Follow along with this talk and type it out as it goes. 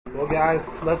Well, guys,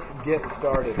 let's get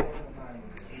started,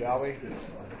 shall we?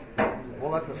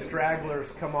 We'll let the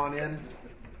stragglers come on in.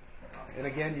 And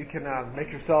again, you can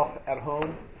make yourself at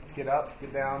home. Get up,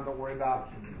 get down. Don't worry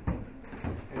about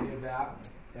any of that.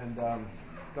 And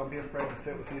don't be afraid to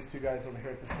sit with these two guys over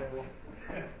here at this table.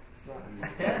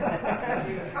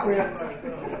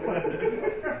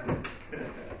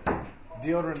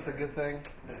 Deodorant's a good thing.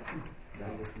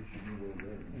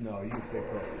 No, you can stay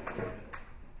put.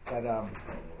 But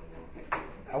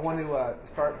I want to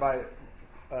start by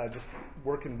just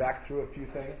working back through a few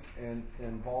things and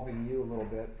involving you a little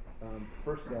bit.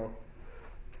 First, though,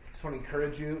 I just want to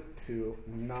encourage you to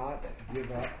not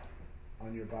give up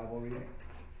on your Bible reading.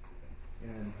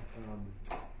 And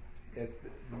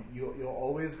you'll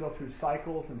always go through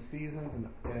cycles and seasons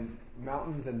and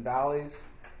mountains and valleys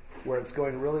where it's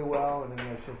going really well, and then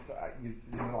it's just you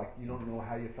don't know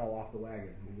how you fell off the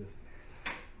wagon.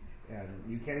 And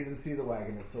you can't even see the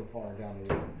wagon; it's so far down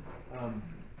the road.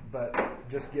 But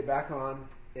just get back on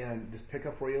and just pick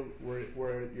up where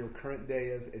your current day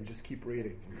is, and just keep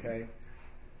reading. Okay.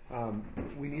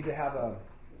 We need to have a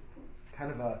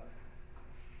kind of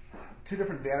two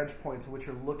different vantage points in which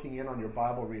you're looking in on your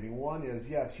Bible reading. One is,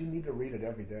 yes, you need to read it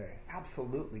every day.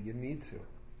 Absolutely, you need to.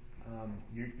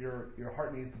 Your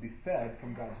heart needs to be fed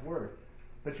from God's Word.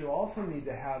 But you also need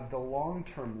to have the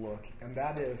long-term look, and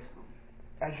that is,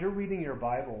 as you're reading your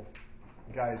Bible,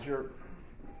 guys, as you're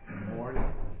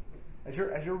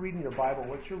reading your Bible,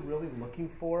 what you're really looking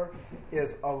for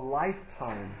is a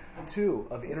lifetime, too,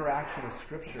 of interaction with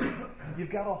Scripture.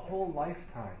 You've got a whole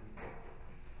lifetime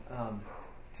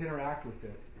to interact with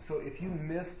it. So if you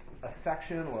missed a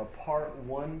section or a part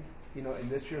one, in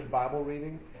this year's Bible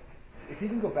reading, if you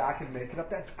can go back and make it up,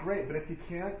 that's great. But if you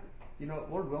can't,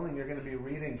 Lord willing, you're going to be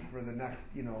reading for the next,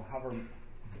 however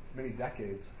many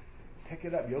decades. Pick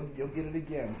it up. You'll get it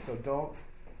again. So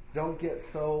don't get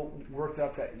so worked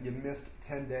up that you missed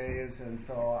 10 days and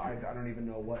so I don't even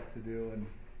know what to do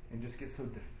and just get so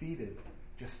defeated.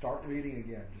 Just start reading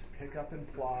again. Just pick up and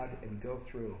plod and go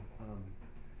through.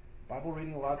 Bible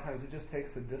reading, a lot of times, it just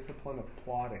takes the discipline of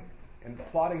plodding. And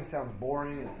plodding sounds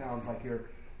boring. It sounds like you're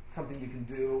something you can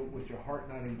do with your heart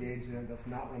not engaged in it. That's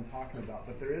not what I'm talking about.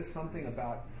 But there is something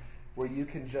about where you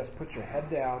can just put your head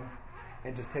down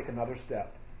and just take another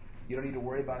step. You don't need to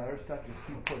worry about other stuff. Just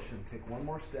keep pushing. Take one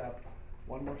more step,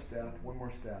 one more step, one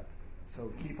more step.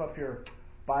 So keep up your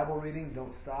Bible reading.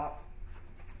 Don't stop.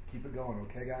 Keep it going,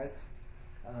 okay, guys?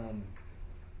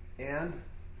 And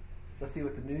let's see,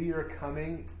 with the new year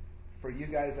coming, for you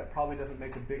guys, that probably doesn't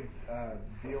make a big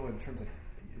deal in terms of,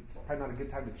 it's probably not a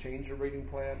good time to change your reading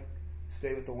plan.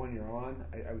 Stay with the one you're on,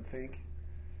 I would think.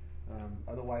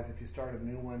 Otherwise, if you start a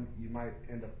new one, you might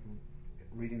end up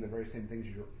reading the very same things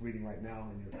you're reading right now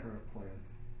in your current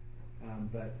plan.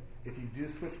 But if you do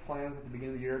switch plans at the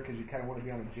beginning of the year because you kind of want to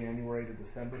be on a January to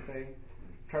December thing,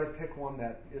 try to pick one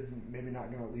that isn't maybe not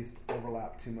going to at least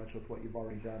overlap too much with what you've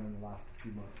already done in the last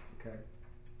few months, okay?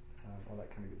 All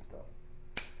that kind of good stuff.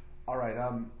 All right,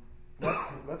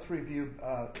 let's review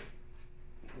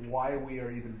why we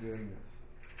are even doing this.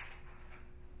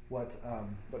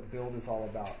 What Build is all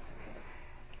about.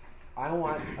 I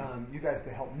want you guys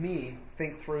to help me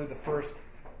think through the first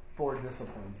 4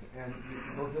 disciplines, and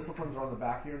those disciplines are on the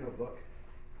back of your notebook.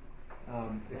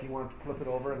 If you want to flip it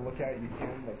over and look at it, you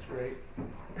can. That's great.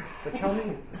 But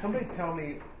somebody tell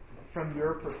me from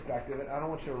your perspective, and I don't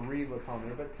want you to read what's on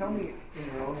there, but tell me in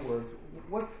your own words,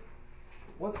 what's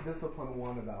discipline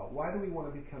 1 about? Why do we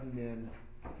want to become men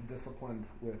disciplined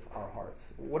with our hearts?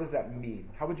 What does that mean?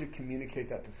 How would you communicate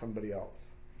that to somebody else?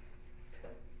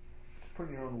 Just put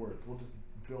in your own words. We'll just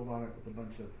build on it with a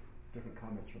bunch of different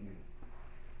comments from you.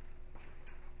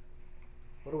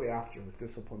 What are we after with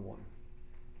discipline 1?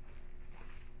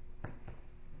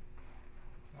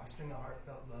 Fostering a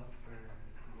heartfelt love for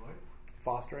the Lord.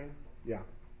 Fostering? Yeah.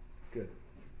 Good.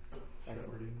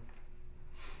 Excellent.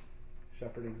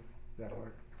 Shepherding that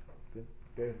heart. Good.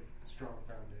 David? Strong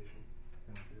foundation.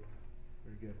 Yeah.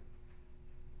 Very good.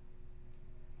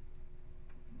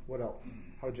 What else?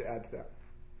 How would you add to that?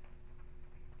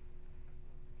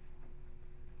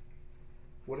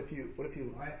 What if you?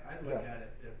 I look at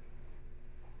it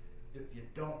if you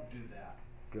don't do that.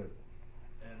 Good.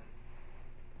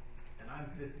 And I'm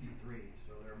 53,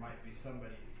 so there might be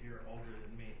somebody here older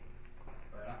than me.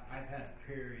 But I've had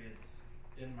periods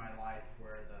in my life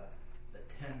where the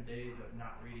 10 days of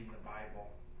not reading the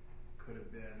Bible could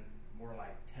have been more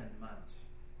like 10 months.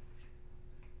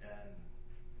 And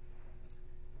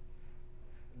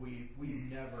we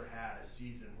never had a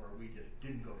season where we just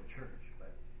didn't go to church.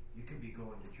 But you could be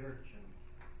going to church and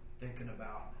thinking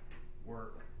about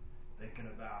work, thinking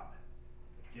about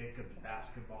Jacob's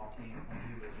basketball team when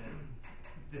he was in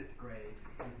 5th grade,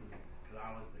 because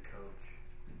I was the coach,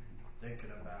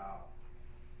 thinking about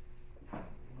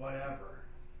whatever,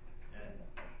 and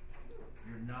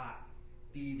you're not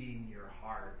feeding your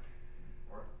heart,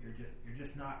 or you're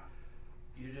just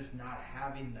not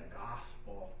having the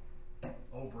gospel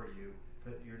over you,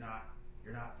 because you're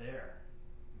not there,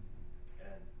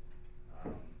 and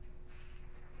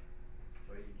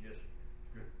so you just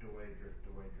drift away, and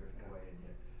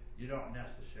you don't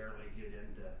necessarily get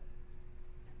into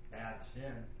bad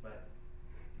sin, but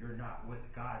you're not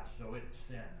with God, so it's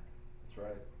sin. That's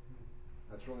right.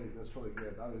 That's really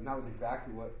good. And that was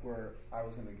exactly where I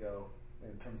was going to go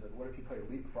in terms of what if you play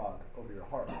leapfrog over your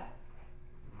heart?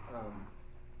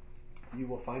 You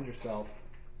will find yourself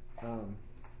an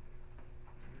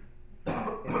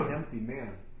empty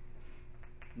man.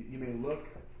 You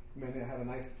may have a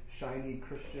nice shiny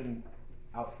Christian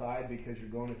outside because you're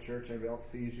going to church, everybody else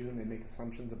sees you and they make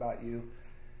assumptions about you.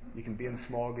 You can be in a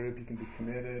small group, you can be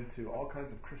committed to all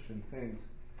kinds of Christian things.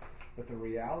 But the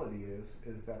reality is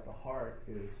that the heart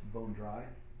is bone dry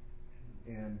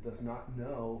and does not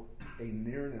know a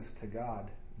nearness to God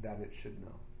that it should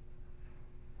know.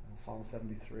 Psalm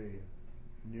 73,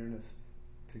 nearness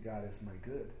to God is my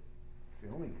good. It's the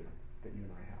only good that you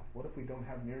and I have. What if we don't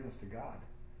have nearness to God?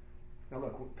 Now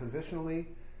look, positionally,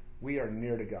 we are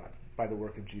near to God by the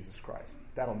work of Jesus Christ.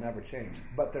 That'll never change.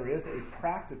 But there is a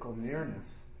practical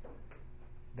nearness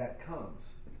that comes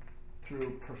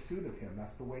through pursuit of Him.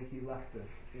 That's the way He left us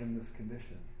in this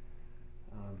condition.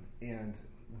 And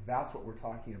that's what we're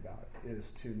talking about,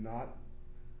 is to not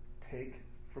take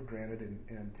for granted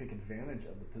and take advantage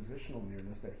of the positional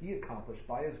nearness that He accomplished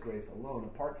by His grace alone,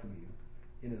 apart from you,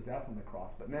 in His death on the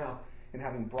cross. But now, in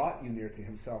having brought you near to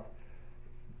Himself,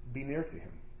 be near to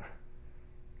Him.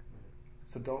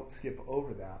 So don't skip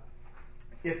over that.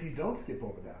 If you don't skip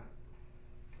over that,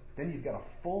 then you've got a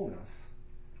fullness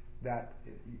that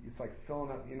it's like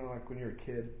filling up, like when you're a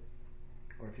kid,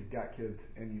 or if you've got kids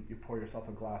and you pour yourself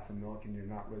a glass of milk and you're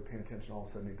not really paying attention, all of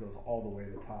a sudden it goes all the way to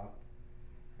the top.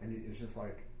 And it's just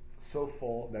like so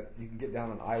full that you can get down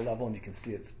on eye level and you can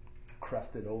see it's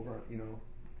crested over,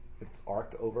 it's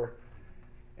arced over.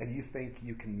 And you think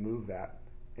you can move that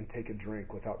and take a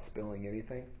drink without spilling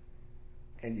anything.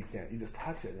 And you can't. You just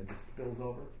touch it and it just spills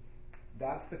over.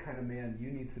 That's the kind of man you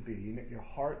need to be. Your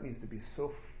heart needs to be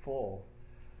so full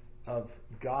of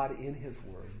God in His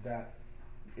Word that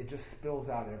it just spills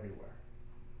out everywhere.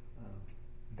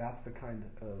 That's the kind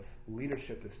of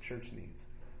leadership this church needs.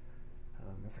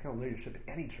 That's the kind of leadership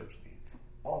any church needs.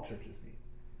 All churches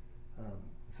need.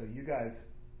 So you guys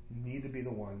need to be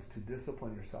the ones to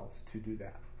discipline yourselves to do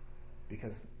that,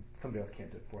 because somebody else can't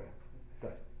do it for you.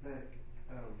 But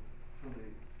I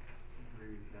fully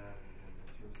agree with that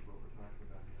in terms of what we're talking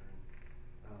about here.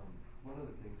 And one of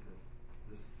the things that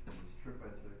this trip I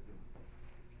took,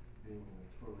 being in a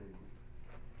totally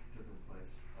different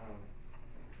place,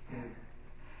 is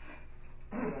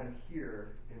when I'm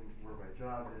here in where my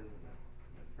job is and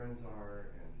my friends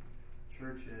are and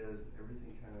church is,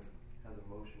 everything kind of has a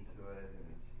motion to it, and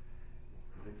it's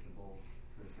predictable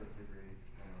to a certain degree.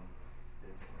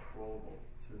 It's controllable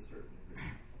to a certain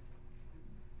degree.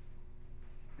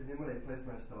 And then when I place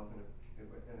myself and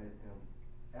I am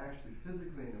actually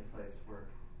physically in a place where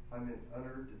I'm in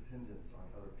utter dependence on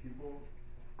other people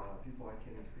I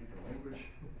can't even speak their language,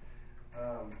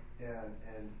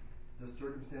 and the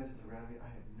circumstances around me I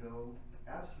have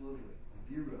absolutely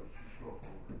zero control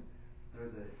over.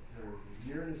 There's a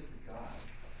nearness to God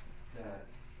that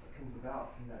comes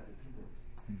about from that dependence.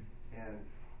 And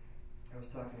I was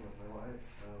talking with my wife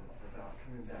about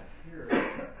coming back here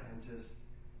and just,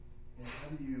 how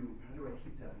do I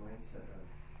keep that mindset of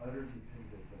utter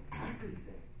dependence on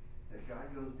everything? That God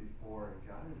goes before and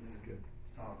God is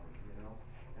sovereign,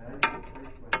 And I need to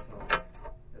place myself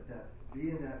be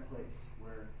in that place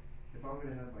where if I'm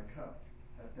going to have my cup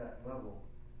at that level,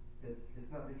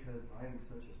 it's not because I am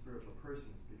such a spiritual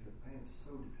person, it's because I am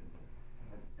so dependent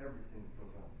on everything that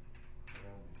goes on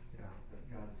around me. Yeah. That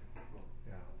God is in control.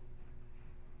 Yeah.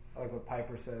 I like what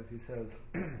Piper says. He says,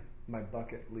 my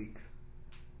bucket leaks.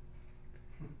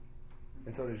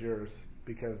 And so does yours,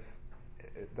 because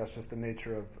that's just the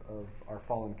nature of our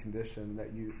fallen condition, that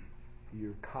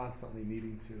you're constantly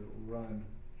needing to run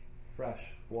fresh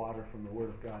water from the Word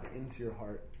of God into your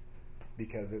heart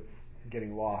because it's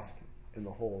getting lost in the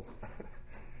holes.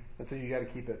 And so you got to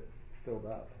keep it filled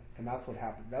up. And that's what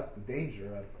happens. That's the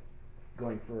danger of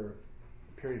going for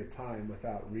a period of time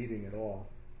without reading at all,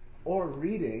 or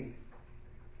reading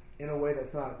in a way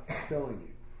that's not filling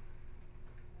you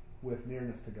with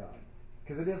nearness to God.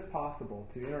 Because it is possible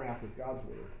to interact with God's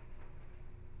Word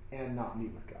and not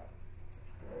meet with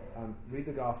God. Read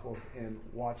the Gospels and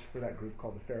watch for that group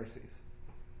called the Pharisees.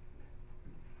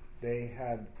 They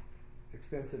had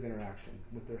extensive interaction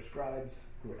with their scribes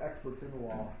who were experts in the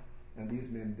law, and these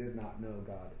men did not know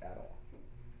God at all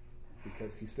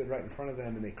because he stood right in front of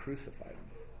them and they crucified him.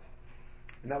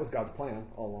 And that was God's plan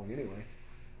all along anyway,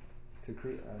 to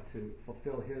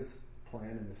fulfill his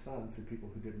plan and his son through people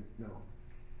who didn't know him.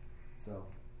 So,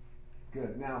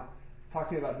 good. Now, talk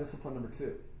to me about discipline number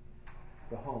 2,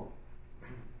 the home.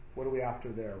 What are we after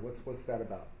there? What's that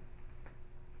about?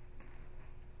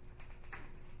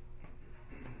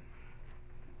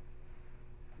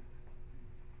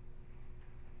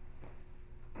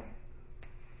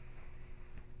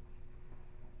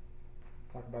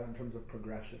 Talk about it in terms of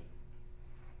progression.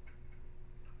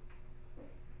 So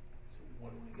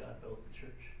when God builds the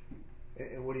church,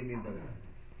 And what do you mean by that?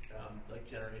 like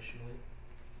generationally.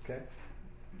 Okay.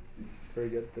 Very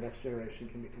good. The next generation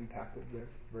can be impacted there.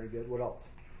 Very good. What else?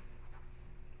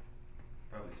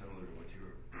 Probably similar to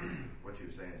what you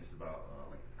were saying, just about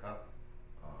like the cup.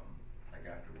 Like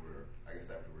after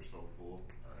we're so full,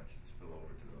 it should spill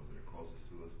over to those that are closest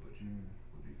to us, which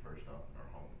would be first off in our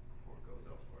home before it goes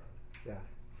elsewhere. Yeah.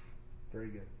 Very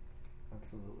good.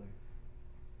 Absolutely.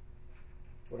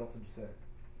 What else did you say?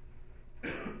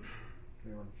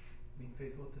 Anyone? Being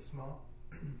faithful with the small.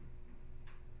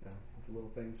 Yeah. With the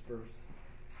little things first.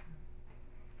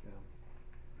 Yeah.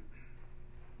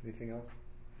 Anything else?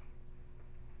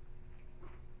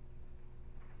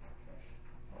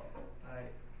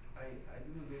 I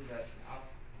do believe that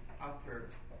after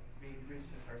being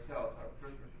Christians ourselves, our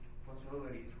first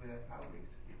responsibility is with our families,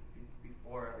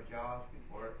 before our jobs,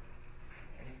 before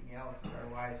anything else, our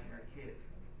wives and our kids.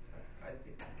 I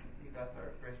think that's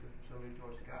our first responsibility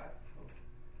towards God. So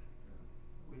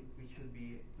we should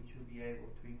be able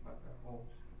to impact our homes.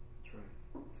 That's right.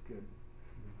 That's good.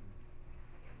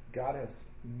 God has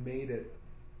made it,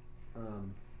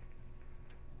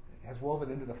 has woven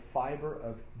into the fiber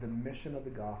of the mission of the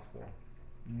gospel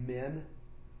men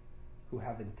who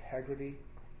have integrity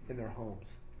in their homes.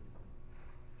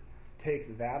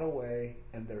 Take that away,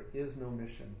 and there is no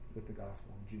mission with the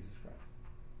gospel of Jesus Christ.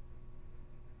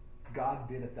 God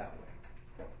did it that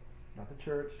way. Not the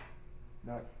church,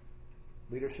 not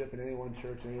leadership in any one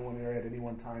church, in any one area, at any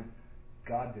one time.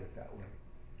 God did it that way.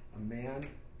 A man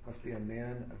must be a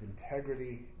man of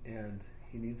integrity, and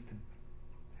he needs to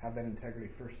have that integrity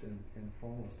first and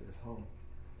foremost at his home,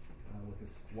 with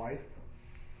his wife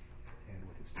and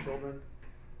with his children,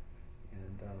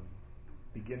 and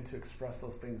begin to express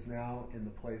those things now in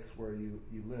the place where you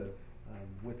live,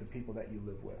 with the people that you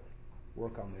live with.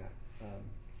 Work on that.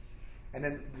 And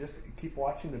then just keep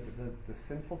watching the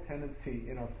sinful tendency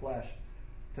in our flesh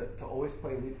to always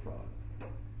play leapfrog.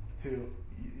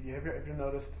 Have you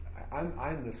noticed?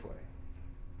 I'm this way.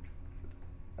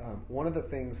 One of the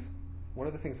things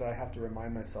that I have to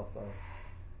remind myself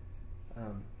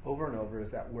of over and over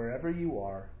is that wherever you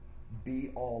are,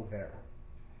 be all there.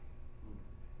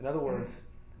 In other words,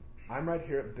 I'm right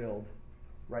here at Build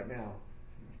right now,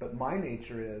 but my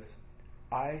nature is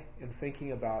I am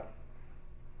thinking about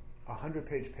a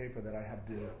 100-page paper that I have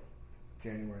due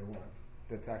January 1.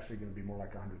 That's actually going to be more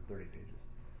like 130 pages.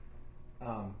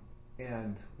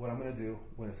 And what I'm going to do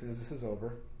as soon as this is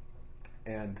over,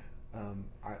 and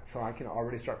so I can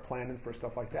already start planning for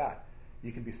stuff like that.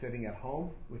 You can be sitting at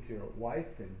home with your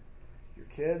wife and your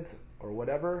kids or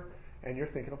whatever, and you're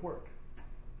thinking of work.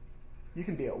 You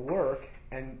can be at work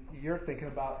and you're thinking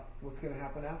about what's going to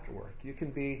happen after work. You can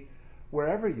be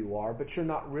wherever you are, but you're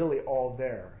not really all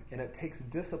there. And it takes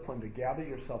discipline to gather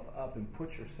yourself up and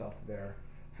put yourself there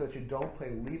so that you don't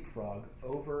play leapfrog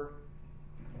over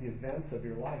the events of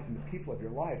your life and the people of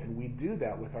your life. And we do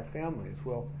that with our families.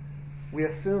 Well, we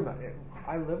assume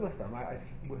I live with them.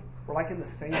 We're like in the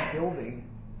same building,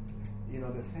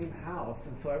 the same house,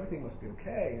 and so everything must be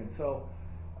okay. And so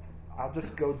I'll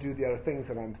just go do the other things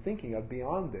that I'm thinking of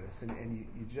beyond this, and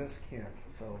you just can't.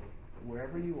 So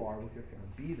wherever you are with your family,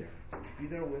 be there. Be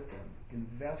there with them.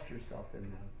 Invest yourself in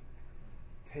them.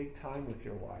 Take time with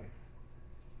your wife.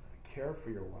 Care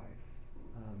for your wife.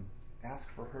 Ask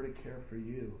for her to care for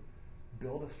you.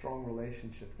 Build a strong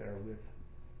relationship there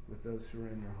with those who are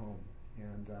in your home.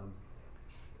 And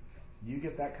you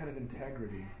get that kind of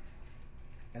integrity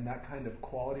and that kind of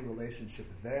quality relationship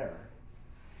there.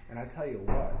 And I tell you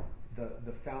what,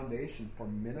 the foundation for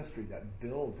ministry that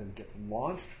builds and gets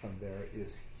launched from there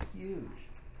is huge.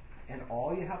 And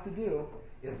all you have to do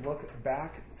is look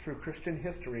back through Christian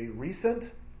history,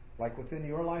 recent, like within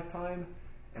your lifetime,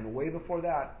 and way before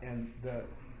that, and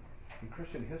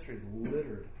Christian history is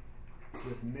littered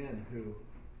with men who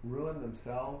ruined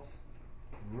themselves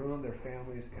ruin their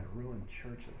families, and ruin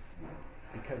churches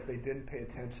because they didn't pay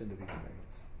attention to these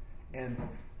things.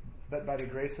 But by the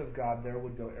grace of God, there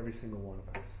would go every single one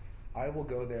of us. I will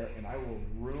go there and I will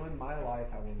ruin my life,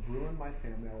 I will ruin my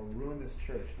family, I will ruin this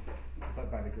church,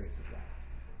 but by the grace of God.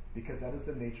 Because that is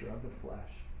the nature of the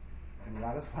flesh. And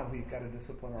that is why we've got to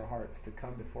discipline our hearts to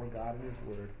come before God and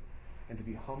His Word and to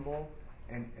be humble,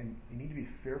 and you need to be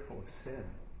fearful of sin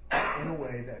in a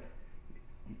way that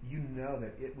you know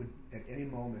that it would at any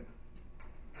moment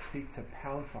seek to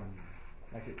pounce on you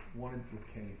like it wanted with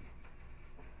Cain.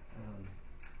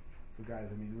 So guys,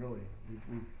 I mean really,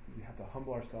 we have to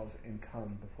humble ourselves and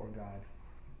come before God,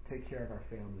 take care of our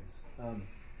families.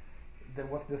 Then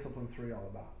what's discipline 3 all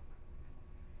about?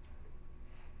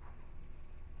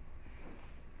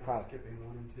 Not skipping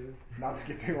 1 and 2. Not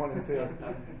skipping 1 and 2.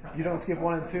 You don't skip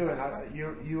 1 and 2, and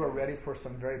you are ready for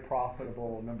some very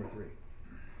profitable number 3.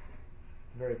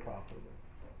 Very profitable.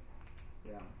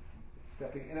 Yeah.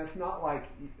 Stepping, and it's not like,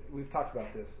 we've talked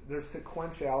about this, there's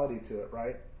sequentiality to it,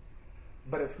 right?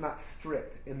 But it's not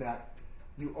strict in that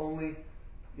you only,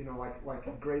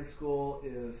 like grade school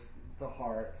is the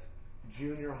heart,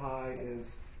 junior high is,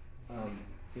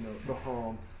 the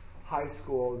home, high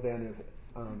school then is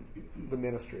the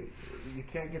ministry. You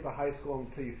can't get to high school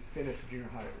until you finish junior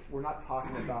high. We're not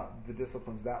talking about the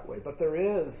disciplines that way, but there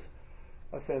is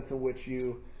a sense in which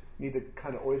you need to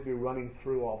kind of always be running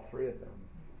through all 3 of them.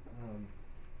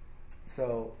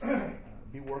 So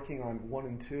be working on 1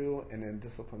 and 2, and then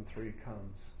discipline 3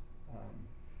 comes.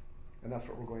 And that's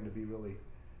what we're going to be really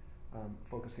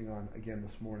focusing on again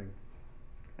this morning.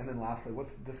 And then lastly,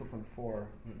 what's discipline 4?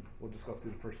 We'll just go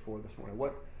through the first 4 this morning.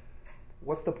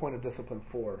 What's the point of discipline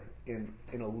 4 in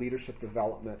a leadership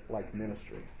development like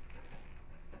ministry?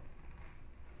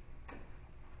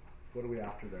 What are we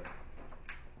after there?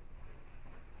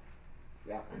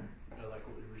 Yeah. I like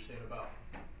what you were saying about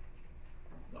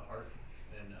the heart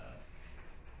and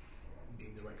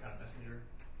being the right kind of messenger.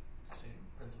 It's the same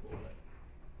principle, but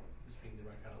just being the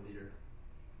right kind of leader.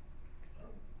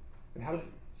 And how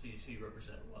so you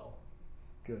represent well.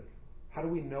 Good. How do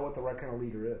we know what the right kind of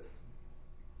leader is?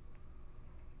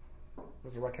 What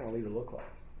does the right kind of leader look like?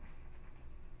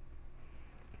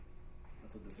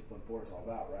 That's what discipline 4 is all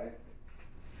about, right?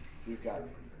 We've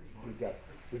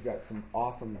got some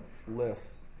awesome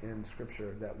lists in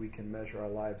Scripture that we can measure our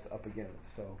lives up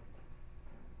against. So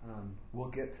we'll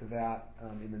get to that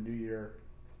in the new year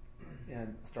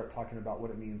and start talking about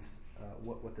what it means,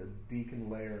 what the deacon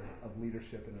layer of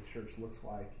leadership in a church looks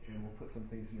like, and we'll put some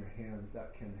things in your hands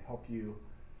that can help you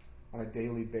on a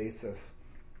daily basis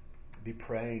be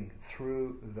praying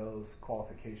through those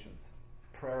qualifications,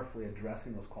 prayerfully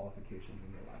addressing those qualifications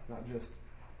in your life, not just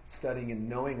studying and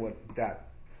knowing what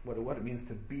it means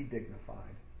to be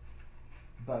dignified,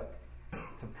 but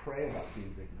to pray about being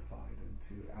dignified and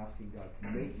to asking God to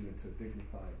make you into a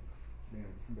dignified man,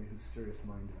 somebody who's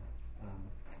serious-minded.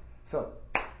 So,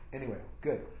 anyway,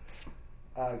 good.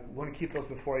 Want to keep those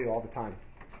before you all the time.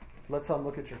 Let's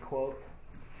look at your quote.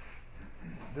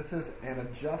 This is an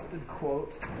adjusted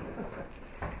quote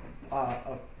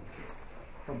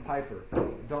from Piper.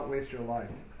 Don't waste your life.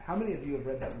 How many of you have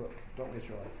read that book? Don't waste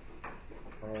your life.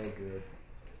 Oh, good.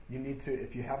 You need to.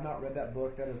 If you have not read that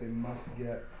book, that is a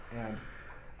must-get. And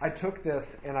I took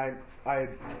this and I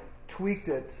tweaked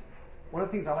it. One of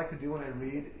the things I like to do when I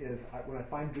read is when I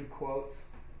find good quotes,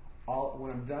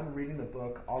 when I'm done reading the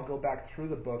book, I'll go back through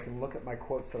the book and look at my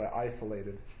quotes that I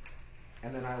isolated.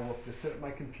 And then I will just sit at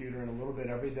my computer and a little bit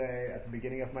every day at the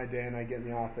beginning of my day, and I get in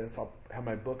the office, I'll have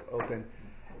my book open,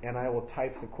 and I will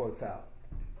type the quotes out.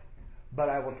 But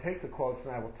I will take the quotes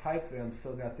and I will type them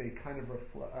so that they kind of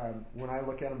reflect, when I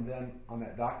look at them then on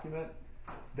that document,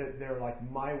 that they're like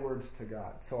my words to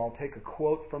God. So I'll take a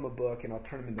quote from a book and I'll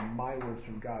turn them into my words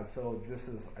from God. So this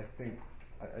is, I think,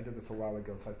 I did this a while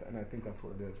ago, and I think that's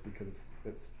what it is because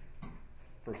it's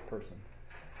first person.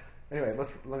 Anyway,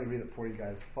 let me read it for you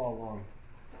guys. Follow along.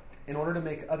 In order to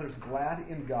make others glad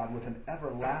in God with an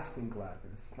everlasting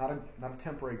gladness, not a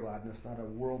temporary gladness, not a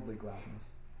worldly gladness,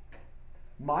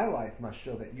 my life must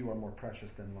show that you are more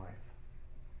precious than life.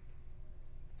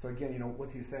 So again,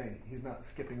 what's he saying? He's not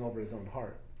skipping over his own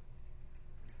heart.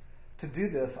 To do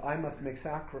this, I must make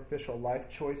sacrificial life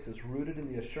choices rooted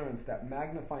in the assurance that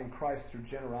magnifying Christ through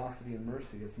generosity and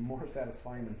mercy is more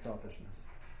satisfying than selfishness.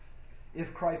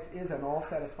 If Christ is an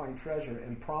all-satisfying treasure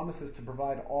and promises to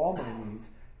provide all my needs,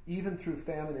 even through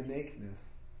famine and nakedness,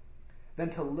 then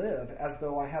to live as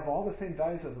though I have all the same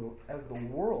values as the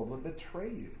world would betray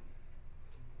you.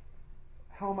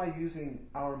 How am I using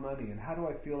our money, and how do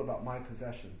I feel about my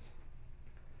possessions?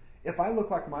 If I look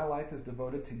like my life is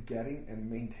devoted to getting and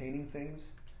maintaining things,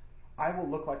 I will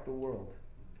look like the world,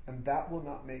 and that will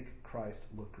not make Christ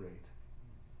look great.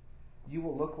 You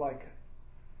will look like,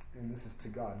 and this is to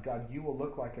God, God, you will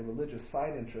look like a religious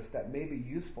side interest that may be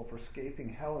useful for escaping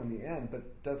hell in the end,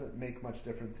 but doesn't make much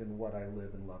difference in what I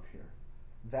live and love here.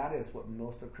 That is what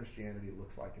most of Christianity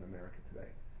looks like in America today.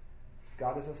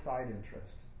 God is a side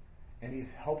interest, and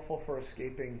he's helpful for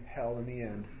escaping hell in the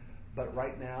end, but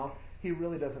right now, he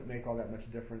really doesn't make all that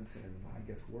much difference in, I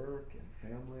guess, work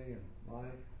and family and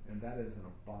life, and that is an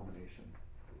abomination.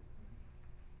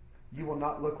 You will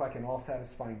not look like an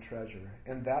all-satisfying treasure,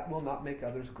 and that will not make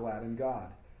others glad in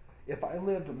God. If I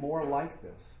lived more like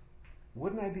this,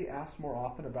 wouldn't I be asked more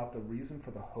often about the reason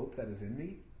for the hope that is in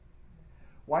me?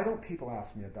 Why don't people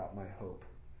ask me about my hope?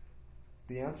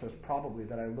 The answer is probably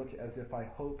that I look as if I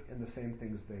hope in the same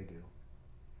things they do.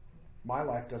 My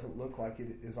life doesn't look like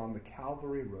it is on the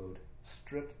Calvary road,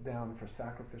 stripped down for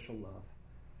sacrificial love,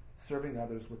 serving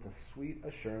others with the sweet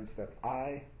assurance that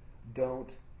I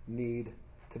don't need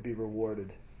to be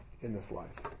rewarded in this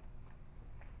life.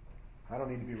 I don't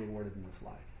need to be rewarded in this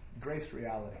life. Grace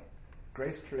reality,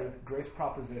 grace truth, grace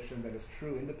proposition that is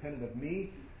true independent of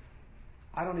me.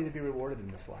 I don't need to be rewarded in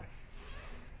this life.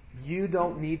 You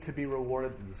don't need to be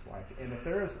rewarded in this life. And if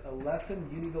there is a lesson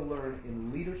you need to learn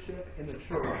in leadership in the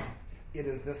church, it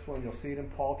is this one. You'll see it in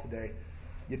Paul today.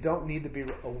 You don't need to be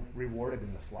rewarded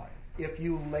in this life. If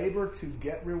you labor to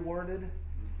get rewarded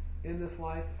in this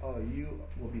life, you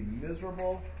will be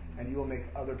miserable, and you will make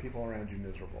other people around you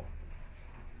miserable.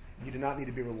 You do not need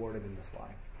to be rewarded in this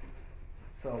life.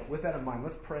 So with that in mind,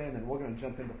 let's pray, and then we're going to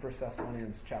jump into 1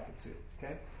 Thessalonians chapter 2.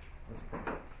 Okay? Let's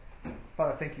pray.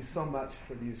 Father, thank you so much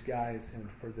for these guys and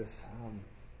for this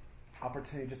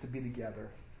opportunity just to be together.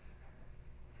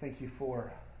 Thank you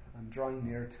for drawing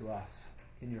near to us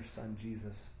in your Son,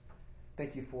 Jesus.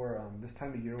 Thank you for this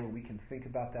time of year where we can think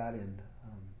about that in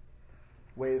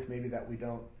ways maybe that we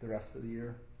don't the rest of the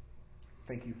year.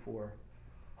 Thank you for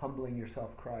humbling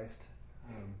yourself, Christ,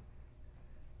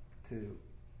 to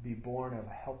be born as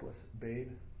a helpless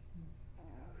babe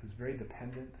who's very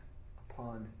dependent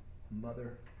upon a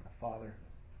mother, a father.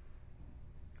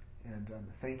 And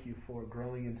thank you for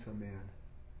growing into a man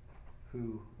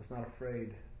who was not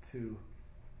afraid to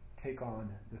take on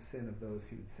the sin of those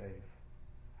he would save.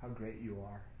 How great you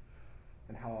are,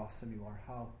 and how awesome you are,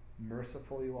 how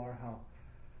merciful you are, how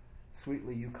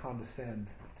sweetly you condescend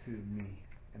to me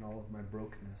in all of my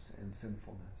brokenness and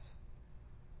sinfulness.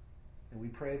 And we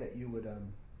pray that you would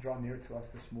draw near to us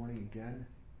this morning again,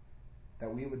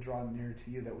 that we would draw near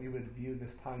to you, that we would view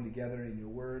this time together in your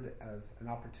word as an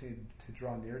opportunity to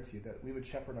draw near to you, that we would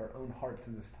shepherd our own hearts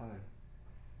in this time,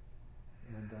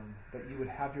 and that you would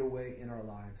have your way in our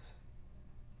lives.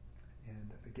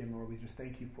 And again, Lord, we just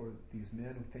thank you for these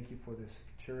men. We thank you for this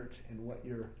church and what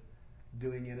you're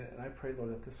doing in it. And I pray,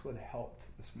 Lord, that this would help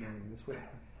this morning. This would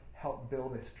help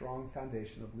build a strong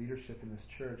foundation of leadership in this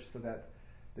church so that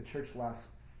the church lasts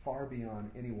far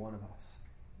beyond any one of us.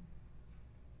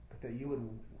 But that you would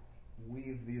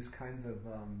weave these kinds of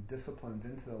disciplines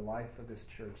into the life of this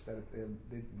church, that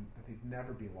they'd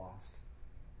never be lost.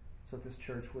 So that this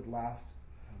church would last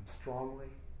strongly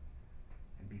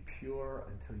and be pure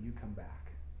until you come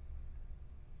back.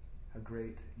 How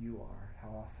great you are,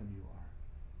 how awesome you are.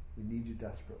 We need you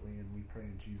desperately, and we pray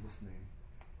in Jesus' name.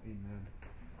 Amen.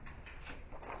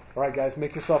 All right, guys,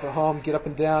 make yourself at home. Get up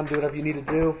and down. Do whatever you need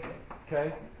to do.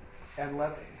 Okay? And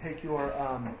let's take your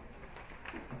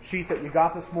sheet that you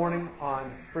got this morning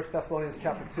on 1 Thessalonians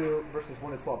chapter 2, verses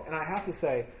 1 to 12. And I have to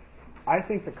say, I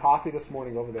think the coffee this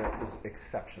morning over there is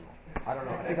exceptional. I don't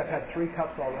know. I think I've had 3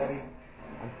 cups already.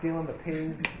 I'm feeling the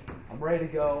ping. I'm ready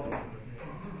to go.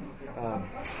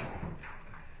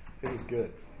 It was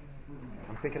good.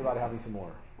 I'm thinking about having some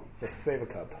more. So save a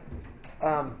cup.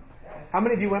 How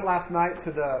many of you went last night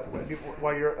to the,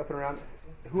 while you're up and around,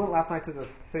 who went last night to the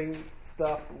Sing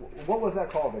stuff? What was that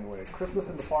called anyway? Christmas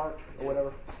in the Park or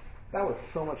whatever? That was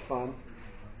so much fun.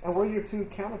 And where are your 2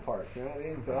 counterparts? You know what I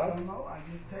mean? I don't know. I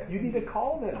just texted You need to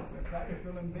call them. They're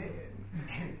still in bed.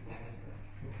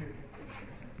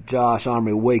 Josh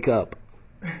Armory, wake up.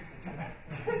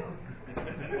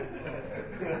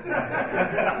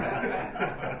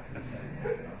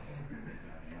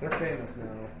 They're famous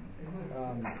now.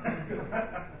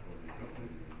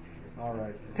 All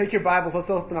right. Take your Bibles. Let's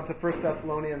open up to 1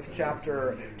 Thessalonians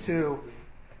chapter 2,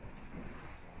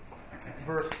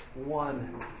 verse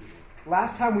 1.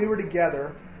 Last time we were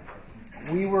together,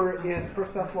 we were in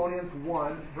 1 Thessalonians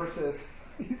 1, verses,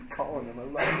 he's calling them, I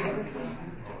love it,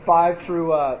 5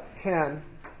 through 10.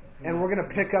 And we're going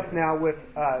to pick up now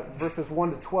with verses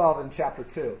 1 to 12 in chapter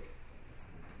 2.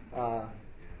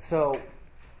 So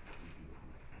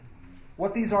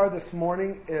what these are this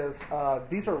morning is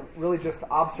these are really just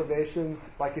observations.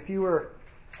 Like if you were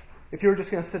just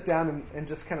going to sit down and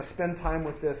just kind of spend time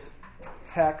with this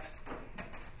text,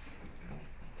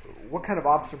 what kind of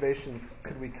observations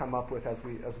could we come up with as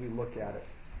we look at it?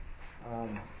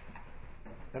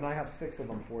 And I have 6 of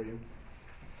them for you.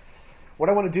 What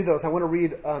I want to do, though, is I want to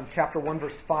read chapter 1,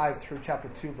 verse 5 through chapter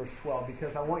 2, verse 12,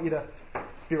 because I want you to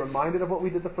be reminded of what we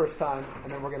did the first time,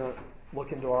 and then we're going to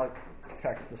look into our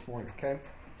text this morning, okay?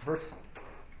 Verse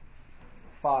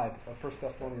 5 of 1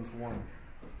 Thessalonians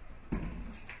 1.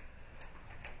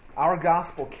 Our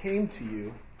gospel came to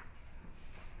you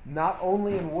not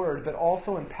only in word, but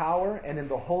also in power and in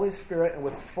the Holy Spirit and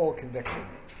with full conviction.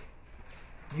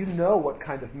 You know what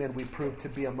kind of men we proved to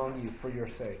be among you for your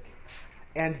sake.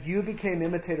 And you became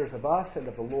imitators of us and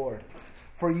of the Lord.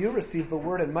 For you received the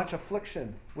word in much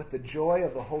affliction with the joy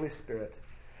of the Holy Spirit,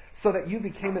 so that you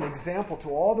became an example to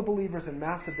all the believers in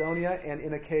Macedonia and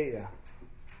in Achaia.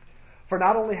 For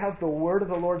not only has the word of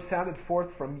the Lord sounded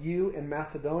forth from you in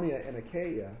Macedonia and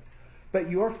Achaia, but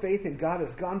your faith in God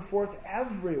has gone forth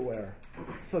everywhere,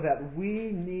 so that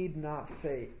we need not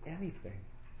say anything.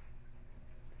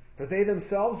 For they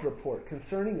themselves report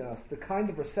concerning us the kind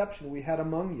of reception we had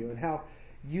among you, and how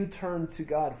you turned to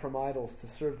God from idols to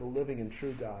serve the living and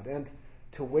true God, and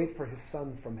to wait for his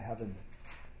Son from heaven,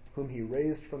 whom he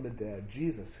raised from the dead,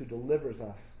 Jesus, who delivers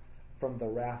us from the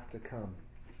wrath to come.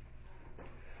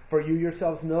 For you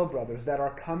yourselves know, brothers, that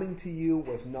our coming to you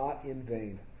was not in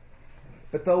vain.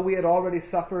 But though we had already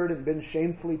suffered and been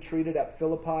shamefully treated at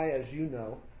Philippi, as you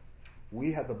know,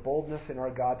 we had the boldness in our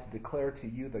God to declare to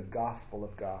you the gospel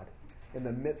of God in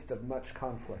the midst of much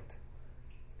conflict.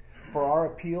 For our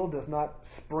appeal does not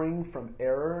spring from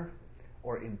error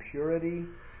or impurity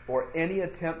or any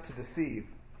attempt to deceive.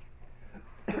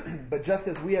 But just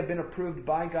as we have been approved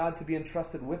by God to be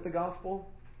entrusted with the gospel,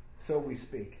 so we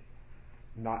speak,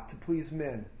 not to please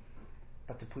men,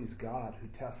 but to please God who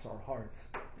tests our hearts.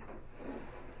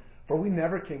 For we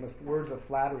never came with words of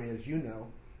flattery, as you know,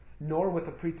 nor with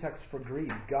a pretext for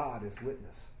greed. God is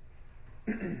witness.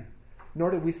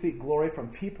 Nor did we seek glory from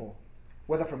people,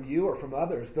 whether from you or from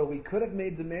others, though we could have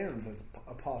made demands as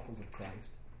apostles of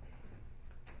Christ.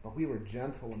 But we were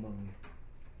gentle among you,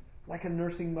 like a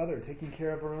nursing mother taking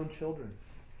care of her own children.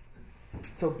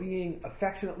 So being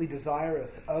affectionately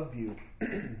desirous of you,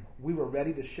 we were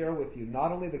ready to share with you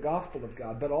not only the gospel of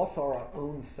God, but also our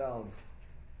own selves,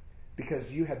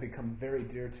 because you had become very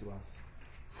dear to us.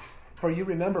 For you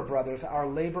remember, brothers, our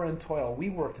labor and toil. We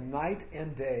worked night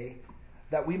and day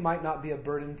that we might not be a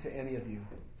burden to any of you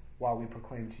while we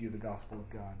proclaim to you the gospel of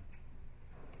God.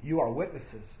 You are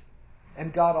witnesses,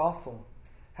 and God also,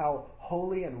 how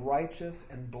holy and righteous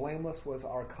and blameless was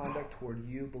our conduct toward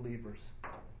you believers.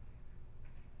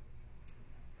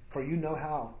 For you know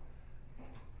how,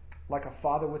 like a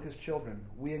father with his children,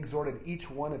 we exhorted each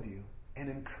one of you and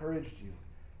encouraged you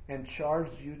and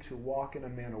charged you to walk in a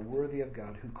manner worthy of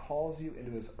God, who calls you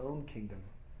into his own kingdom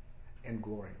and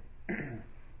glory.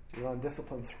 We're on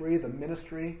Discipline 3, the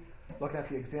ministry, looking at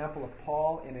the example of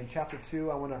Paul. And in chapter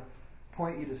 2, I want to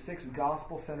point you to 6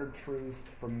 gospel-centered truths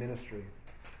for ministry.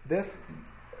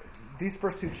 These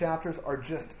first 2 chapters are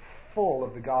just full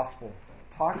of the gospel,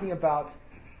 talking about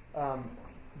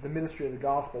the ministry of the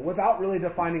gospel without really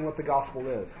defining what the gospel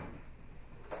is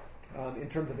in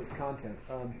terms of its content.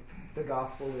 The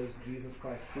gospel is Jesus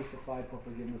Christ crucified for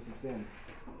forgiveness of sins.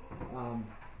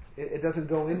 It doesn't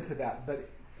go into that, but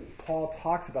Paul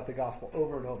talks about the gospel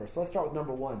over and over. So let's start with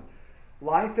number 1.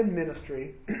 Life and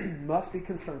ministry must be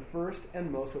concerned first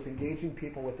and most with engaging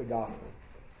people with the gospel.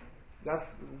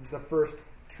 That's the first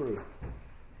truth.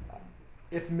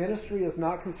 If ministry is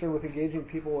not concerned with engaging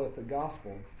people with the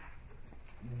gospel,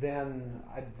 then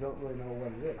I don't really know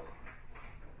what it is.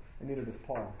 And neither does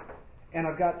Paul. And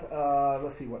I've got,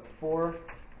 4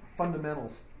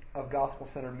 fundamentals of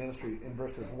gospel-centered ministry in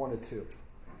verses 1 to 2.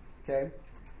 Okay?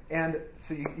 And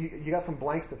so you got some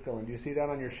blanks to fill in. Do you see that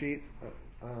on your sheet?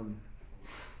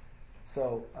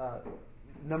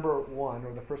 Number 1,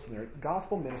 or the first one there,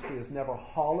 gospel ministry is never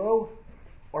hollow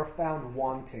or found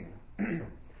wanting.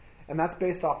 And that's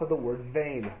based off of the word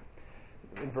vain.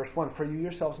 In verse 1, for you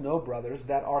yourselves know, brothers,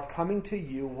 that our coming to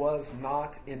you was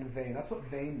not in vain. That's what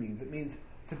vain means. It means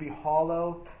to be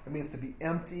hollow. It means to be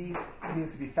empty. It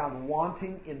means to be found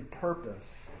wanting in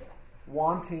purpose,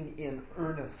 wanting in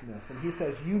earnestness. And he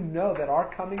says, you know that our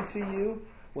coming to you,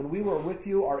 when we were with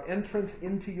you, our entrance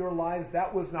into your lives,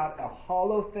 that was not a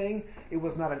hollow thing. It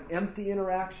was not an empty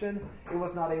interaction. It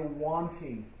was not a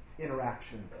wanting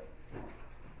interaction.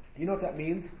 You know what that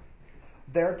means?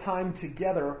 Their time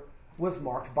together was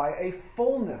marked by a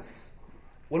fullness.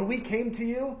 When we came to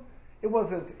you, It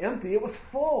wasn't empty, it was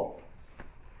full.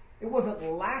 It wasn't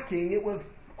lacking, it was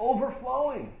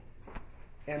overflowing.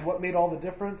 And what made all the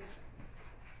difference?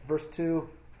 Verse 2,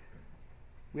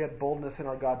 we had boldness in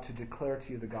our God to declare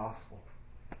to you the gospel.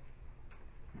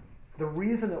 The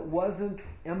reason it wasn't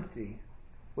empty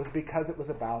was because it was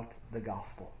about the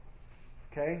gospel.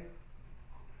 Okay?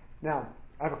 Now,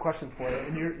 I have a question for you.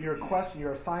 And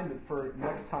your assignment for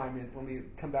next time when we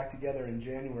come back together in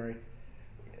January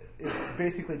is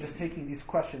basically just taking these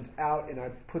questions out, and I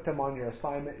put them on your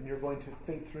assignment, and you're going to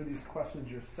think through these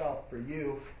questions yourself for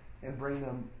you and bring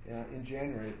them in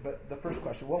January. But the first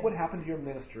question, what would happen to your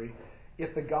ministry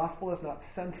if the gospel is not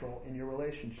central in your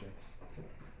relationships?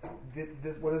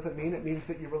 What does it mean? It means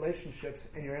that your relationships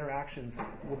and your interactions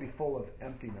will be full of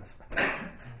emptiness.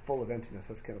 Full of emptiness.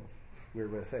 That's kind of a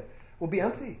weird way to say it. Will be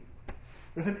empty.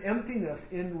 There's an emptiness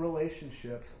in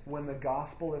relationships when the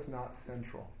gospel is not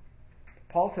central.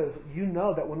 Paul says, you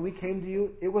know that when we came to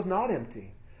you, it was not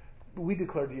empty. We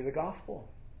declared to you the gospel.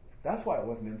 That's why it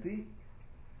wasn't empty.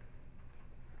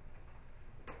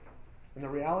 And the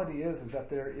reality is that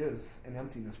there is an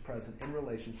emptiness present in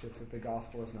relationships if the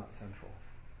gospel is not central.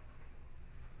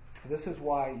 So this is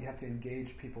why you have to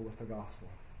engage people with the gospel.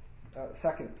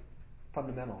 Second,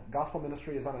 fundamental. Gospel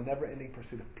ministry is on a never-ending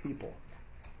pursuit of people.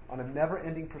 On a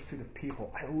never-ending pursuit of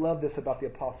people. I love this about the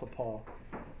Apostle Paul.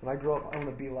 When I grow up, I want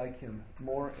to be like him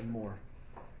more and more.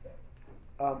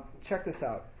 Check this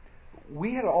out.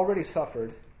 We had already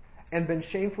suffered and been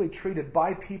shamefully treated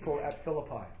by people at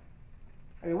Philippi.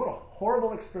 I mean, what a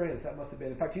horrible experience that must have been.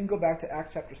 In fact, you can go back to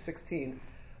Acts chapter 16,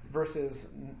 verses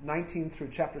 19 through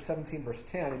chapter 17, verse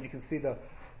 10, and you can see the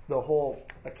whole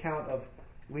account of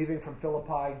leaving from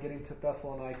Philippi, getting to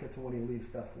Thessalonica, to when he leaves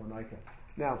Thessalonica.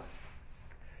 Now,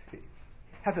 he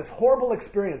has this horrible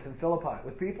experience in Philippi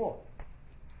with people.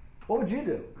 What would you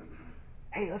do?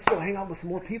 Hey, let's go hang out with some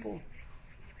more people.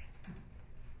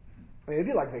 I mean, it'd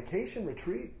be like vacation,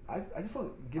 retreat. I just want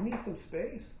to give me some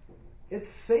space. It's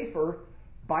safer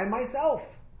by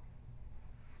myself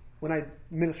when I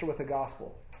minister with the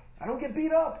gospel. I don't get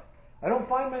beat up. I don't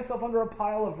find myself under a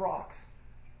pile of rocks,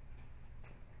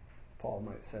 Paul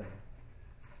might say.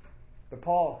 But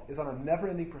Paul is on a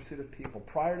never-ending pursuit of people.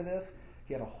 Prior to this,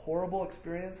 he had a horrible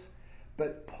experience,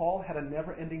 but Paul had a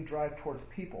never-ending drive towards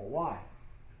people. Why?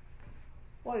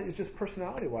 Well, it's just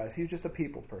personality-wise. He's just a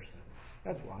people person.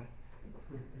 That's why.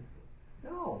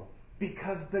 No,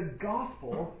 because the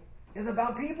gospel is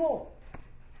about people.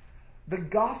 The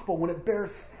gospel, when it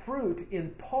bears fruit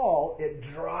in Paul, it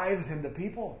drives him to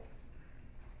people.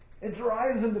 It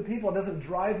drives him to people. It doesn't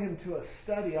drive him to a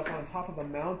study up on top of a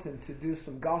mountain to do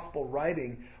some gospel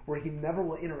writing where he never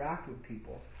will interact with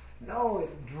people. No,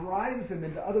 it drives him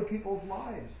into other people's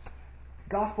lives.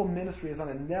 Gospel ministry is on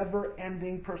a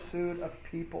never-ending pursuit of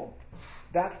people.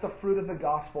 That's the fruit of the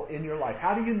gospel in your life.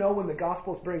 How do you know when the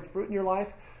gospel is bearing fruit in your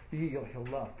life? You'll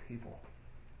love people.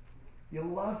 You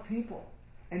love people.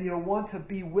 And you'll want to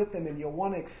be with them, and you'll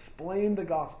want to explain the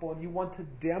gospel, and you want to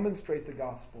demonstrate the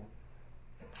gospel.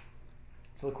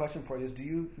 So the question for you is, do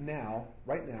you now,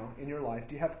 right now, in your life,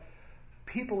 do you have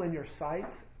people in your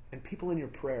sights and people in your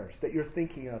prayers that you're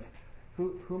thinking of?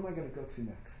 Who am I going to go to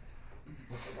next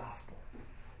with the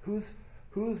gospel?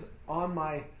 Who's on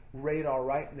my radar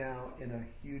right now in a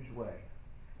huge way?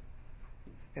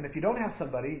 And if you don't have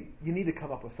somebody, you need to come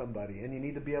up with somebody, and you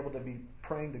need to be able to be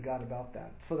praying to God about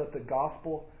that, so that the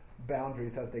gospel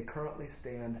boundaries, as they currently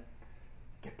stand,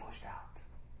 get pushed out.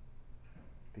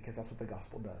 Because that's what the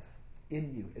gospel does.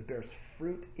 In you. It bears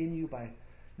fruit in you by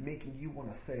making you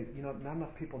want to say, not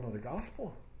enough people know the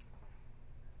gospel.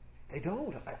 They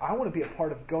don't. I want to be a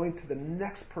part of going to the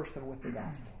next person with the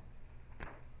gospel.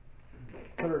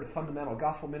 Third, fundamental.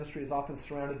 Gospel ministry is often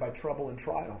surrounded by trouble and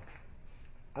trial.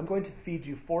 I'm going to feed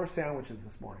you 4 sandwiches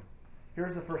this morning.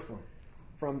 Here's the first one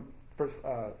from 1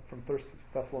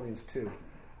 Thessalonians 2.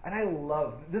 And I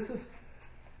love, this is,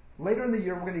 later in the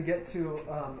year we're going to get to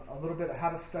a little bit of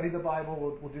how to study the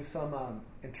Bible. We'll do some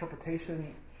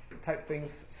interpretation type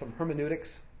things, some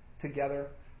hermeneutics together,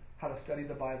 how to study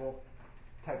the Bible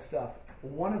type stuff.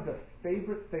 One of the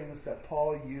favorite things that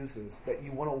Paul uses that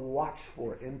you want to watch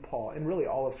for in Paul, and really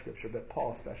all of Scripture, but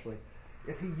Paul especially,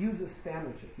 is he uses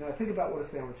sandwiches. Now think about what a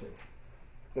sandwich is.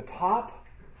 The top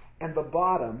and the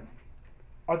bottom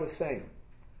are the same.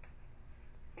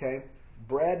 Okay?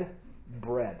 Bread.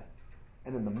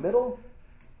 And in the middle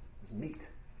is meat,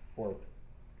 or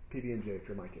PB&J if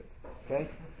you're my kids. Okay?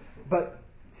 But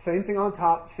same thing on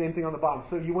top, same thing on the bottom.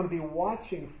 So you want to be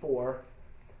watching for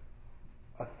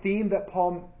a theme that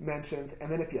Paul mentions,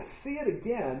 and then if you see it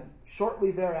again shortly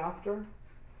thereafter,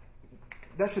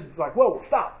 that should whoa,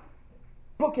 stop.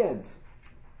 Bookends.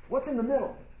 What's in the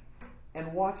middle?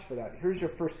 And watch for that. Here's your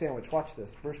first sandwich. Watch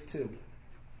this. Verse 2.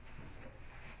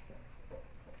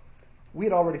 We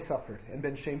had already suffered and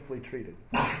been shamefully treated.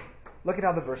 Look at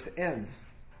how the verse ends.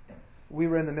 We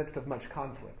were in the midst of much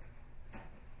conflict.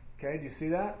 Okay, do you see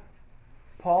that?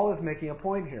 Paul is making a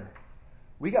point here.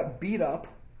 We got beat up.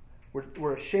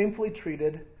 We're shamefully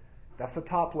treated. That's the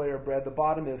top layer of bread. The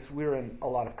bottom is we're in a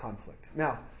lot of conflict.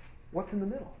 Now, what's in the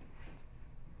middle?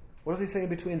 What does he say in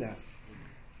between that?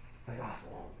 The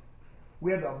gospel.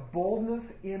 We have the boldness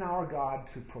in our God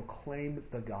to proclaim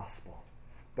the gospel.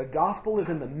 The gospel is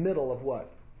in the middle of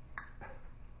what?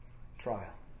 Trial.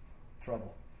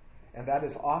 Trouble. And that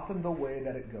is often the way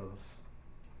that it goes.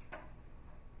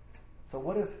 So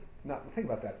what is... Now, think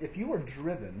about that. If you are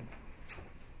driven...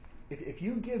 If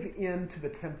you give in to the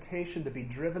temptation to be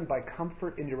driven by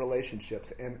comfort in your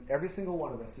relationships, and every single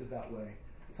one of us is that way,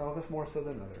 some of us more so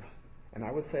than others, and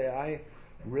I would say I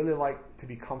really like to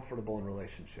be comfortable in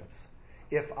relationships.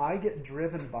 If I get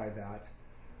driven by that,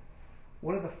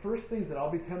 one of the first things that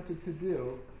I'll be tempted to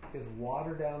do is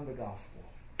water down the gospel,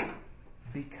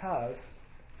 because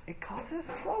it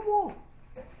causes trouble.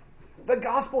 The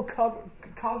gospel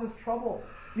causes trouble.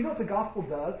 You know what the gospel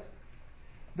does?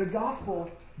 The gospel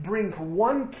brings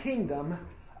one kingdom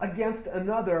against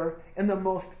another in the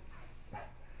most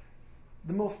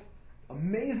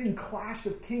amazing clash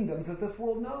of kingdoms that this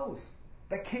world knows.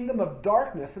 The kingdom of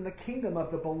darkness and the kingdom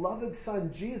of the beloved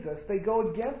Son Jesus, they go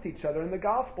against each other in the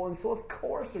gospel. And so, of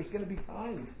course, there's going to be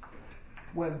times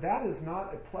when that is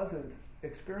not a pleasant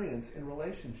experience in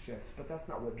relationships, but that's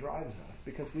not what drives us,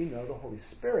 because we know the Holy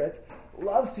Spirit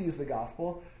loves to use the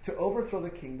gospel to overthrow the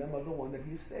kingdom of the one that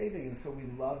he's saving, and so we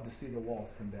love to see the walls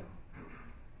come down.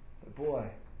 But boy,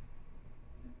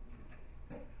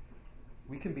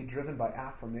 we can be driven by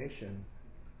affirmation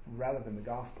rather than the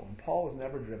gospel, and Paul was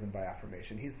never driven by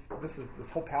affirmation.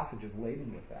 This whole passage is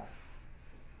laden with that.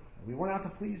 We weren't out to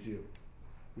please you.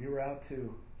 We were out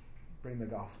to bring the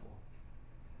gospel.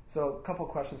 So, a couple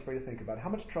of questions for you to think about. How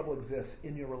much trouble exists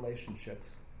in your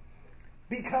relationships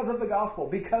because of the gospel?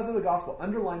 Because of the gospel.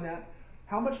 Underline that.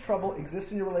 How much trouble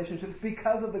exists in your relationships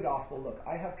because of the gospel? Look,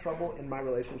 I have trouble in my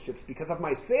relationships because of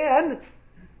my sin.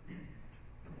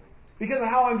 Because of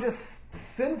how I'm just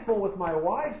sinful with my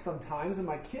wife sometimes and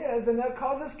my kids, and that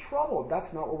causes trouble.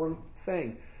 That's not what we're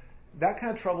saying. That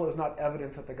kind of trouble is not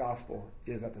evidence that the gospel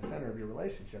is at the center of your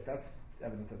relationship. That's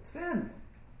evidence that sin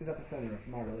is at the center of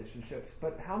my relationships.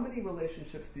 But how many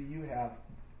relationships do you have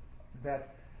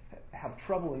that have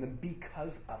trouble in them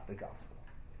because of the gospel?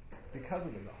 Because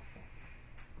of the gospel.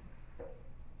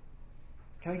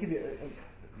 Can I give you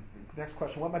a next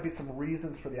question? What might be some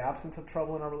reasons for the absence of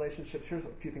trouble in our relationships? Here's a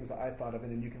few things that I thought of,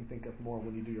 and then you can think of more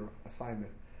when you do your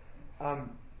assignment.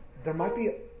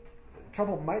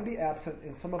 Trouble might be absent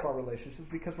in some of our relationships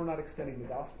because we're not extending the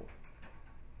gospel.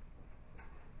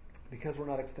 Because we're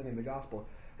not extending the gospel.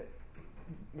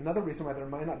 Another reason why there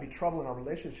might not be trouble in our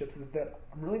relationships is that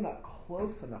I'm really not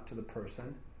close enough to the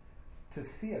person to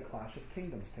see a clash of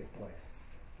kingdoms take place.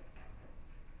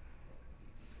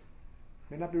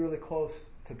 May not be really close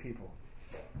to people.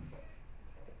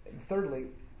 And thirdly,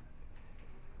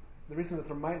 the reason that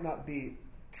there might not be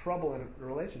trouble in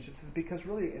relationships is because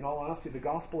really, in all honesty, the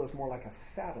gospel is more like a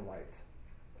satellite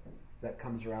that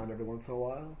comes around every once in a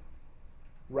while,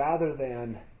 rather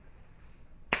than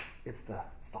it's the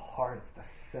heart, it's the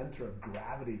center of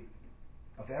gravity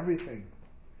of everything.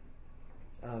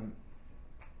 I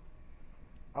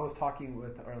was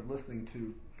listening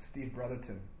to Steve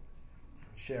Brotherton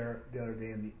share the other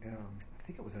day I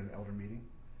think it was in an elder meeting.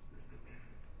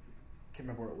 Can't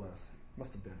remember where it was.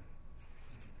 Must have been.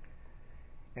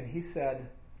 And he said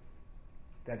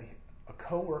that a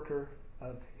coworker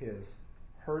of his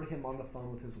heard him on the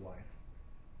phone with his wife,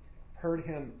 heard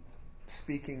him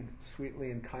speaking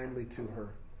sweetly and kindly to her,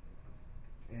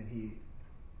 and he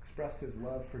expressed his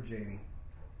love for Jamie.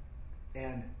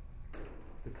 And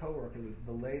the coworker,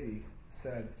 the lady,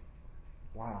 said,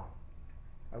 "Wow,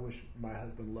 I wish my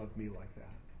husband loved me like that."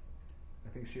 I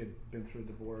think she had been through a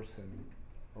divorce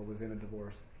or was in a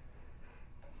divorce.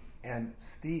 And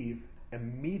Steve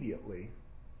immediately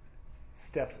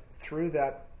stepped through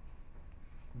that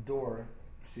door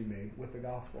she made with the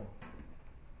gospel.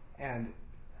 And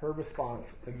her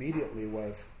response immediately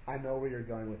was, "I know where you're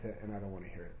going with it, and I don't want to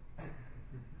hear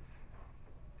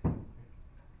it."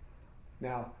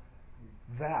 Now,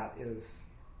 that is,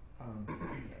 I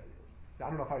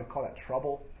don't know if I would call that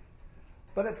trouble,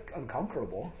 but it's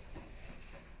uncomfortable.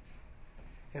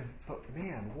 But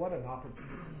man, what an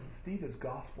opportunity. Steve is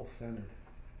gospel-centered.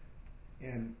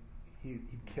 And he'd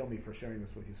kill me for sharing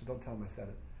this with you, so don't tell him I said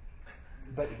it.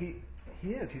 But he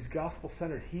is. He's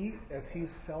gospel-centered. He, as he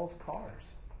sells cars,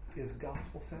 is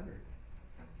gospel-centered.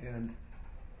 And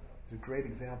it's a great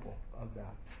example of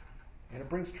that. And it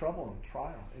brings trouble and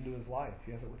trial into his life.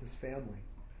 He has it with his family.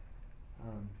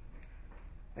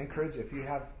 I encourage you, if you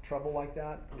have trouble like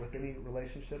that with any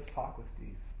relationships, talk with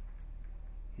Steve.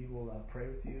 He will pray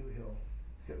with you. He'll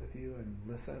sit with you and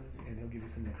listen, and he'll give you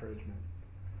some encouragement.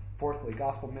 Fourthly,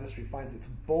 gospel ministry finds its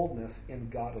boldness in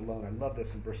God alone. I love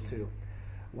this in verse 2.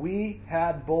 We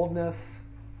had boldness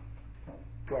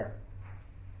where?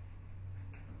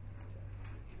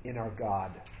 In our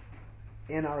God.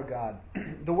 In our God.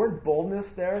 The word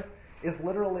boldness there is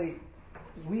literally,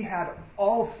 we had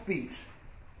all speech.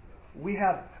 We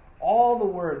had all the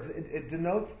words. It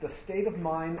denotes the state of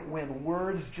mind when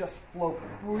words just flow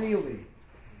freely.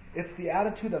 It's the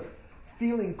attitude of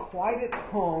feeling quite at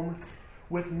home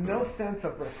with no sense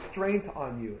of restraint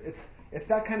on you. It's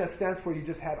that kind of sense where you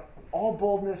just had all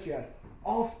boldness, you had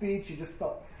all speech, you just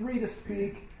felt free to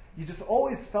speak. You just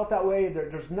always felt that way.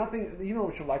 There's nothing, you know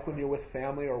what you're like when you're with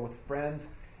family or with friends.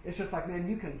 It's just like, man,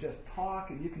 you can just talk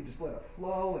and you can just let it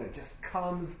flow and it just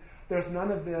comes. There's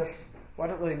none of this, well,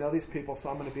 I don't really know these people, so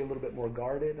I'm going to be a little bit more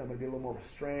guarded. I'm going to be a little more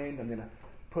restrained. I'm going to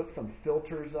put some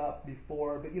filters up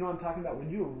before. But you know what I'm talking about?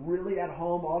 When you're really at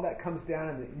home, all that comes down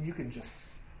and you can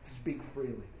just speak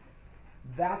freely.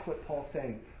 That's what Paul's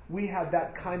saying. We had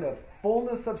that kind of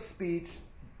fullness of speech,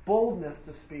 boldness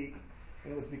to speak,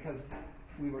 and it was because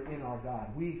we were in our God.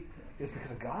 It's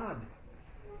because of God.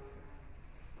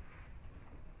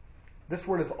 This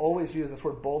word is always used, this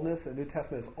word boldness, in the New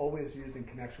Testament is always used in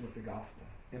connection with the gospel.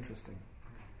 Interesting.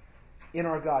 In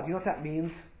our God. You know what that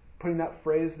means? Putting that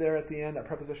phrase there at the end, that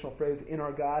prepositional phrase, in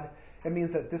our God, it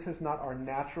means that this is not our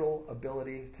natural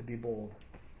ability to be bold.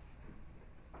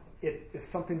 It is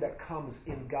something that comes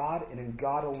in God and in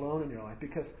God alone in your life.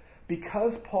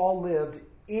 Because Paul lived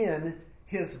in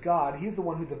his God, he's the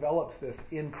one who develops this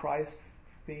in Christ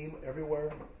theme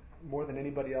everywhere, more than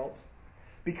anybody else.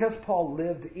 Because Paul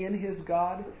lived in his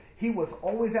God, he was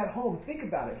always at home. Think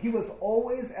about it. He was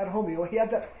always at home. You know, he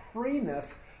had that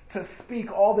freeness to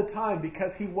speak all the time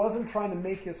because he wasn't trying to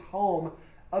make his home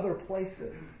other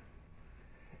places.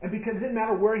 And because it didn't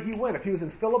matter where he went. If he was in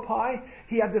Philippi,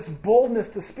 he had this boldness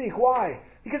to speak. Why?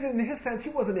 Because in his sense, he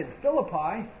wasn't in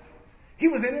Philippi. He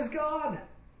was in his God.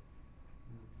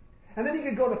 And then he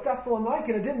could go to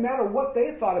Thessalonica, and it didn't matter what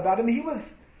they thought about him. He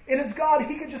was in his God.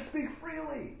 He could just speak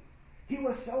freely. He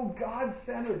was so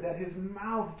God-centered that his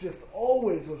mouth just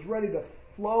always was ready to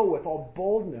flow with all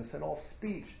boldness and all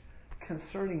speech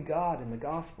concerning God and the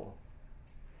gospel.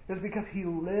 It's because he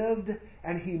lived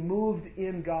and he moved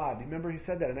in God. Remember he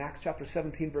said that in Acts chapter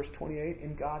 17, verse 28,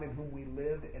 in God in whom we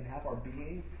lived and have our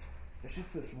being. There's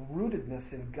just this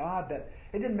rootedness in God that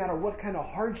it didn't matter what kind of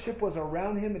hardship was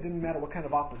around him. It didn't matter what kind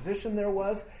of opposition there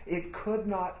was. It could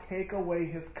not take away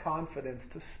his confidence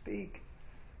to speak.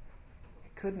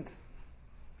 It couldn't.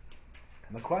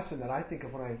 And the question that I think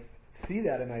of when I see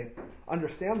that and I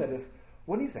understand that is,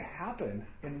 what needs to happen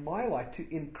in my life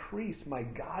to increase my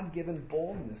God-given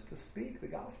boldness to speak the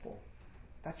gospel?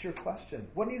 That's your question.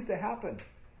 What needs to happen?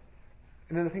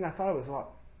 And then the thing I thought of was,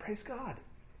 well, praise God.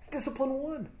 It's discipline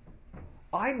 1.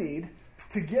 I need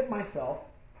to get myself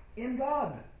in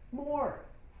God more.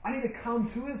 I need to come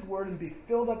to his word and be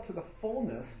filled up to the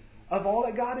fullness of all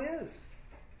that God is.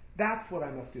 That's what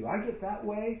I must do. I get that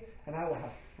way, and I will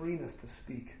have freeness to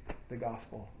speak the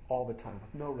gospel all the time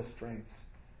with no restraints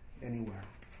anywhere.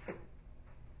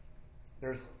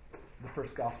 There's the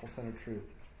first gospel-centered truth.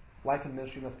 Life and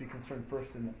ministry must be concerned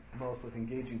first and most with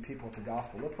engaging people with the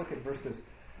gospel. Let's look at verses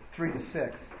 3 to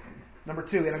 6. Number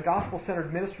 2, in a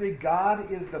gospel-centered ministry,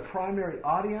 God is the primary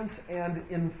audience and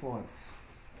influence.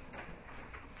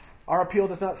 Our appeal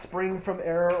does not spring from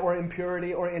error or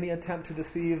impurity or any attempt to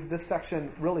deceive. This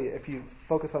section, really, if you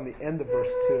focus on the end of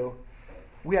verse 2,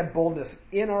 we had boldness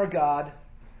in our God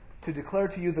to declare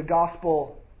to you the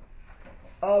gospel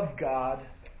of God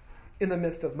in the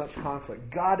midst of much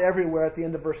conflict. God everywhere at the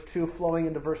end of verse 2, flowing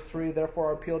into verse 3. Therefore,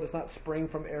 our appeal does not spring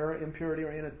from error, impurity,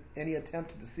 or any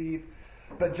attempt to deceive.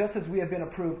 But just as we have been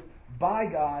approved by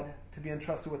God to be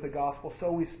entrusted with the gospel,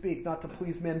 so we speak, not to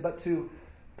please men, but to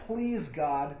please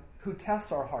God who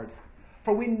tests our hearts.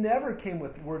 For we never came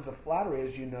with words of flattery,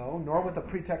 as you know, nor with a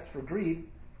pretext for greed.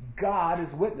 God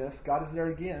is witness, God is there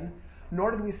again.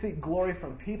 Nor did we seek glory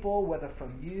from people, whether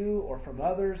from you or from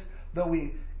others, though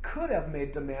we could have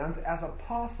made demands as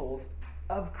apostles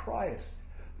of Christ.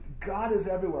 God is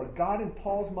everywhere. God in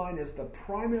Paul's mind is the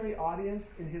primary audience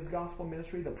in his gospel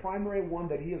ministry, the primary one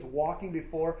that he is walking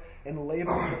before and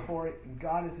laboring before. And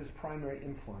God is his primary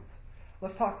influence.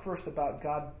 Let's talk first about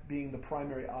God being the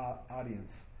primary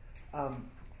audience.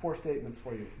 4 statements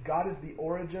for you. God is the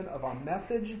origin of our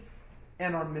message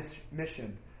and our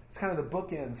mission. It's kind of the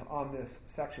bookends on this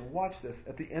section. Watch this.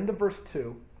 At the end of verse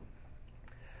 2,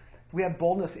 we have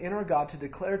boldness in our God to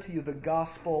declare to you the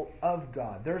gospel of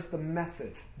God. There's the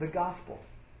message, the gospel.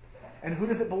 And who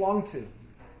does it belong to?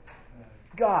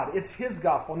 God. It's His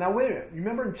gospel. Now wait a minute. You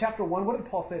remember in chapter 1, what did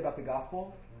Paul say about the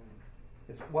gospel?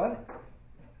 It's what?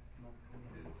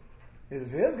 It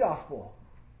is His gospel.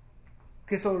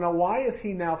 Okay, so now why is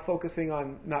he now focusing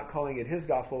on not calling it his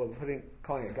gospel, but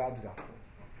calling it God's gospel?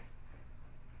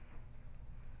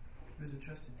 It was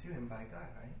entrusted to him by God,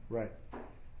 right? Right.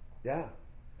 Yeah.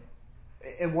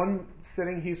 In one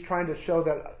sitting, he's trying to show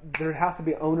that there has to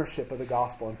be ownership of the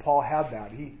gospel, and Paul had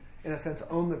that. He, in a sense,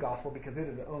 owned the gospel because it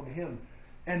had owned him.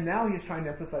 And now he's trying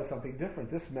to emphasize something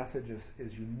different. This message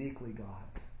is uniquely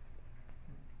God's.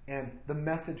 And the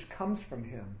message comes from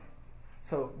him.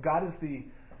 So God is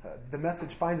the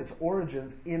message finds its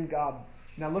origins in God.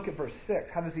 Now look at verse 6.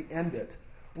 How does he end it?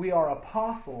 We are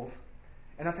apostles,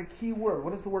 and that's a key word.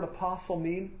 What does the word apostle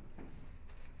mean?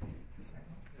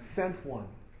 Sent one.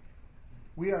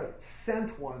 We are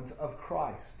sent ones of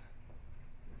Christ.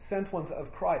 Sent ones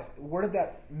of Christ. Where did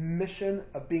that mission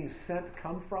of being sent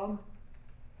come from?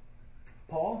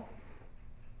 Paul?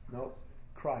 No,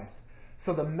 Christ.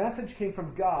 So the message came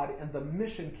from God and the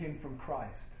mission came from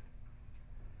Christ.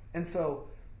 And so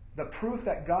the proof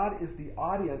that God is the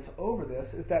audience over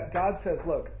this is that God says,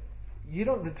 look, you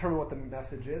don't determine what the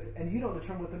message is and you don't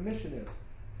determine what the mission is.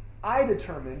 I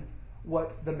determine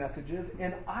what the message is,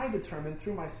 and I determine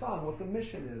through my Son what the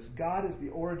mission is. God is the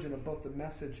origin of both the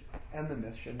message and the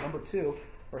mission. Number 2,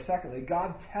 or secondly,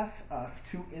 God tests us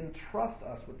to entrust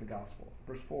us with the gospel.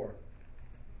 Verse 4.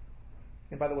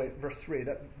 And by the way, verse 3,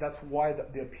 that's why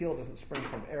the appeal doesn't spring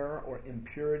from error or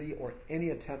impurity or any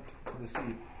attempt to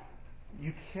deceive.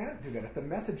 You can't do that. If the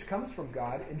message comes from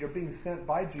God and you're being sent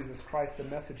by Jesus Christ, the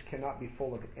message cannot be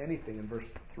full of anything in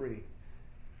verse 3.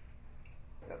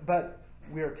 But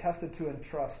we are tested to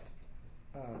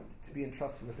be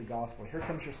entrusted with the gospel. Here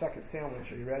comes your second sandwich.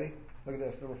 Are you ready? Look at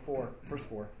this, number 4, verse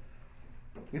 4.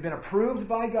 We've been approved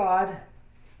by God.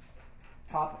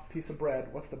 Top piece of bread.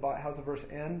 How's the verse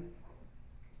end?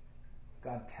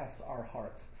 God tests our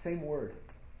hearts. Same word.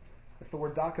 It's the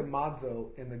word dokimazo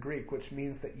in the Greek, which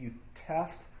means that you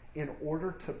test in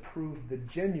order to prove the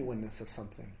genuineness of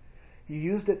something. He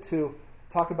used it to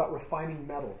talk about refining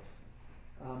metals.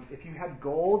 If you had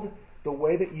gold, the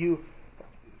way that you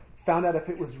found out if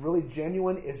it was really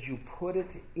genuine is you put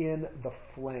it in the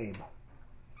flame.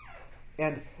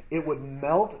 And it would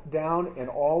melt down, and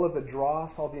all of the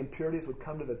dross, all the impurities would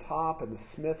come to the top, and the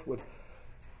smith would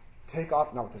take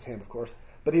off, not with his hand, of course,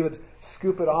 but he would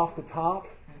scoop it off the top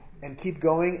and keep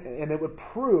going, and it would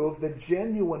prove the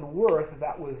genuine worth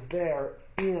that was there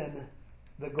in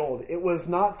the gold. It was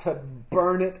not to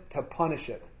burn it, to punish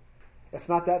it. It's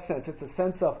not that sense. It's the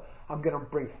sense of, I'm going to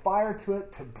bring fire to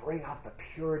it to bring out the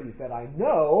purities that I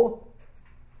know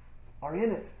are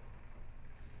in it.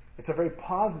 It's a very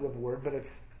positive word, but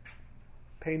it's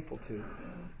painful too.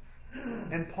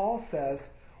 And Paul says,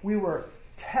 we were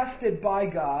tested by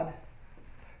God.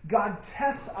 God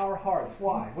tests our hearts.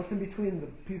 Why? What's in between the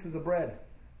pieces of bread?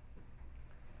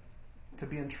 To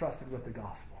be entrusted with the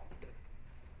gospel.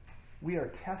 We are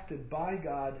tested by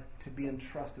God to be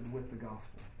entrusted with the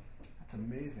gospel. That's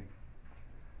amazing.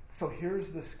 So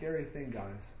here's the scary thing,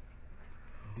 guys.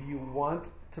 Do you want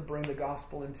to bring the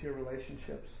gospel into your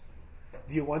relationships?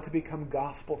 Do you want to become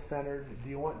gospel-centered? Do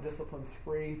you want Discipline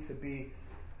 3 to be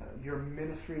your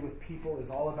ministry with people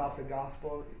is all about the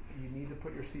gospel? You need to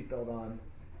put your seatbelt on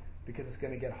because it's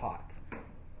going to get hot.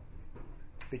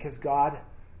 Because God,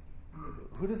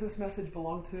 who does this message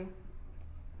belong to?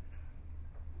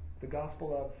 The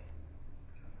gospel of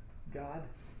God.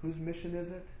 Whose mission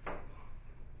is it?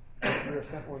 We are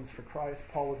sent ones for Christ.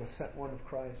 Paul was a sent one of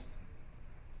Christ.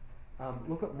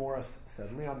 Look what Morris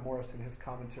said. Leon Morris in his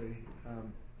commentary,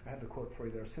 I have the quote for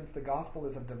you there. Since the gospel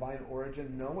is of divine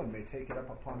origin, no one may take it up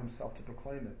upon himself to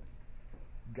proclaim it.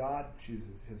 God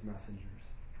chooses his messengers,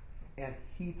 and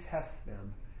he tests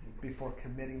them before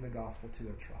committing the gospel to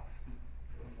their trust.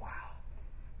 Wow.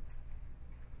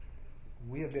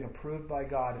 We have been approved by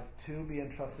God to be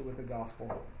entrusted with the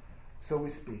gospel. So we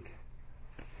speak.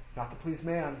 Not to please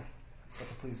man, but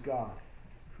to please God,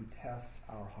 who tests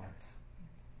our hearts.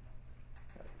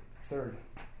 Third,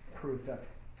 proof that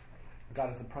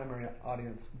God is the primary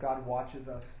audience. God watches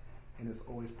us and is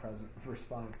always present. Verse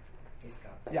 5. Hey,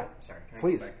 Scott. Yeah. Sorry, can I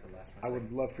Please. go back to the last one? I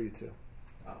would love for you to.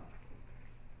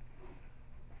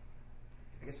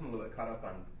 I guess I'm a little bit caught up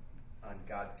on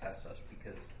God tests us,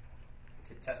 because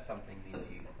to test something means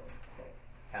you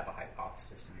have a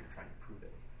hypothesis and you're trying to prove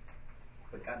it.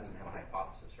 But God doesn't have a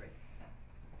hypothesis, right?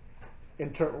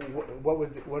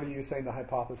 What are you saying the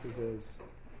hypothesis is?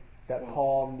 That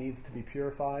Paul needs to be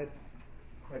purified?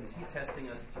 Right, is he testing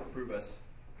us to prove us?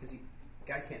 Because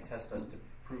God can't test us to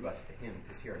prove us to him,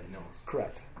 because he already knows.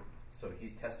 Correct. So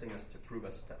he's testing us to prove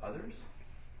us to others,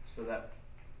 so that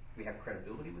we have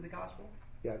credibility with the gospel?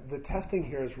 Yeah, the testing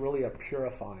here is really a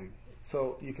purifying.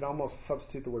 So you can almost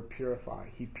substitute the word purify.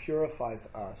 He purifies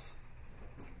us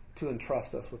to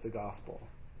entrust us with the gospel.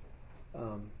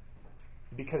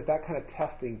 Because that kind of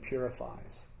testing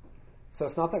purifies. So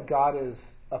it's not that God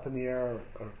is up in the air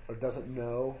or doesn't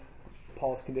know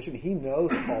Paul's condition. He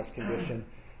knows Paul's condition.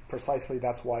 Precisely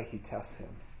that's why he tests him,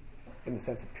 in the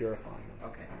sense of purifying him.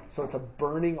 Okay. So it's a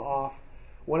burning off.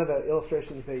 One of the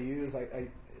illustrations they use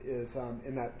is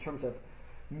in that terms of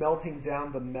melting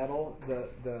down the metal.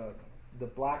 The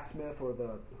blacksmith or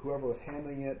whoever was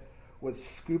handling it would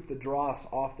scoop the dross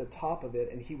off the top of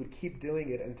it, and he would keep doing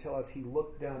it until, as he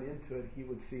looked down into it, he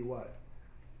would see what?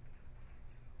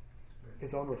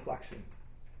 His own reflection.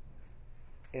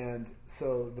 And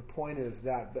so the point is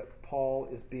that Paul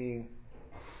is being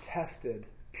tested,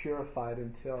 purified,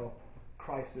 until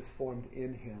Christ is formed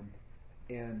in him,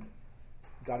 and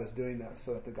God is doing that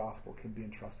so that the gospel can be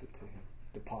entrusted to him,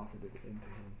 deposited into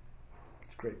him.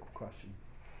 It's a great question.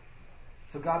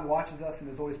 So God watches us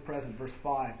and is always present. Verse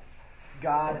 5.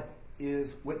 God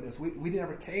is witness. We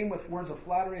never came with words of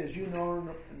flattery, as you know,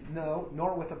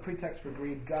 nor with a pretext for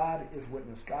greed. God is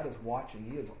witness. God is watching.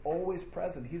 He is always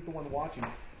present. He's the one watching.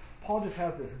 Paul just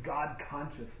has this God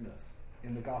consciousness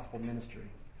in the gospel ministry.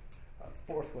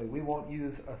 Fourthly, we won't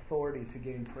use authority to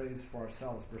gain praise for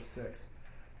ourselves. Verse 6.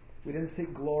 We didn't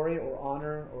seek glory or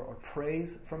honor or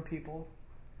praise from people,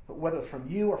 but whether it's from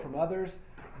you or from others,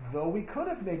 though we could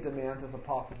have made demands as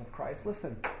apostles of Christ.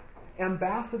 Listen,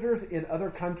 ambassadors in other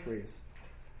countries,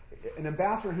 an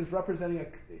ambassador who's representing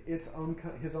his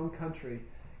own country,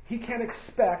 he can't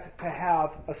expect to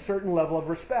have a certain level of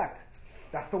respect.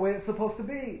 That's the way it's supposed to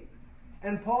be.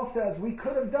 And Paul says we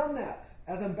could have done that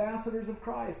as ambassadors of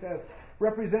Christ, as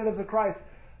representatives of Christ,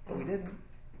 but we didn't.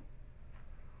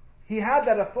 He had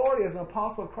that authority as an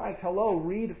apostle of Christ. Hello,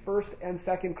 read 1st and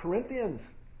 2nd Corinthians,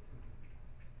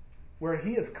 where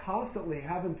he is constantly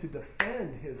having to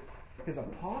defend his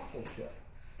apostleship.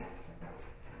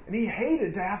 And he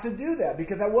hated to have to do that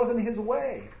because that wasn't his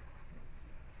way.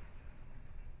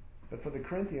 But for the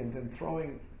Corinthians, in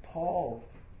throwing Paul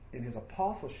in his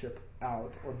apostleship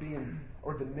out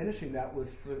or diminishing that,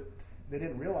 they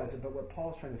didn't realize it, but what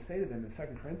Paul's trying to say to them in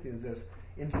 2 Corinthians is,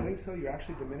 in doing so, you're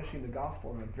actually diminishing the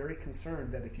gospel, and I'm very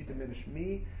concerned that if you diminish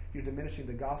me, you're diminishing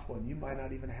the gospel, and you might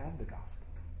not even have the gospel.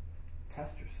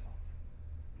 Test yourselves.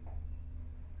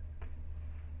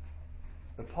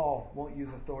 But Paul won't use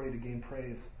authority to gain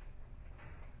praise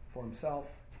for himself,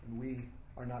 and we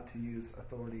are not to use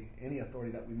authority, any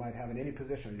authority that we might have in any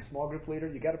position. Are you a small group leader?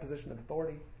 You got a position of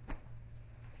authority.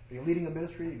 Are you leading a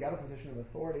ministry? You got a position of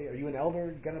authority. Are you an elder?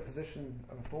 You got a position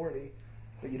of authority,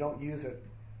 but you don't use it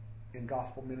in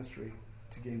gospel ministry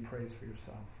to gain praise for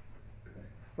yourself.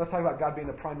 Let's talk about God being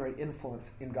the primary influence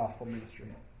in gospel ministry.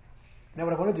 Now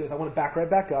what I want to do is I want to back right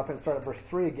back up and start at verse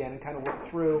 3 again and kind of work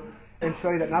through and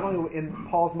show you that not only in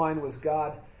Paul's mind was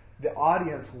God the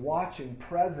audience watching,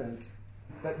 present,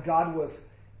 that God was,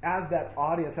 as that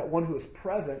audience, that one who was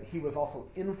present, he was also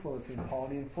influencing Paul,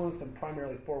 and he influenced him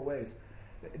primarily 4 ways.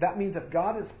 That means if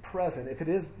God is present, if it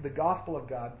is the gospel of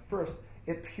God, first,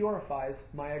 it purifies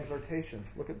my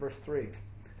exhortations. Look at verse 3.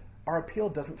 Our appeal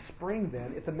doesn't spring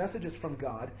then, if the message is from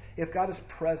God, if God is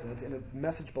present and a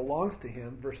message belongs to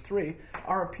him, verse 3,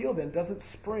 our appeal then doesn't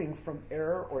spring from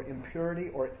error or impurity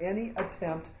or any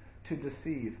attempt to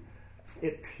deceive.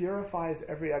 It purifies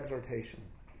every exhortation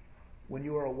when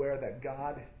you are aware that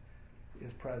God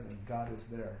is present, God is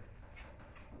there.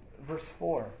 Verse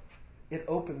 4, it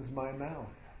opens my mouth.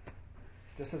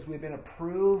 Just as we've been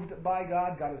approved by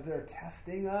God, God is there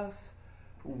testing us,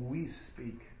 we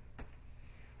speak.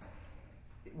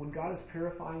 When God is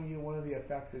purifying you, one of the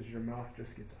effects is your mouth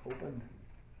just gets opened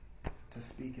to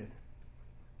speak it.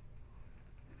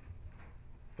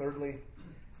 Thirdly,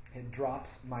 it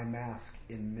drops my mask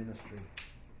in ministry.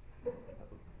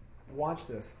 Watch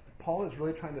this. Paul is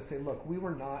really trying to say, look, we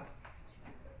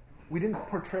didn't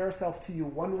portray ourselves to you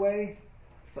one way,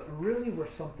 but really we're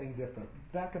something different.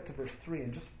 Back up to verse 3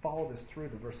 and just follow this through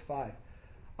to verse 5.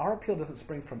 Our appeal doesn't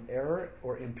spring from error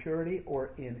or impurity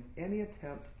or in any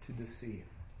attempt to deceive.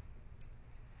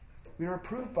 We are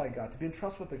approved by God to be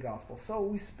entrusted with the gospel, so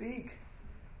we speak.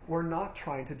 We're not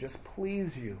trying to just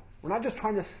please you. We're not just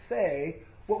trying to say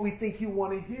what we think you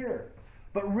want to hear.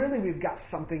 But really we've got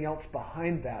something else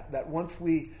behind that once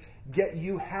we get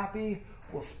you happy,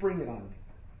 we'll spring it on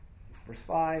you. Verse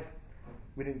 5,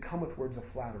 we didn't come with words of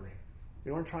flattery.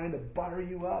 We weren't trying to butter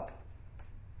you up.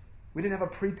 We didn't have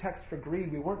a pretext for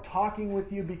greed. We weren't talking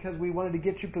with you because we wanted to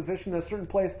get you positioned in a certain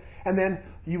place, and then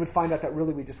you would find out that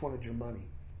really we just wanted your money.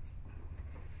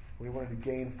 We wanted to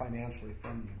gain financially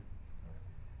from you.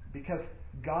 Because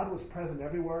God was present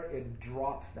everywhere, it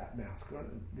drops that mask.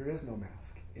 There is no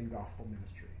mask in gospel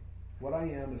ministry. What I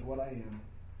am is what I am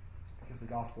because the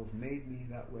gospel has made me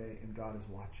that way and God is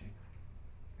watching.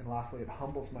 And lastly, it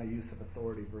humbles my use of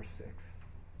authority, verse 6.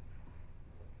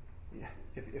 Yeah,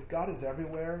 if God is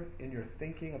everywhere in your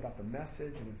thinking about the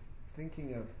message and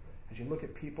thinking of, as you look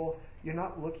at people, you're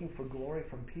not looking for glory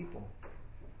from people.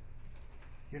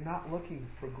 You're not looking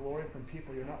for glory from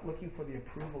people. You're not looking for the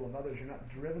approval of others. You're not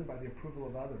driven by the approval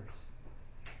of others.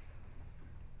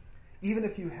 Even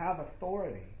if you have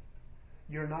authority,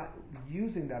 you're not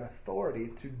using that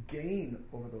authority to gain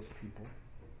over those people.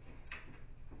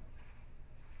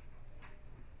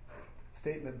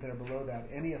 Statement there below that,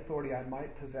 any authority I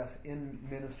might possess in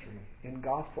ministry, in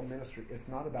gospel ministry, it's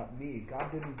not about me.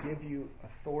 God didn't give you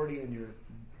authority in your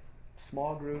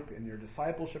small group, in your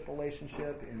discipleship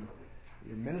relationship, in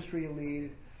your ministry you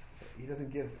lead. He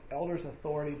doesn't give elders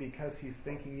authority because he's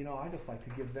thinking, I just like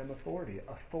to give them authority.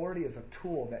 Authority is a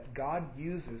tool that God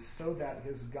uses so that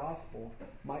his gospel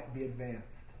might be advanced.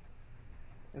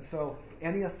 And so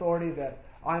any authority that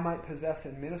I might possess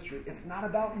in ministry, it's not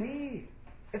about me.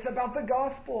 It's about the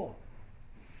gospel.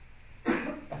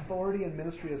 Authority in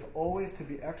ministry is always to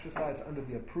be exercised under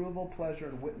the approval, pleasure,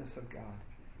 and witness of God.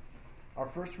 Our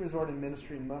first resort in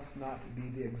ministry must not be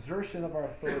the exertion of our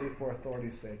authority for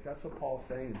authority's sake. That's what Paul's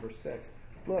saying in verse 6.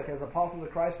 Look, as apostles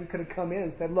of Christ, we could have come in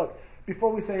and said, look,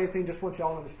 before we say anything, just want you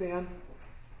all to understand,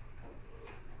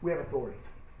 we have authority.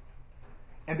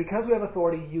 And because we have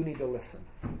authority, you need to listen.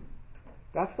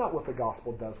 That's not what the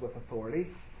gospel does with authority.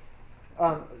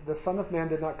 The Son of Man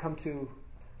did not come to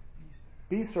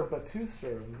be served, but to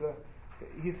serve.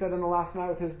 He said in the last night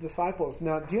with his disciples,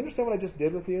 now, do you understand what I just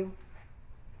did with you?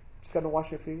 Just got to wash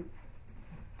your feet.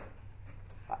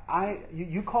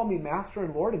 You call me Master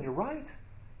and Lord, and you're right.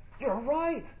 You're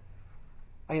right.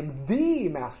 I am the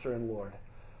Master and Lord.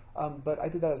 But I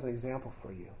did that as an example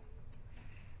for you.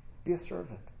 Be a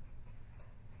servant.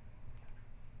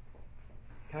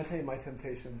 Can I tell you my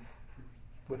temptations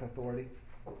with authority?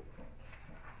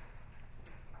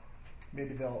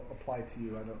 Maybe they'll apply to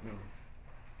you, I don't know.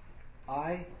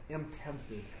 I am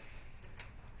tempted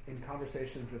in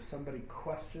conversations if somebody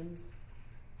questions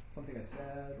something I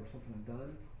said or something I've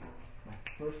done, my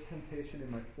first temptation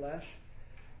in my flesh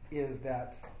is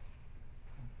that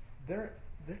they're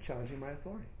challenging my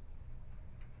authority.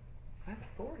 I have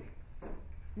authority.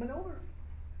 I'm an elder.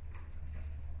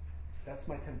 That's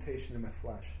my temptation in my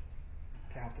flesh,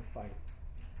 to have to fight.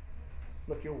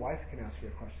 Look, your wife can ask you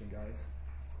a question, guys.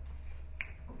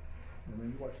 And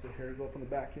then you watch the hair go up on the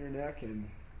back of your neck and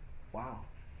wow.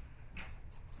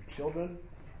 Your children.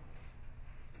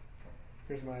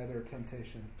 Here's my other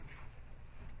temptation.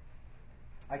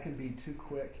 I can be too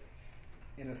quick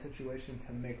in a situation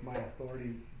to make my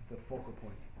authority the focal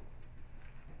point.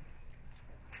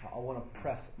 I want to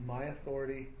press my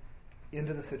authority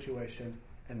into the situation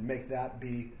and make that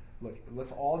be, look,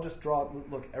 let's all just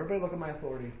look, everybody look at my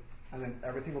authority, and then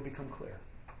everything will become clear.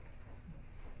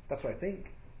 That's what I think.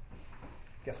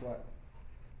 Guess what?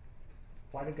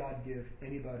 Why did God give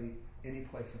anybody any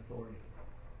place authority?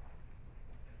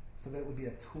 So that it would be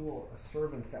a tool, a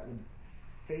servant that would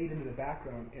fade into the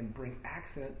background and bring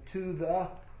accent to the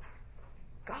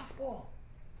gospel.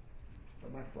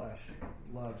 But my flesh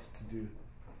loves to do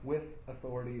with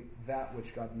authority that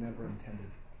which God never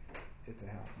intended it to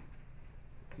have.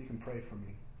 So you can pray for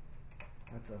me.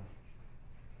 That's a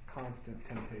constant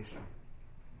temptation.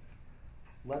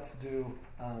 Let's do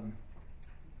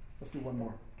one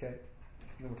more, okay?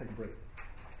 And then we'll take a break.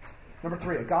 Number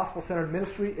 3, a gospel-centered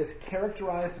ministry is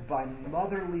characterized by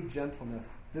motherly gentleness.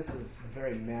 This is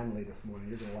very manly this morning.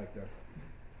 You're going to like this.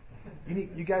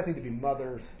 You guys need to be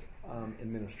mothers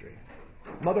in ministry.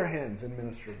 Mother hens in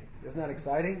ministry. Isn't that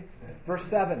exciting? Verse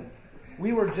 7,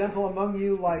 we were gentle among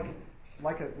you like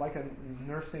a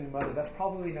nursing mother. That's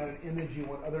probably not an image you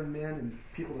want other men and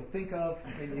people to think of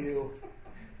in you.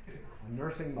 A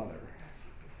nursing mother.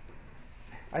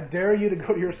 I dare you to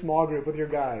go to your small group with your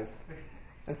guys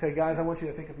and say, guys, I want you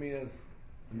to think of me as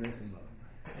a nursing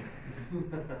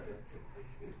mother.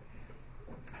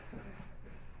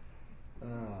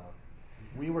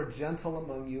 We were gentle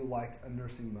among you like a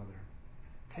nursing mother,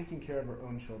 taking care of her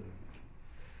own children.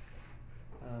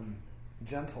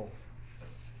 gentle.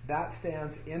 That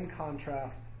stands in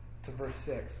contrast to verse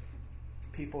 6.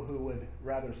 People who would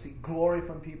rather seek glory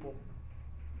from people,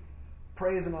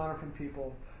 praise and honor from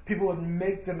people. People would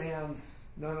make demands.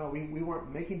 No, we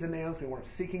weren't making demands. We weren't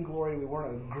seeking glory. We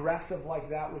weren't aggressive like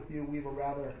that with you. We were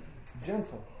rather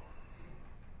gentle.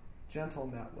 Gentle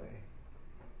in that way.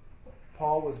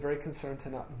 Paul was very concerned to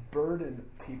not burden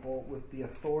people with the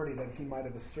authority that he might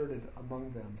have asserted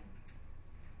among them.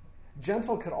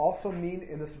 Gentle could also mean,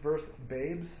 in this verse,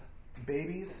 babies.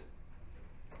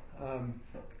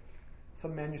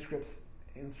 Some manuscripts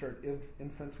insert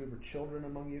infants. We were children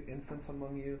among you, infants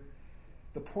among you.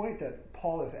 The point that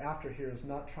Paul is after here is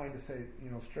not trying to say,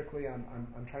 strictly I'm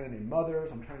trying to name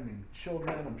mothers, I'm trying to name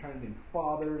children, I'm trying to name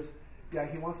fathers. Yeah,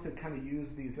 he wants to kind of use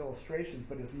these illustrations,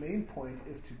 but his main point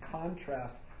is to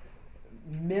contrast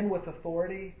men with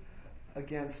authority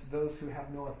against those who have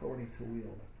no authority to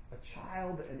wield. A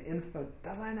child, an infant,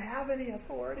 doesn't have any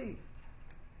authority.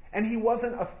 And he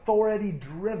wasn't authority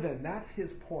driven. That's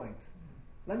his point.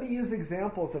 Let me use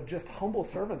examples of just humble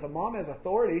servants. A mom has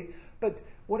authority, but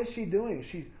what is she doing?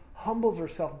 She humbles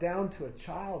herself down to a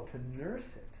child to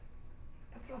nurse it.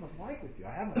 That's what I was like with you.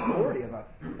 I have authority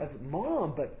as a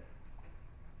mom, but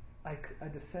I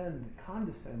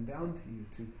condescend down to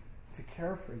you to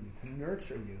care for you, to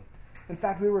nurture you. In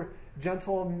fact, we were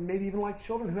gentle, maybe even like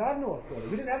children who have no authority.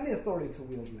 We didn't have any authority to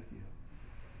wield with you.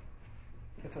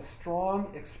 It's a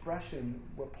strong expression,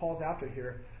 what Paul's after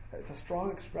here, it's a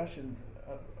strong expression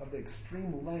of the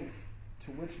extreme lengths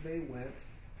to which they went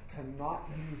to not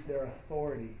use their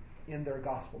authority in their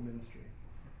gospel ministry.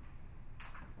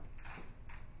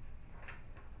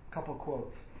 A couple of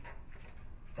quotes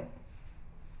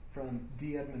from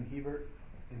D. Edmund Hebert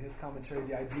in his commentary.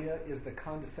 The idea is the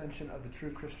condescension of the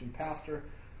true Christian pastor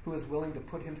who is willing to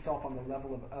put himself on the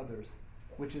level of others,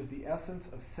 which is the essence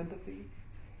of sympathy.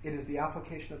 It is the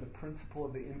application of the principle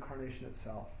of the incarnation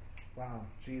itself. Wow,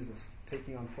 Jesus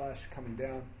taking on flesh, coming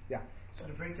down. Yeah. So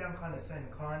to break down condescend,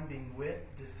 con being with,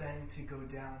 descend to go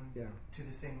down to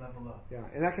the same level of. Yeah,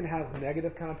 and that can have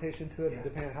negative connotation to it, Yeah.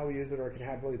 depending on how we use it, or it can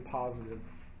have really positive.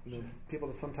 People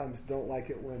that sometimes don't like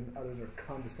it when others are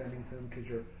condescending to them because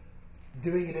you're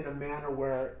doing it in a manner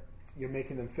where you're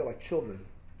making them feel like children,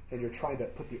 and you're trying to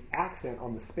put the accent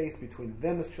on the space between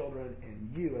them as children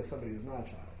and you as somebody who's not a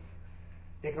child.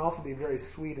 It can also be very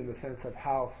sweet in the sense of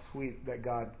how sweet that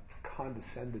God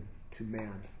condescended to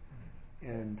man.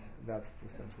 And that's the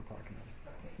sense we're talking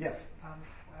about. Yes?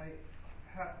 I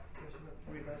have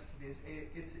with regards to this.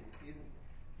 It's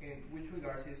in which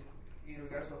regards is in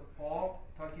regards of Paul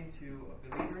talking to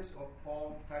believers, or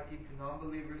Paul talking to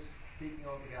non-believers, speaking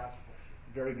of the gospel.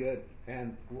 Very good.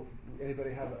 And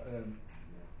anybody have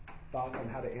thoughts on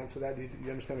how to answer that? Do you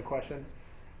understand the question?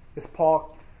 Is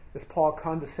Paul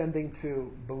condescending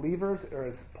to believers, or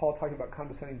is Paul talking about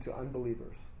condescending to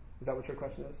unbelievers? Is that what your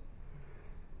question is?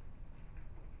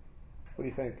 What do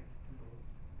you think?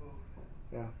 Both.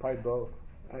 Yeah, probably both.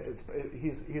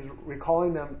 He's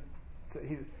recalling them.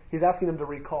 He's asking them to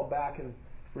recall back and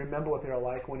remember what they were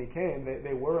like when he came.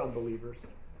 They were unbelievers,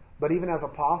 but even as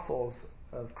apostles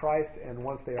of Christ, and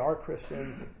once they are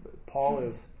Christians, Paul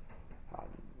is,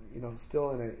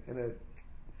 still in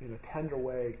a tender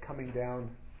way coming down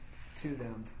to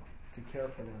them to care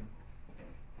for them,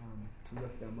 to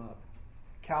lift them up.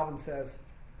 Calvin says,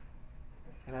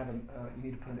 and you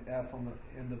need to put an S on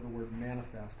the end of the word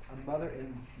manifest. A mother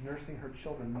in nursing her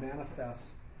children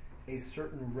manifests a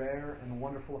certain rare and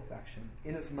wonderful affection,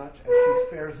 inasmuch as she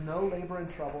spares no labor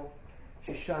and trouble,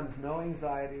 she shuns no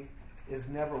anxiety, is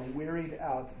never wearied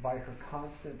out by her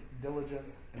constant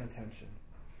diligence and attention.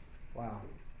 Wow.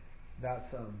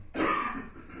 That's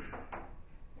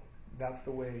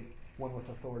the way one with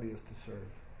authority is to serve.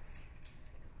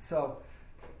 So,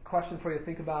 question for you to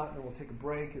think about, and then we'll take a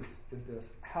break, is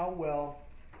this. How well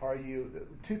are you,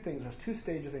 two things, there's two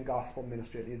stages in gospel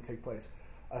ministry that need to take place.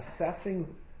 Assessing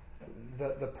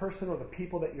the person or the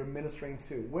people that you're ministering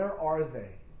to. Where are they?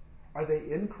 Are they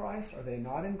in Christ? Are they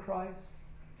not in Christ?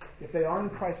 If they are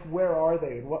in Christ, where are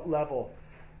they? At what level?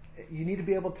 You need to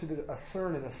be able to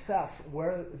discern and assess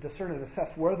where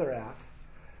they're at.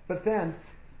 But then,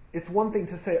 it's one thing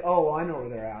to say, oh, I know where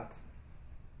they're at.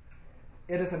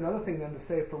 It is another thing then to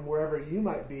say, from wherever you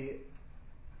might be,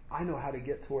 I know how to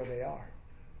get to where they are.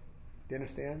 Do you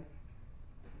understand?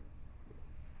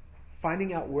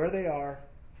 Finding out where they are,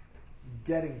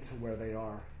 getting to where they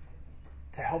are,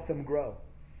 to help them grow,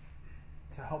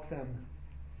 to help them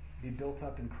be built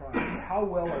up in Christ. How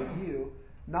well are you,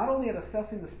 not only at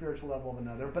assessing the spiritual level of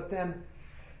another, but then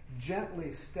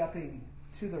gently stepping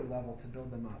to their level to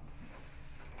build them up?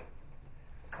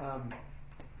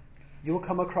 You will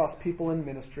come across people in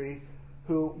ministry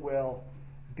who will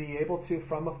be able to,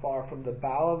 from afar, from the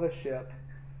bow of a ship,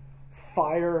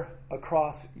 fire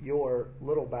across your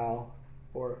little bow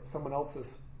or someone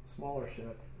else's smaller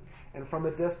ship, and from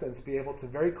a distance be able to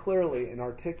very clearly and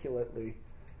articulately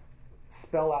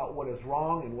spell out what is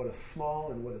wrong and what is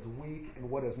small and what is weak and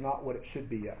what is not what it should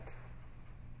be yet.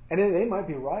 And they might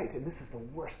be right, and this is the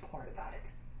worst part about it.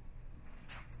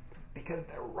 Because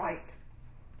they're right.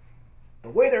 The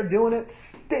way they're doing it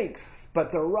stinks,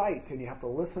 but they're right, and you have to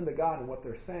listen to God and what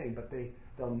they're saying, but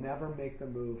they'll never make the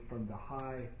move from the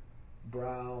high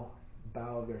bow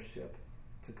of their ship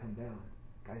to come down.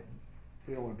 Guys,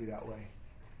 we don't want to be that way.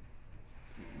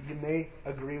 You may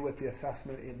agree with the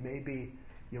assessment. It may be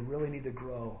you really need to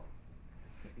grow.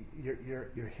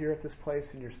 You're here at this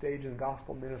place and you're stage in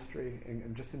gospel ministry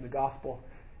and just in the gospel.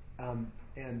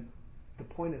 And the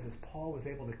point is Paul was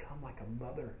able to come like a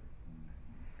mother.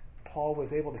 Paul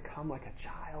was able to come like a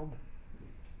child.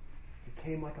 He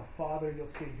came like a father. You'll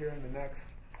see here in the next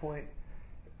point.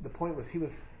 The point was he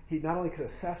not only could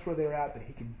assess where they were at, but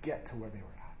he could get to where they were at.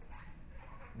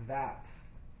 That's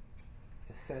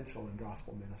essential in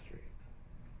gospel ministry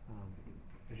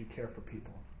as you care for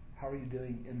people. How are you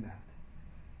doing in that?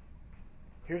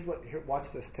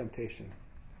 Watch this temptation.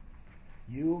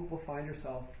 You will find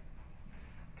yourself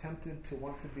tempted to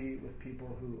want to be with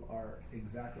people who are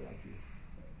exactly like you.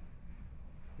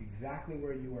 Exactly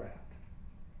where you are at.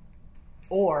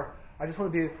 Or I just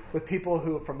want to be with people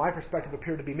who, from my perspective,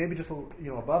 appear to be maybe just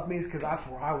above me because that's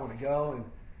where I want to go.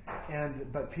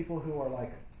 But people who are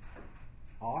like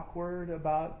awkward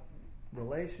about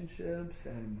relationships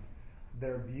and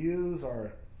their views are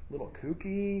a little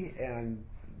kooky, and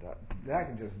that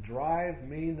can just drive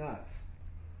me nuts.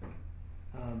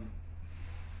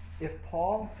 If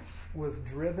Paul was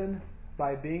driven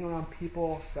by being around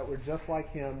people that were just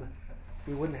like him,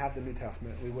 we wouldn't have the New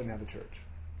Testament. We wouldn't have the church.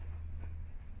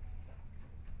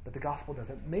 But the gospel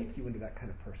doesn't make you into that kind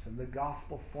of person. The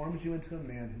gospel forms you into a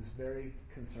man who's very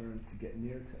concerned to get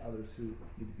near to others who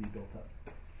need to be built up.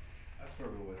 I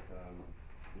struggle with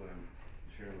when I'm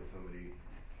sharing with somebody,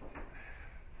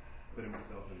 putting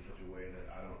myself in such a way that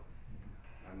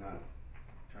I'm not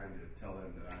trying to tell them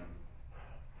that I'm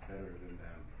better than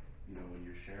them. When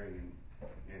you're sharing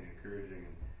and encouraging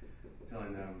and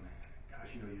telling them,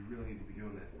 gosh, you really need to be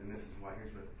doing this, and this is why.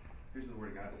 Here's the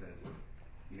word God says.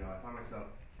 I find myself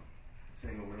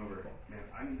saying over and over, man,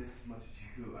 I need this as much as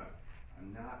you.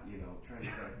 I'm not, trying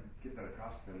to get that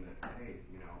across to them that, hey,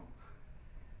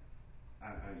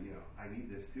 I need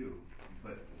this too,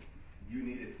 but you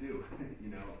need it too.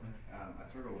 I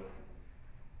struggle with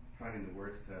finding the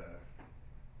words to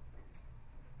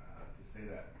say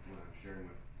that when I'm sharing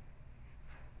with,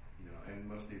 and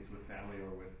mostly it's with family or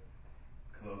with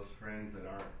close friends that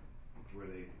aren't where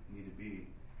they need to be.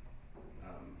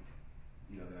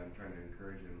 That I'm trying to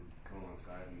encourage and come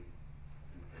alongside and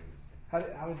things.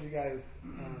 How would you guys?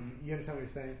 You understand what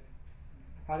you're saying?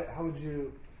 How would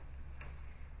you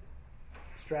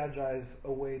strategize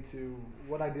a way to?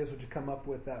 What ideas would you come up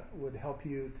with that would help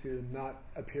you to not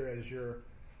appear as you're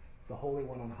the Holy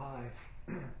One on high?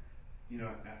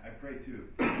 I pray too.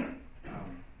 God,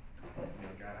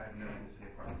 I have nothing to say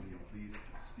apart from you. Please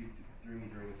speak through me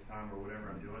during this time or whatever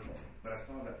I'm doing. But I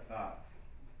saw that thought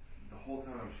the whole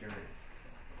time I'm sharing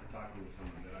or talking with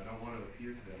someone, that I don't want to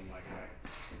appear to them like I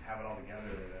have it all together,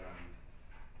 or that I'm...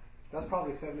 That's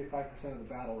probably 75% of the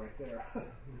battle right there.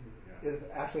 Is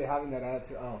actually having that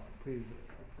attitude, please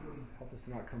help us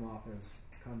to not come off as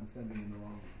condescending in the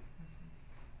wrong way.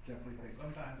 Jeff, what do you think?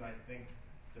 Sometimes I think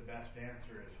the best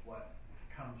answer is what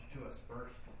comes to us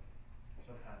first.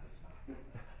 Sometimes it's not.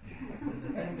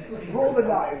 Roll the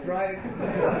dice, right? The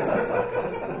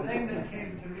thing that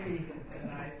came to me, and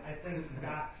I think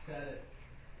Scott said it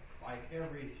like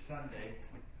every Sunday,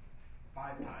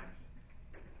 5 times.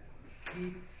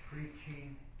 Keep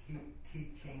preaching, keep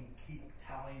teaching, keep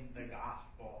telling the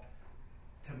gospel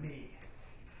to me,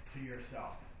 to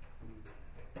yourself.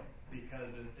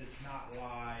 Because it's not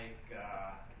like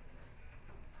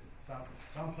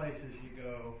some places you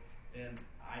go and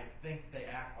I think they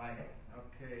act like,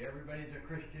 okay, everybody's a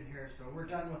Christian here, so we're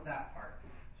done with that part.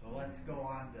 So let's go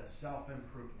on to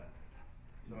self-improvement.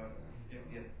 So if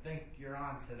you think you're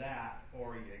on to that,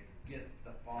 or you get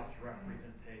the false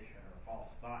representation or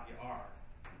false thought you are,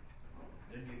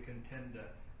 then you can tend to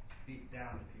speak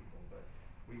down to people. But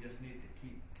we just need to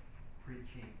keep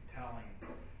preaching, telling,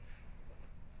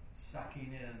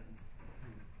 sucking in,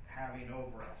 having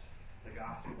over us the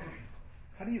gospel.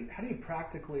 How do you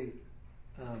practically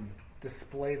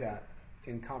display that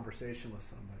in conversation with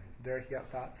somebody? Derek, you got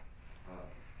thoughts?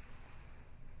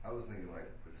 I was thinking like,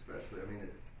 especially, I mean,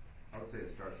 I would say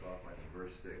it starts off like in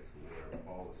verse 6 where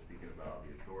Paul was speaking about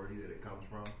the authority that it comes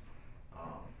from.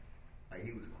 Like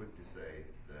he was quick to say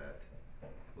that,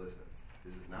 listen,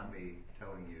 this is not me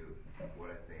telling you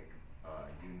what I think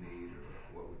you need or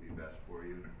what would be best for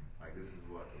you. Like this is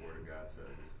what the Word of God says.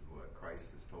 This is what Christ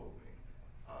has told me.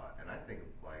 And I think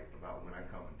like about when I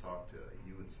come and talk to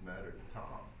you and Smet or to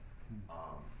Tom.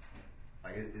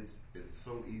 Like it's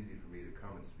so easy for me to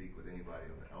come and speak with anybody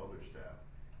on the elder staff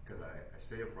because I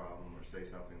say a problem or say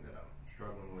something that I'm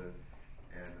struggling with,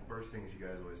 and the first thing is you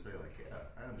guys always say like, yeah,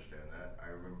 I understand that.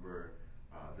 I remember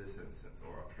this instance,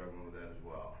 or I'm struggling with that as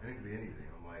well. And it could be anything.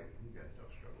 I'm like, you guys don't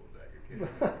struggle with that. You're kidding.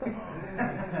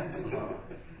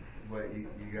 But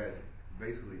you guys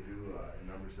basically do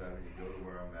number 7. You go to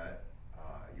where I'm at.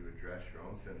 You address your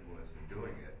own sinfulness in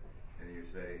doing it, and you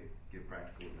say, give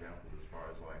practical examples as far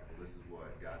as like, well, this is what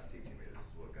God's teaching me. This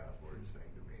is what God's Word is saying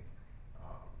to me.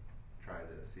 Try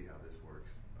this, see how this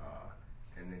works,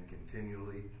 and then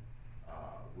continually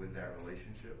with that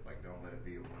relationship, like don't let it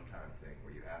be a one-time thing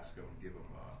where you ask them, give them,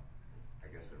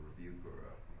 I guess, a rebuke or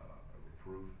a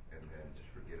reproof, and then just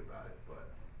forget about it.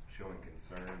 But showing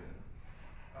concern and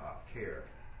care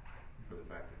for the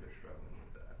fact that they're struggling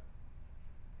with that.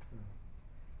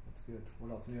 That's good.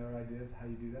 What else? Any other ideas how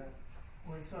you do that?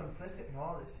 Well, and so implicit in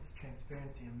all this is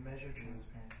transparency, a measured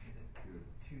transparency that's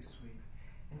too sweet.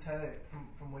 And Tyler,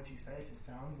 from what you said, it just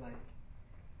sounds like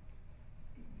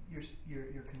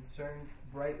you're concerned,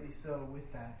 rightly so, with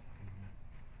that.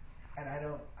 And I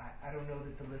don't know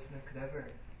that the listener could ever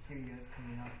hear you as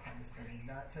coming off condescending.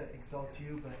 Not to exalt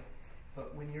you,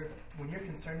 but when you're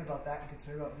concerned about that and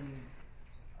concerned about being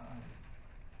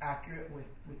accurate with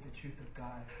the truth of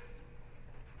God,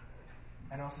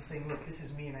 and also saying, look, this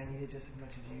is me and I need it just as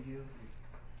much as you do.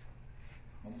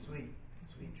 Sweet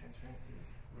transparency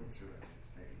is. I'm sure that's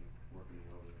just Satan working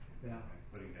over Yeah.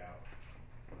 and putting doubt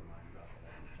in the mind about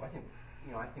that.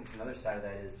 Well, I think another side of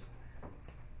that is,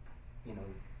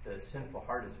 the sinful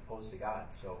heart is opposed to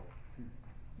God. So,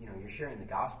 you're sharing the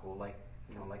gospel, like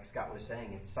Scott was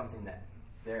saying, it's something that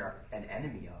they're an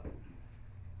enemy of.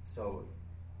 So,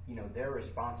 their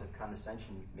response of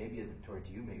condescension maybe isn't towards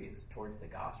you, maybe it's towards the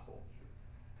gospel.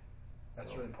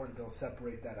 That's really important to be able to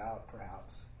separate that out,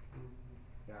 perhaps.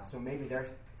 Yeah. So maybe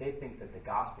they think that the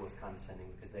gospel is condescending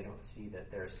because they don't see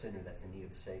that they're a sinner that's in need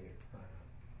of a savior.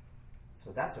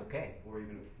 So that's okay. Or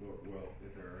even if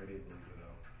they're already a believer,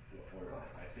 though, or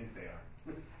I think they are.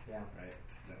 Yeah. Right.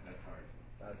 That's hard.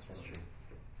 That's true.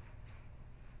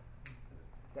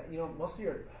 Yeah, most of if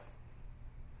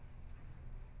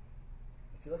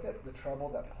you look at the trouble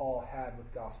that Paul had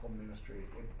with gospel ministry,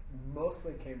 it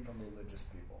mostly came from religious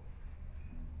people.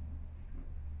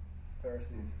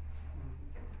 Pharisees.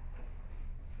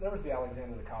 There was the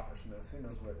Alexander the coppersmith. Who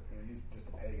knows what? He's just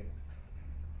a pagan.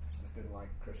 Just didn't like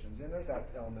Christians. And there's that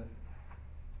element.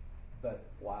 But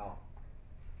wow,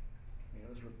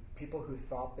 those were people who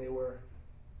thought they were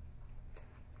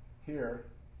here,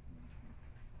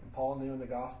 and Paul knew in the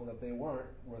gospel that they weren't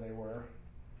where they were,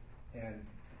 and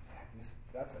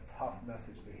that's a tough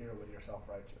message to hear when you're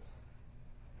self-righteous.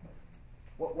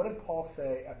 What did Paul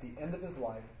say at the end of his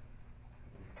life?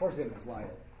 Towards the end of his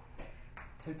life,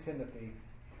 to Timothy,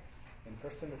 in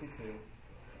 1 Timothy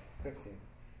 2:15.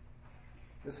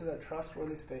 This is a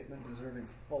trustworthy statement deserving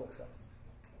full acceptance.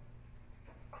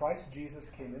 Christ Jesus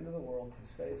came into the world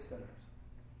to save sinners,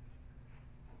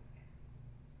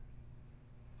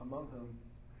 among whom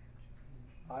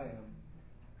I am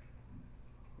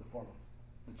the foremost,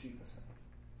 the chief of sinners.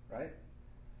 Right?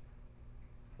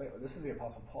 Wait, this is the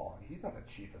Apostle Paul. He's not the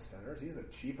chief of sinners. He's the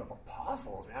chief of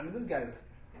apostles, man. I mean, this guy's...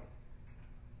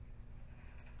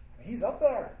 He's up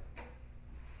there.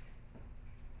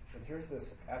 But here's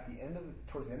this: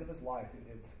 towards the end of his life,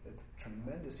 it's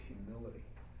tremendous humility.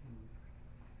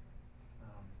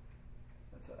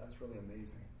 That's really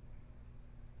amazing.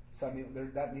 So I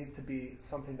mean, that needs to be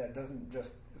something that doesn't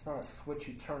just—it's not a switch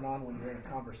you turn on when you're in a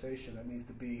conversation. That needs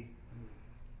to be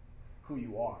who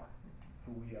you are,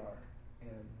 who we are,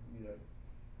 and we need to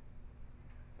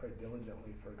pray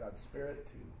diligently for God's Spirit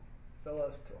to fill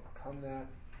us, to overcome that.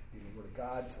 The Word of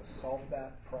God to assault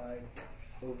that pride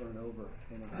over and over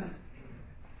in us.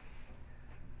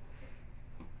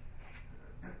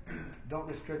 Don't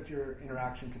restrict your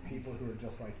interaction to people who are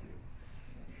just like you.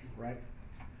 Right?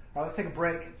 All right, let's take a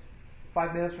break.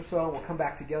 5 minutes or so, and we'll come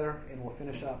back together and we'll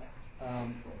finish up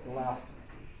the last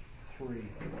 3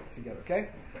 together, okay?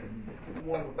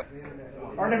 All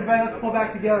right, everybody, let's pull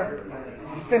back together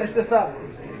and finish this up.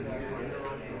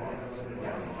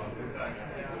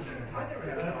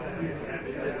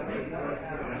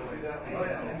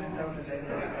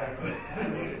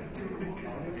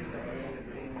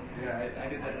 I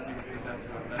did that to do big that's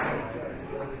what that's what I heard.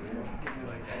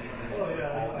 Like I did that. Oh yeah,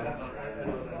 I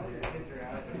know that. It's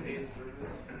a paid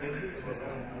service.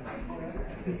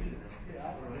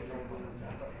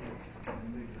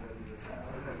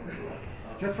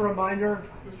 Just a reminder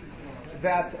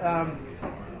that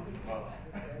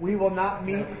we will not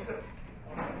meet.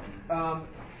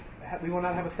 We will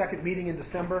not have a second meeting in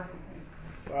December.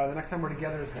 The next time we're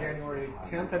together is January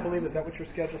 10th, I believe. Is that what your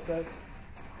schedule says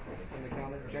on the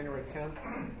calendar? January 10th,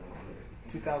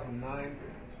 2009.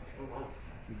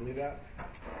 You believe that?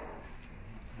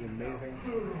 It'd be amazing.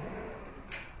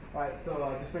 All right,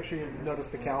 so just make sure you notice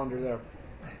the calendar there.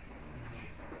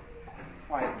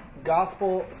 All right,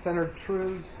 gospel-centered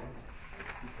truths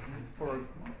for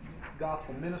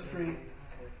gospel ministry.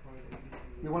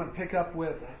 We want to pick up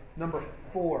with number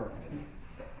 4,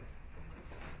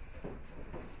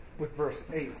 with verse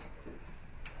 8.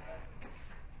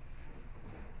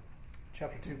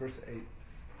 Chapter 2, verse 8.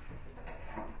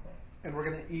 And we're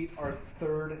going to eat our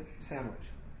third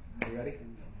sandwich. Are you ready?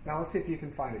 Now let's see if you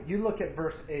can find it. You look at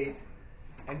verse 8,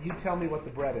 and you tell me what the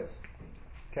bread is.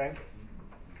 Okay?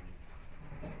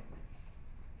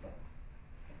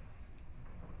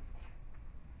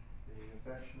 Being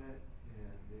affectionate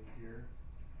and being pure.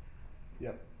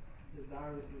 Yep.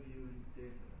 Desirous of you in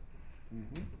days of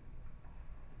Mm-hmm.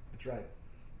 That's right.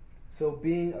 So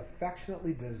being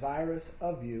affectionately desirous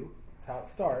of you is how it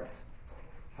starts.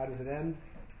 How does it end?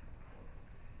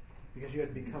 Because you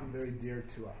had become very dear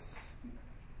to us.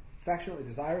 Affectionately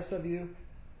desirous of you,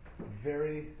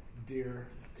 very dear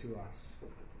to us.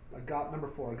 Number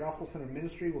 4, a gospel-centered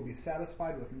ministry will be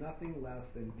satisfied with nothing less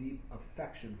than deep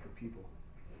affection for people.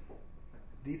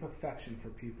 Deep affection for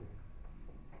people.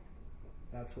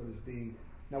 That's what is being...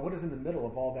 Now, what is in the middle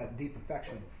of all that deep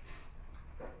affection?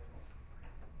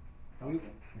 We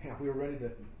were ready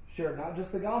to share not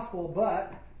just the gospel,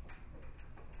 but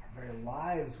our very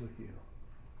lives with you.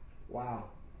 Wow.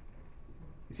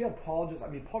 You see how Paul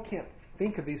Paul can't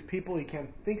think of these people, he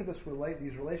can't think of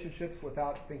these relationships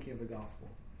without thinking of the gospel.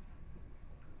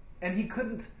 And he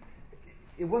couldn't,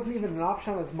 it wasn't even an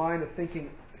option on his mind of thinking,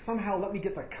 somehow let me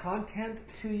get the content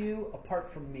to you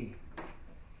apart from me.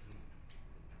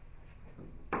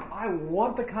 I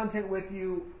want the content with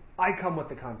you, I come with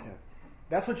the content.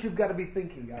 That's what you've got to be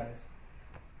thinking, guys.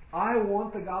 I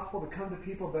want the gospel to come to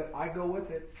people, but I go with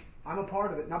it. I'm a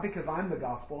part of it, not because I'm the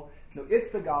gospel. No,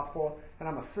 it's the gospel, and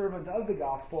I'm a servant of the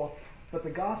gospel. But the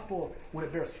gospel, when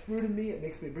it bears fruit in me, it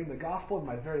makes me bring the gospel in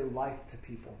my very life to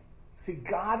people. See,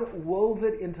 God wove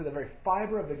it into the very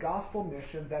fiber of the gospel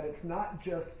mission that it's not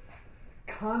just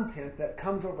content that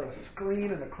comes over a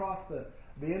screen and across the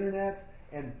internet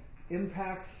and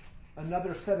impacts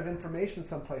another set of information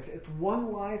someplace. It's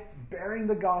one life bearing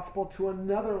the gospel to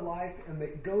another life, and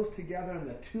it goes together, and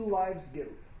the two lives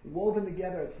get woven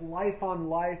together. It's life on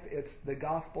life. It's the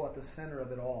gospel at the center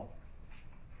of it all.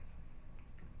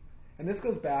 And this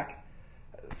goes back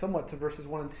somewhat to verses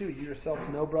 1 and 2. You yourselves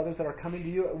know, brothers, that are coming to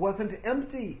you. It wasn't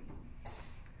empty.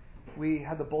 We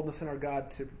had the boldness in our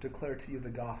God to declare to you the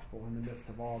gospel in the midst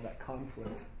of all that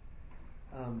conflict.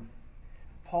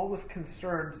 Paul was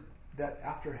concerned that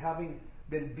after having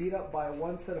been beat up by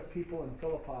one set of people in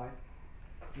Philippi,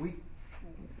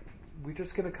 we're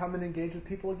just going to come and engage with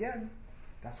people again.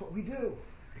 That's what we do.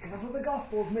 Because that's what the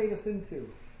gospel has made us into.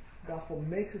 The gospel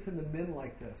makes us into men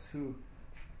like this who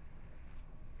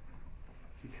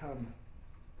become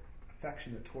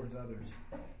affectionate towards others.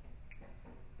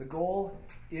 The goal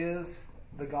is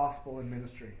the gospel in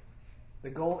ministry.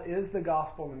 The goal is the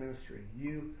gospel in the ministry.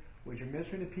 When you're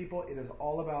ministering to people, it is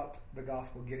all about the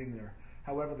gospel getting there.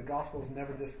 However, the gospel is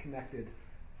never disconnected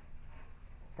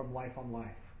from life on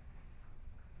life.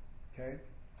 Okay?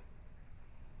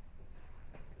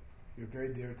 You're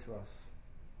very dear to us.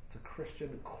 It's a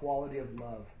Christian quality of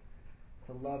love. It's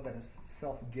a love that is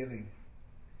self-giving.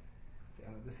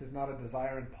 This is not a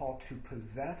desire in Paul to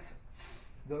possess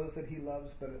those that he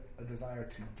loves, but a desire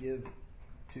to give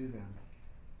to them.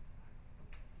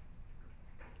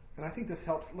 And I think this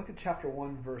helps. Look at chapter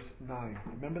 1, verse 9.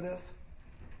 Remember this?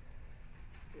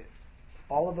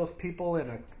 All of those people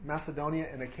in Macedonia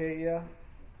and Achaia,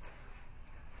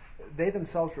 they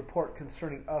themselves report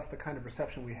concerning us the kind of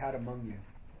reception we had among you.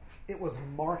 It was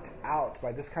marked out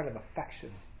by this kind of affection,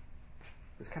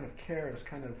 this kind of care, this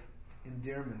kind of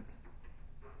endearment.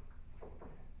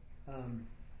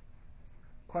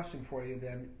 Question for you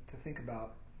then to think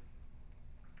about.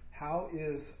 How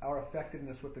is our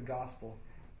effectiveness with the gospel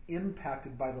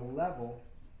impacted by the level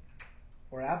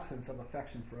or absence of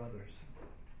affection for others?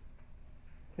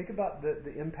 Think about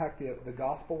the impact the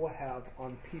gospel will have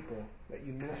on people that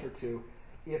you minister to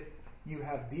if you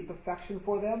have deep affection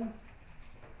for them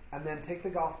and then take the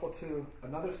gospel to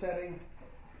another setting,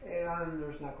 and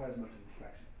there's not quite as much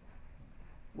affection.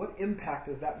 What impact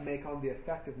does that make on the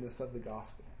effectiveness of the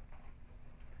gospel?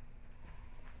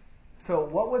 So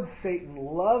what would Satan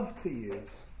love to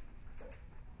use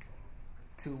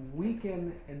to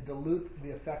weaken and dilute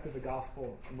the effect of the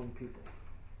gospel among people,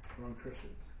 among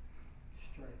Christians?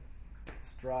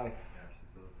 Strife.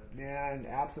 Man,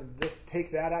 absolutely. Just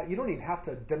take that out. You don't even have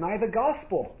to deny the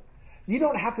gospel. You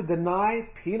don't have to deny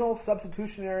penal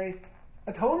substitutionary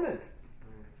atonement.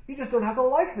 You just don't have to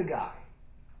like the guy.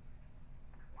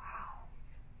 Wow.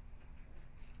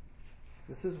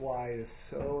 This is why it is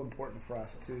so important for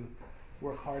us to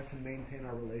work hard to maintain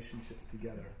our relationships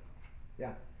together.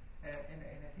 Yeah. And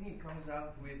I think it comes down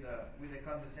with the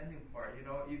condescending part. You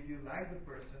know, if you like the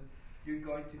person, you're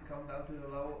going to come down to the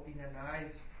level in a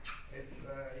nice,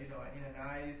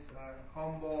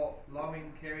 humble,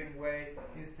 loving, caring way,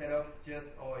 instead of just,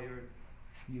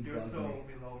 you're so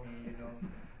below me.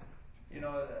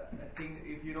 I think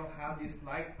if you don't have this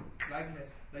likeness,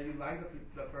 that you like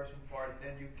the person part,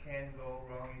 then you can go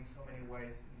wrong in so many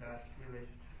ways in that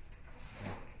relationship.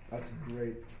 That's a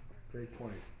great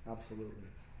point. Absolutely.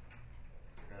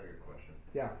 I got a good question.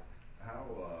 Yeah. How,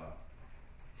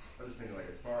 I was thinking, like,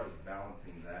 as far as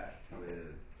balancing that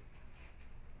with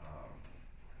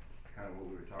kind of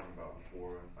what we were talking about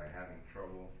before, like having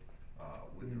trouble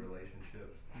with the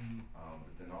relationships,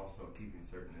 but then also keeping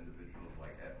certain individuals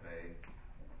like at bay.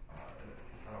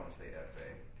 I don't want to say at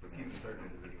bay, but keeping certain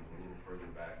individuals a little further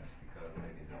back just because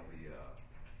maybe they'll be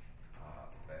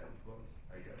bad influence,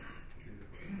 I guess.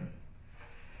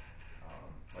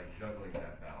 Like juggling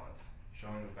that balance,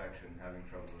 showing affection, having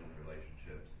trouble in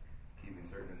relationships, keeping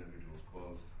certain individuals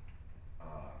close,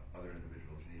 other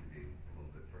individuals need to be a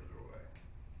little bit further away.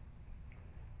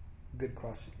 Good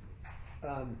question.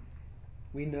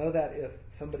 We know that if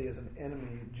somebody is an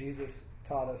enemy, Jesus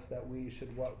taught us that we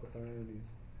should what with our enemies?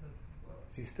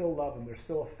 So you still love them. There's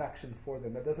still affection for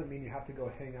them. That doesn't mean you have to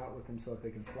go hang out with them so that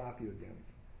they can slap you again.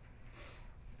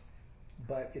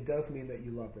 But it does mean that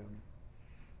you love them.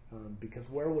 Because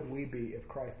where would we be if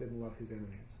Christ didn't love his enemies?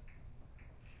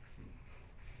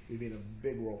 We'd be in a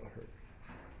big world of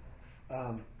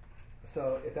hurt.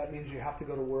 So if that means you have to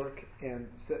go to work and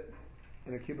sit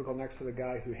in a cubicle next to the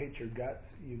guy who hates your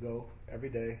guts, you go every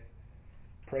day,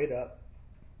 prayed up,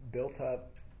 built up,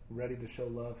 ready to show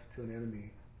love to an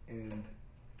enemy. And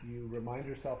you remind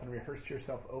yourself and rehearse to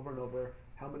yourself over and over,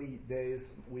 how many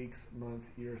days, weeks, months,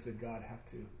 years did God have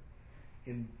to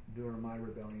endure my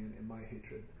rebellion and my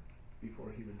hatred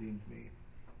before he redeemed me?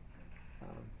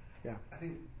 Yeah. I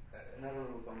think, and I don't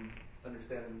know if I'm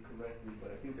understanding correctly,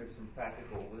 but I think there's some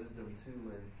practical wisdom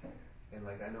too, and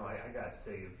like I know I got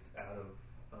saved out of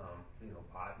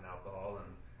pot and alcohol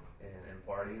and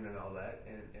partying and all that,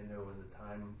 and there was a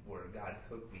time where God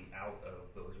took me out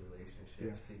of those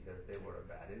relationships because they were a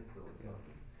bad influence on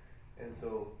me, and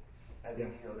so I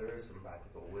think there is some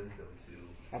practical wisdom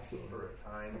to absolutely for a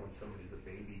time when somebody's a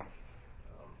baby.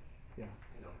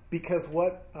 Because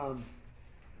what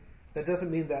that doesn't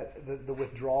mean that the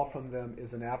withdrawal from them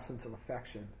is an absence of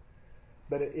affection,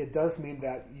 but it does mean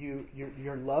that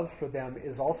your love for them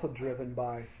is also driven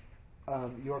by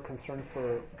your concern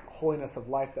for holiness of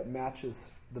life that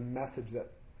matches the message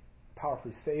that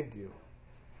powerfully saved you.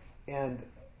 And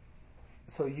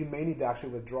so you may need to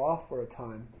actually withdraw for a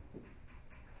time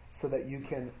so that you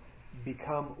can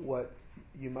become what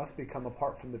you must become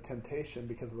apart from the temptation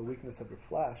because of the weakness of your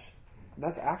flesh. And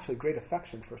that's actually great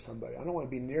affection for somebody. I don't want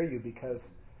to be near you because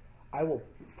I will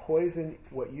poison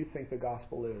what you think the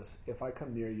gospel is if I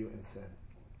come near you in sin.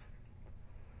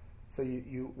 So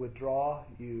you withdraw,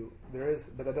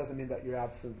 but that doesn't mean that your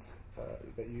absence,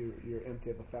 that you're empty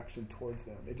of affection towards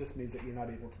them. It just means that you're not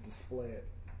able to display it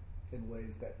in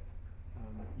ways that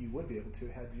you would be able to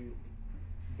had you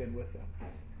been with them.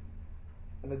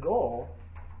 And the goal,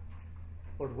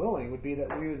 Lord willing, would be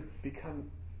that we would become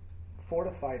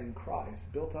fortified in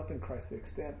Christ, built up in Christ to the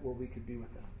extent where we could be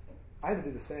with them. I had to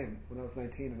do the same when I was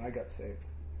 19 and I got saved.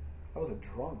 I was a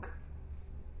drunk.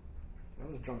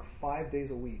 I was drunk 5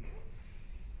 days a week,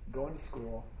 going to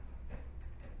school,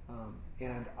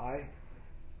 and I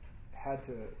had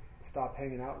to stop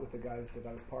hanging out with the guys that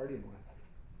I was partying with.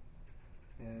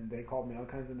 And they called me all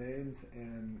kinds of names,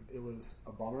 and it was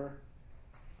a bummer.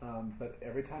 But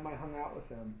every time I hung out with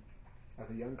them as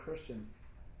a young Christian,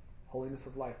 holiness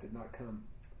of life did not come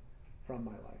from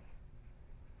my life.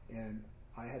 And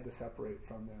I had to separate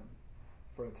from them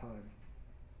for a time.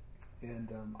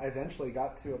 And I eventually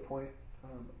got to a point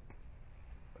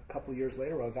a couple of years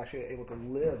later where I was actually able to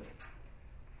live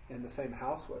in the same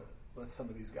house with some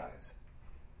of these guys.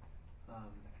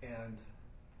 And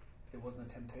it wasn't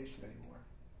a temptation anymore.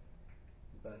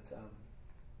 But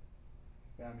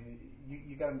yeah, I mean,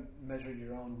 you got to measure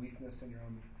your own weakness and your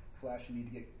own flesh. You need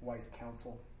to get wise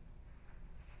counsel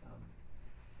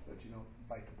so that you don't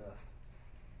bite the dust,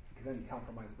 because then you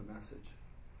compromise the message.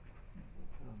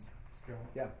 Scott,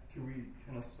 Yeah. can we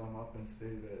kind of sum up and say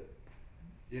that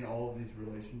in all of these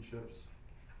relationships,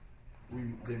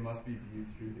 they must be viewed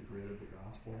through the grid of the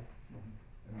gospel,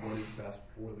 and what is best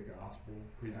for the gospel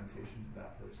presentation to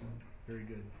that person. Very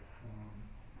good.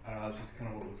 I don't know, that's just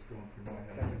kind of what was going through my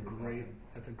head.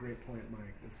 That's a great point,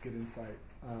 Mike. That's good insight.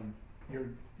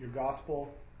 Your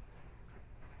gospel,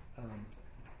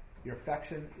 your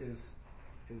affection is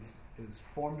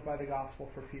formed by the gospel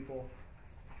for people,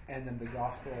 and then the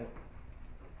gospel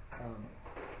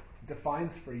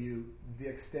defines for you the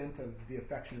extent of the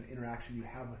affection and interaction you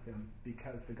have with them,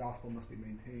 because the gospel must be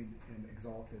maintained and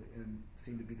exalted and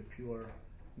seen to be the pure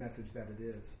message that it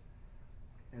is.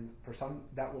 And for some,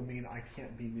 that will mean I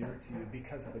can't be near to you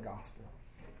because of the gospel,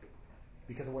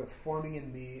 because of what it's forming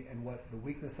in me and what the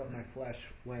weakness of my flesh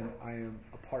when I am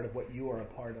a part of what you are a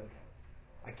part of.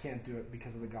 I can't do it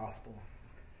because of the gospel.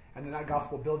 And then that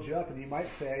gospel builds you up, and you might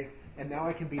say, and now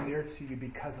I can be near to you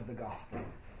because of the gospel.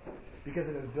 Because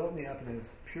it has built me up and it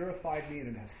has purified me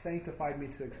and it has sanctified me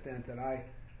to the extent that I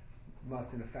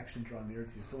must in affection draw near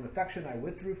to you. So in affection I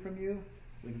withdrew from you,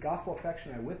 in gospel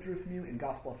affection I withdrew from you, in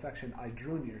gospel affection I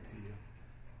drew near to you.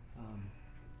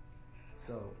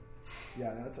 So,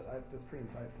 yeah, that's pretty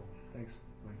insightful. Thanks,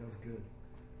 Mike, that was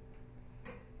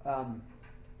good.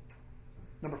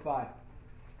 Number 5.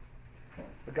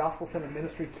 The gospel-centered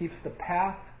ministry keeps the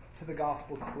path to the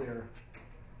gospel clear.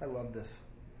 I love this.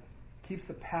 Keeps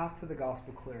the path to the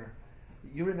gospel clear.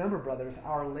 You remember, brothers,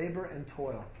 our labor and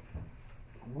toil.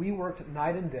 We worked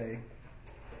night and day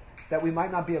that we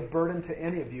might not be a burden to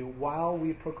any of you while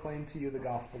we proclaim to you the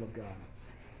gospel of God.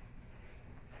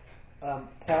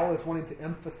 Paul is wanting to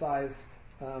emphasize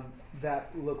that,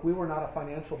 look, we were not a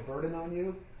financial burden on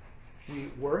you. We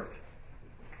worked,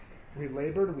 we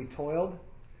labored, we toiled,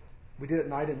 we did it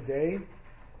night and day,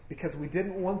 because we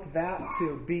didn't want that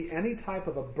to be any type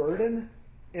of a burden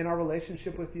in our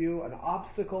relationship with you, an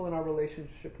obstacle in our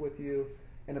relationship with you,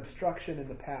 an obstruction in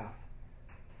the path.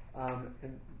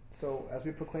 And so as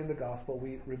we proclaimed the gospel,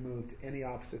 we removed any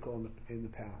obstacle in the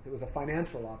path. It was a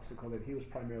financial obstacle that he was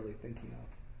primarily thinking of.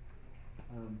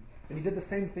 And he did the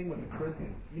same thing with the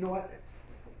Corinthians. You know what?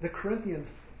 The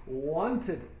Corinthians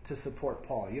wanted to support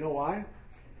Paul. You know why?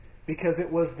 Because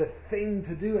it was the thing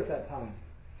to do at that time.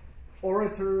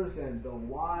 Orators and the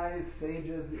wise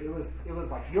sages, it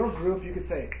was like your group, you could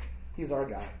say, he's our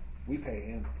guy. We pay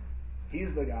him.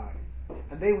 He's the guy.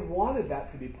 And they wanted that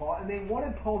to be Paul, and they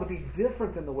wanted Paul to be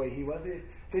different than the way he was. They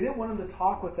didn't want him to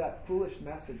talk with that foolish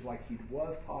message like he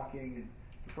was talking in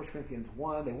 1 Corinthians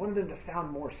 1. They wanted him to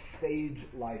sound more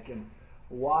sage-like and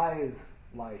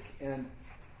wise-like and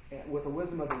with the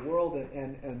wisdom of the world,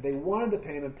 and they wanted to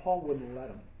pay him, and Paul wouldn't let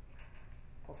him.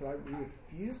 Paul said, we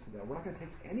refuse to that. We're not going to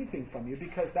take anything from you,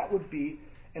 because that would be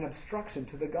an obstruction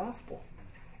to the gospel.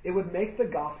 It would make the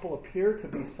gospel appear to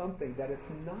be something that it's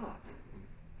not.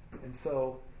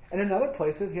 And in other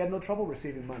places, he had no trouble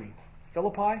receiving money.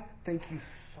 Philippi, thank you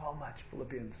so much,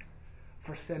 Philippians,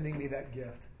 for sending me that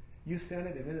gift. You sent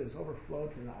it, and it has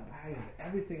overflowed, and I have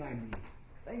everything I need.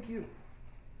 Thank you.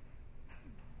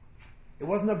 It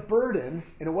wasn't a burden,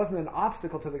 and it wasn't an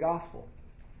obstacle to the gospel.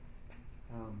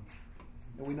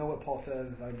 And we know what Paul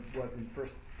says, in 1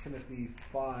 Timothy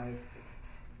 5.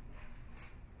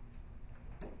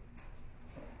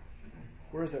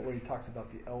 Where is it where he talks about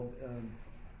the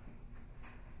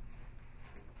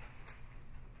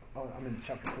I'm in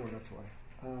chapter 4, that's why.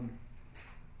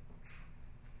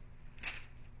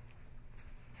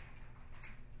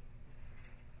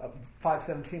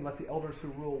 5:17, let the elders who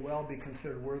rule well be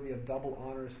considered worthy of double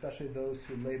honor, especially those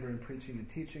who labor in preaching and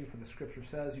teaching. For the scripture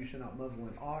says, you shall not muzzle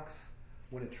an ox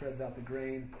when it treads out the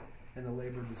grain, and the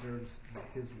laborer deserves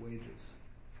his wages.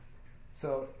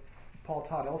 So Paul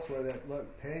taught elsewhere that,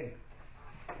 look, pay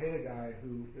the guy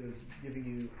who is giving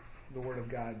you the word of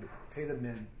God. Pay the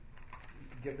men.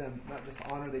 Give them not just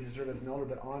honor they deserve as an elder,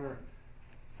 but honor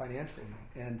financially.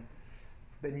 And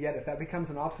then yet, if that becomes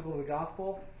an obstacle to the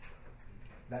gospel,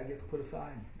 that gets put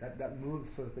aside. That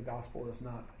moves so that the gospel is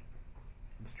not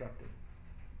obstructed.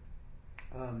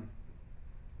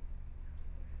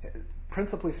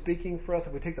 Principally speaking, for us,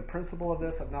 if we take the principle of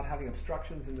this, of not having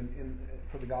obstructions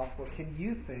for the gospel, can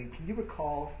you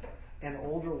recall an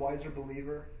older, wiser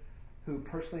believer who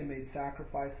personally made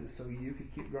sacrifices so you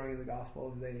could keep growing in the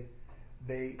gospel?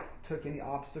 They took any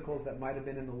obstacles that might have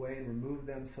been in the way and removed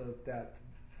them so that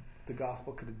the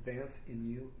gospel could advance in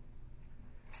you.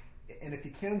 And if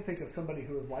you can think of somebody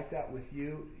who is like that with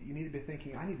you, you need to be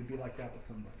thinking, I need to be like that with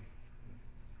somebody.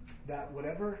 That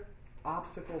whatever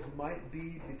obstacles might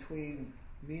be between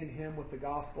me and him with the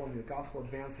gospel and the gospel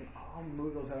advancing, I'll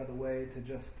move those out of the way to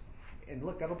just, and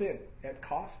look, that'll be at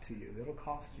cost to you. It'll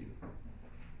cost you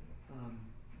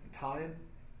time,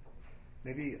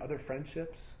 maybe other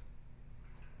friendships,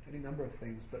 any number of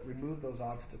things, but remove those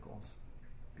obstacles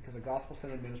because a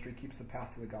gospel-centered ministry keeps the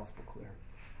path to the gospel clear.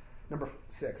 Number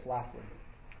 6, lastly,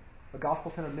 a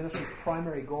gospel-centered ministry's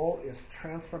primary goal is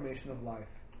transformation of life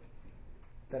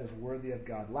that is worthy of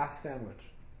God. Last sandwich.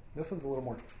 This one's a little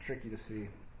more tricky to see,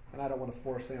 and I don't want to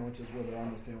force sandwiches where there are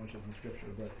no sandwiches in Scripture,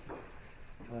 but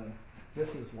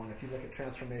this is one. If you look at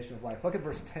transformation of life, look at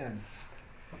verse 10.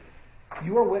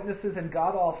 You are witnesses, and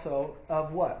God also,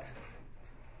 of what?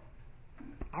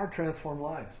 Our transformed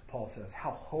lives, Paul says.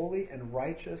 How holy and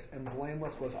righteous and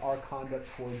blameless was our conduct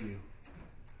toward you.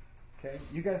 Okay?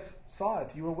 You guys saw it.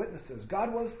 You were witnesses.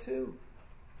 God was too.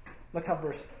 Look how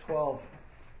verse 12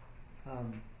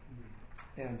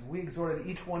 ends. We exhorted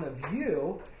each one of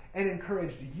you and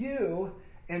encouraged you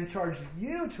and charged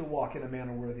you to walk in a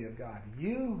manner worthy of God.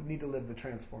 You need to live the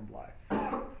transformed life.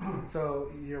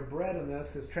 So your bread in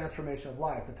this is transformation of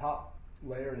life. The top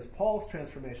layer is Paul's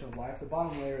transformation of life. The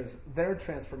bottom layer is their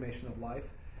transformation of life.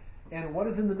 And what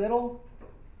is in the middle?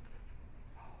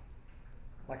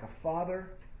 Like a father,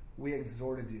 we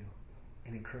exhorted you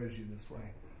and encouraged you this way.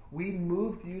 We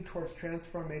moved you towards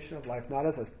transformation of life, not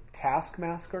as a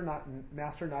taskmaster, not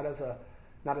as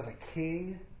a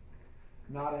king,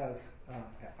 not as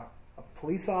a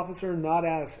police officer, not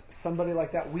as somebody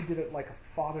like that. We did it like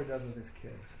a father does with his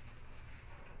kids.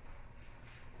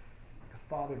 Like a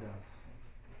father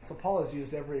does. So Paul has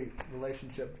used every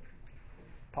relationship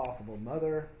possible.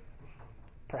 Mother,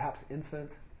 perhaps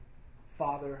infant,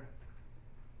 father.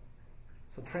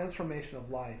 So transformation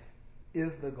of life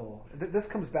is the goal. This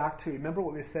comes back to, remember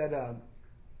what we said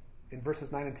in verses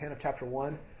 9 and 10 of chapter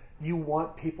 1? You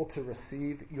want people to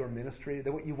receive your ministry.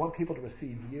 You want people to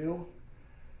receive you.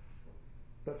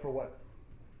 But for what?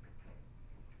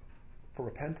 For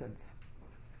repentance.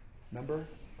 Remember?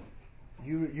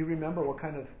 You remember what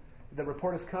kind of, the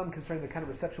report has come concerning the kind of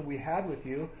reception we had with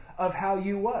you of how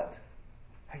you what?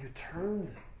 How you turned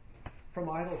from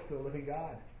idols to the living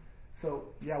God. So,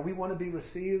 yeah, we want to be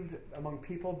received among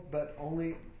people, but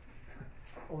only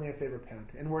if they repent.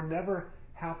 And we're never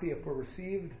happy if we're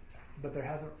received, but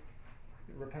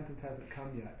repentance hasn't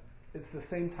come yet. It's the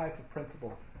same type of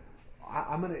principle.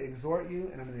 I'm going to exhort you,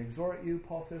 and I'm going to exhort you,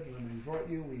 Paul says, and I'm going to exhort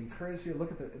you. We encourage you.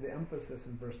 Look at the emphasis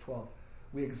in verse 12.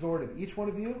 We exhorted each one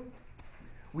of you.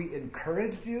 We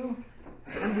encouraged you,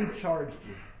 and we charged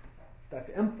you. That's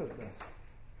emphasis.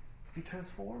 Be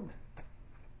transformed.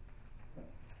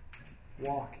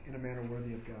 Walk in a manner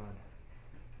worthy of God.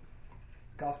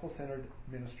 Gospel-centered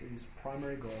ministry's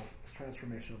primary goal is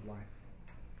transformation of life.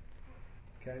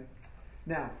 Okay?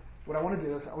 Now, what I want to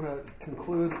do is I want to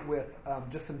conclude with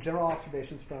just some general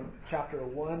observations from chapter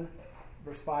 1,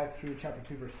 verse 5 through chapter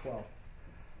 2, verse 12.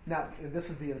 Now, this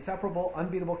is the inseparable,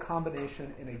 unbeatable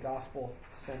combination in a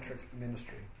gospel-centric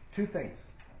ministry. 2 things.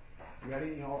 You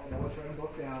ready? Let's write them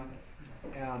both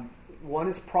down. One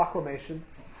is proclamation.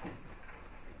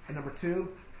 And number 2,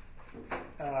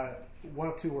 one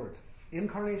of 2 words.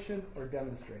 Incarnation or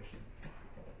demonstration.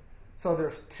 So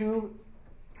there's 2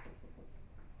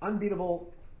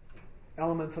 unbeatable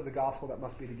elements of the gospel that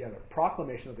must be together.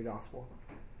 Proclamation of the gospel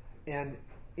and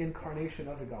incarnation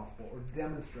of the gospel or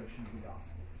demonstration of the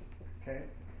gospel. Okay?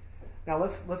 Now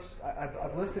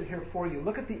I've listed here for you.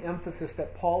 Look at the emphasis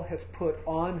that Paul has put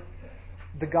on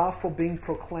the gospel being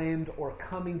proclaimed or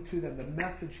coming to them. The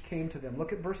message came to them.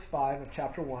 Look at verse 5 of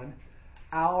chapter 1.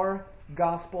 Our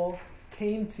gospel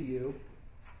came to you,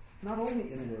 not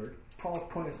only in word. Paul's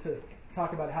point is to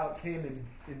talk about how it came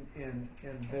in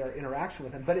their interaction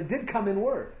with him, but it did come in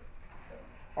word.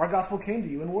 Our gospel came to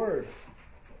you in word.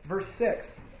 Verse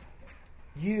 6.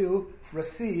 You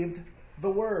received the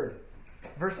word.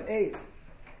 Verse 8.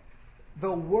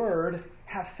 The word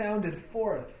has sounded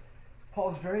forth.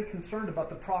 Paul's very concerned about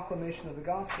the proclamation of the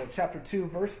gospel. Chapter 2,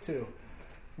 verse 2.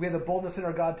 We have the boldness in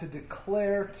our God to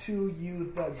declare to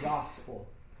you the gospel.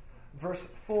 Verse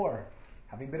 4.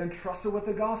 Having been entrusted with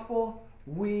the gospel,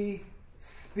 we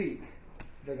speak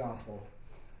the gospel.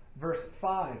 Verse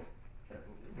 5.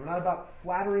 We're not about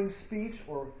flattering speech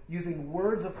or using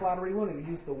words of flattery. We want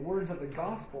to use the words of the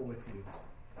gospel with you.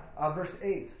 Verse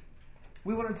 8.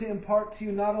 We wanted to impart to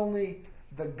you not only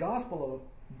the gospel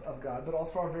of God, but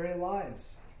also our very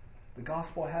lives. The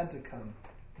gospel had to come.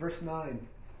 Verse 9,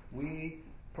 we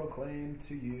proclaim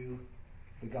to you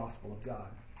the gospel of God.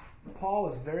 Paul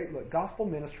is gospel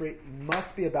ministry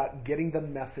must be about getting the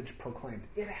message proclaimed.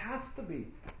 It has to be.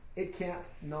 It can't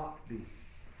not be.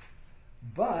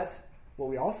 But what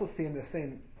we also see in these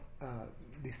same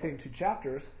 2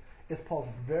 chapters is Paul's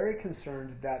very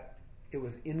concerned that it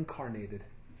was incarnated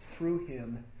through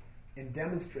him and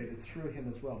demonstrated through him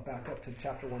as well. Back up to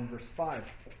chapter 1, verse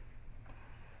 5.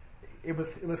 It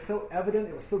was so evident,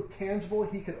 it was so tangible,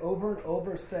 he could over and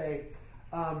over say,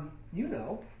 you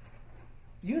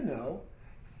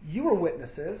were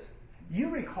witnesses, you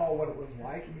recall what it was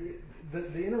like.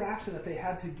 The interaction that they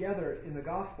had together in the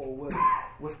gospel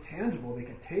was tangible. They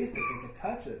could taste it, they could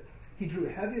touch it. He drew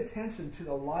heavy attention to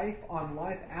the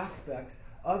life-on-life aspect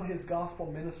of his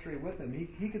gospel ministry with them.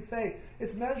 He could say,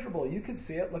 it's measurable. You could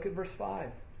see it. Look at verse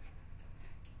 5.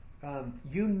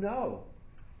 You know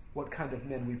what kind of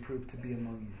men we proved to be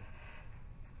among you.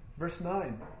 Verse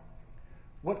 9.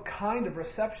 What kind of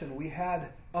reception we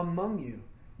had among you.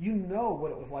 You know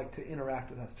what it was like to interact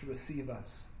with us, to receive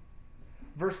us.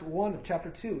 Verse 1 of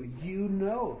chapter 2. You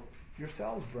know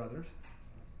yourselves, brothers,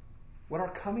 what our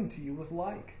coming to you was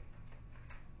like.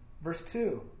 Verse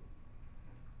 2.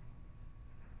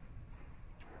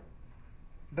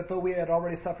 But though we had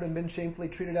already suffered and been shamefully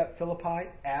treated at Philippi,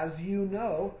 as you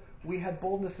know, we had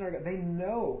boldness in our God. They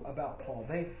know about Paul.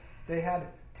 They had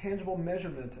tangible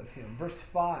measurement of him. Verse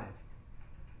 5.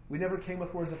 We never came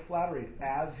with words of flattery,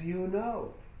 as you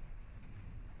know.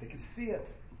 They could see it.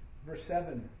 Verse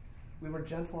 7. We were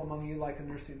gentle among you like a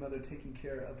nursing mother taking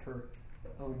care of her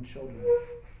own children.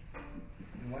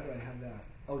 And why do I have that?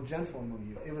 Oh, gentle among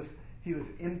you. He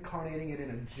was incarnating it in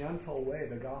a gentle way,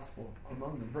 the gospel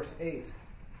among them. Verse 8.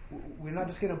 We're not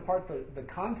just going to impart the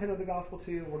content of the gospel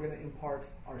to you, we're going to impart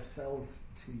ourselves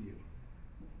to you.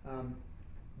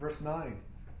 Verse 9.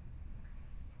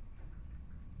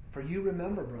 For you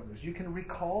remember, brothers, you can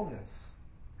recall this,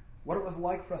 what it was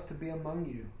like for us to be among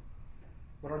you,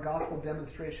 what our gospel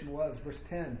demonstration was. Verse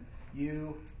 10.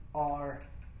 You are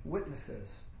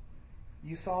witnesses.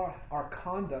 You saw our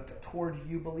conduct towards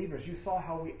you believers. You saw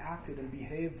how we acted and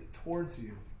behaved towards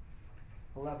you.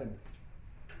 11.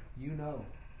 You know.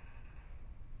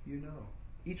 You know.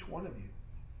 Each one of you.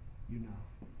 You know.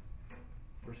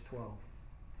 Verse 12.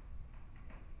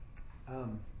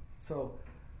 So,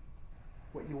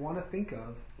 what you want to think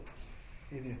of,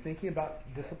 if you're thinking about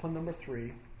discipline number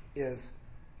 3, is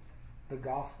the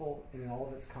gospel in all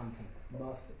of its content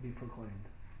must be proclaimed.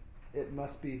 It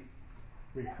must be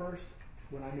rehearsed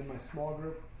when I'm in my small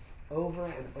group over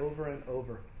and over and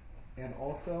over. And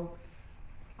also,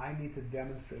 I need to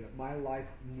demonstrate it. My life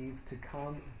needs to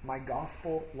come, my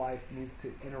gospel life needs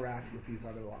to interact with these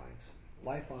other lives.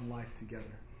 Life on life together.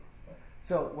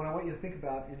 So, what I want you to think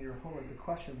about in your homework, the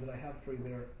question that I have for you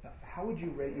there, how would you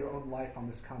rate your own life on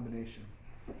this combination?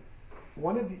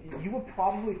 You will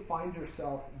probably find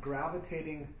yourself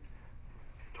gravitating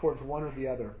towards one or the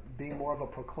other, being more of a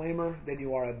proclaimer than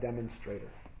you are a demonstrator.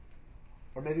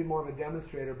 Or maybe more of a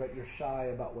demonstrator, but you're shy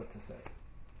about what to say.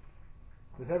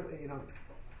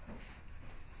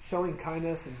 Showing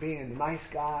kindness and being a nice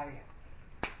guy,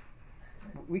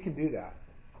 we can do that.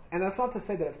 And that's not to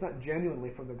say that it's not genuinely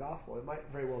from the gospel. It might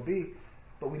very well be,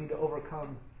 but we need to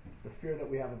overcome the fear that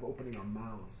we have of opening our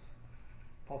mouths.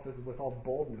 Paul says, with all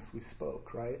boldness we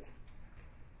spoke, right?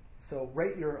 So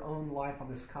rate your own life on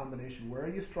this combination. Where are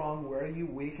you strong? Where are you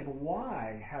weak? And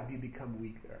why have you become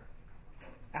weak there?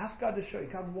 Ask God to show you,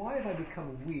 God, why have I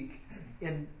become weak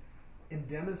in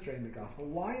demonstrating the gospel?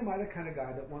 Why am I the kind of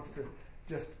guy that wants to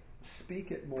just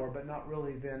speak it more but not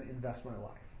really then invest my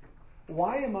life?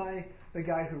 Why am I the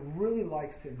guy who really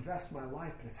likes to invest my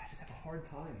life, but I just have a hard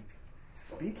time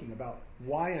speaking about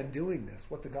why I'm doing this,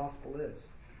 what the gospel is?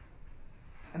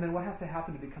 And then what has to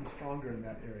happen to become stronger in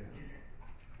that area?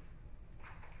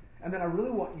 And then I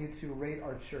really want you to rate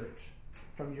our church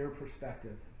from your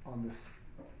perspective on this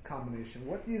combination.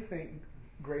 What do you think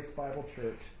Grace Bible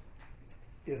Church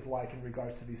is like in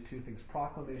regards to these two things,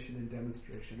 proclamation and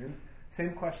demonstration? And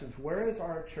same questions. Where is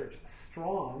our church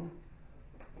strong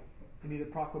in either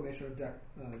proclamation or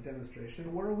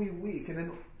demonstration? Where are we weak? And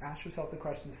then ask yourself the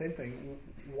question, same thing,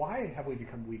 why have we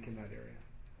become weak in that area?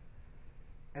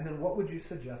 And then what would you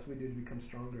suggest we do to become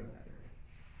stronger in that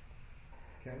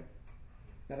area? Okay?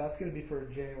 Now that's going to be for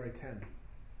January 10.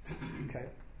 Okay?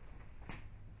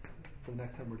 For the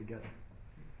next time we're together.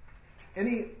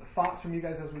 Any thoughts from you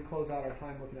guys as we close out our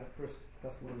time looking at 1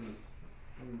 Thessalonians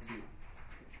 1 and 2?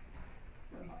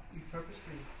 We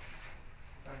purposely,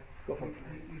 Go for it.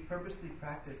 we purposely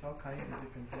practice all kinds of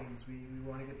different things. We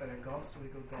want to get better at golf, so we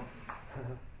go golfing.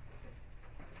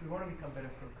 If we want to become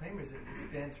better proclaimers, it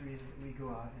stands to reason that we go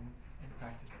out and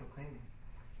practice proclaiming.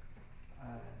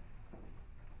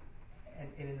 and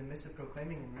in the midst of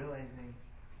proclaiming and realizing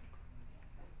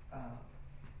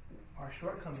our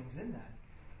shortcomings in that,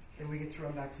 then we get to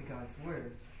run back to God's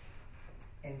Word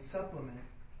and supplement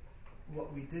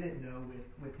what we didn't know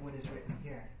with what is written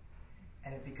here.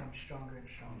 And it becomes stronger and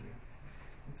stronger.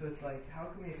 And so it's like, how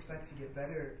can we expect to get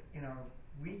better in our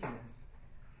weakness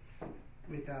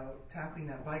without tackling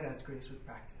that by God's grace with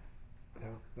practice? Yeah,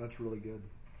 that's really good.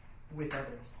 With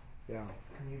others. Yeah.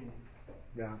 Community.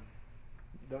 Yeah.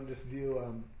 Don't just view,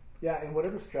 and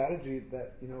whatever strategy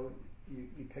that,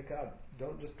 you pick up,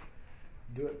 don't just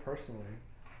do it personally.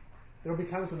 There'll be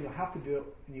times when you'll have to do it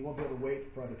and you won't be able to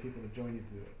wait for other people to join you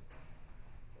to do it.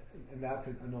 And that's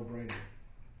a no-brainer.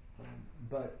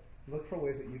 But look for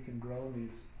ways that you can grow in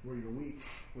these where you're weak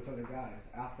with other guys.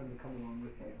 Ask them to come along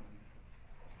with you.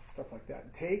 Stuff like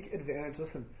that. Take advantage.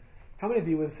 Listen, how many of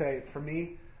you would say, for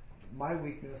me, my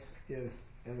weakness is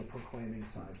in the proclaiming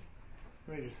side?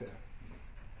 Let me just say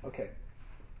that. Okay.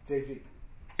 JG,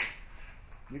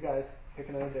 you guys, pick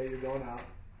another day, you're going out.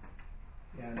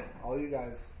 And all you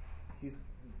guys, you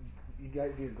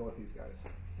guys need to go with these guys.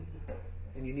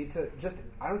 And you need to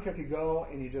I don't care if you go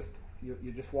and you just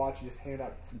watch, you just hand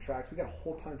out some tracts. We got a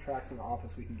whole ton of tracts in the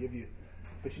office we can give you.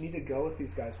 But you need to go with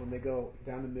these guys when they go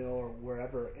down the mill or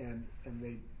wherever and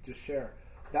they just share.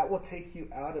 That will take you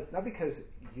out of, not because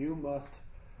you must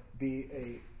be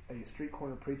a street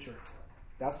corner preacher.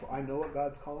 That's what I know what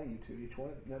God's calling you to, each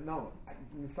one. No,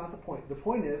 it's not the point. The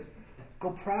point is,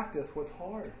 go practice what's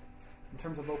hard in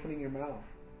terms of opening your mouth.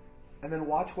 And then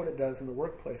watch what it does in the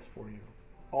workplace for you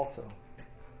also.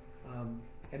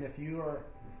 And if you are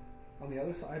on the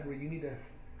other side where you need to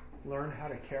learn how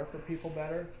to care for people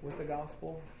better with the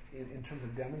gospel in terms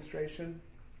of demonstration,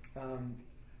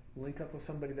 link up with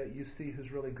somebody that you see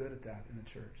who's really good at that in the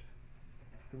church,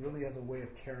 who really has a way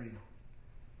of caring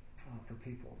for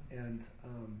people. And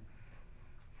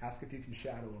ask if you can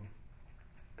shadow them.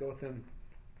 Go with them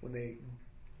when they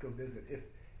go visit.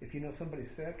 If you know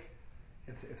somebody's sick,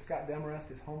 if Scott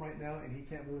Demarest is home right now and he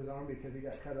can't move his arm because he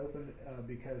got cut open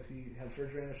because he had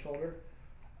surgery on his shoulder,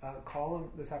 call him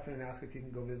this afternoon and ask if you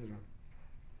can go visit him.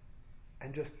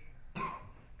 And just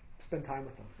spend time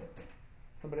with them.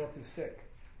 Somebody else who's sick.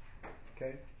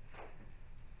 Okay?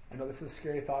 I know this is a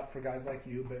scary thought for guys like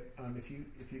you, but if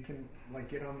you can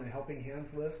get on the helping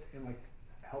hands list and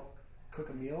help cook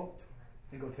a meal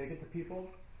and go take it to people,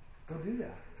 go do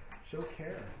that. Show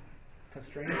care to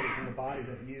strangers in the body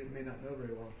that you may not know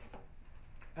very well.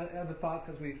 Other thoughts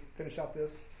as we finish up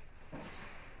this?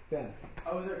 Ben.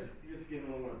 I was actually just giving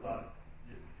a little more thought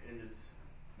and just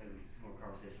maybe some more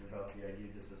conversation about the idea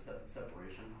of just a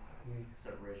separation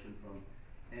from,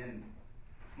 and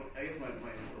I guess my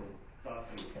little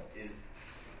thoughts is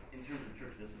in terms of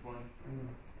church discipline,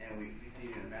 and we see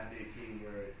it in Matthew 18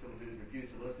 where someone who's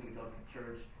refused to listen, we tell the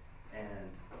church, and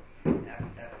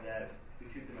after that we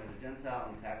treat them as a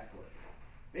Gentile and tax collector.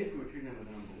 Basically, we're treating them as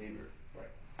an unbeliever. Right.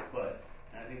 But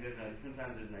I think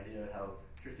sometimes there's an idea of how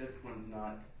church discipline is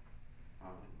not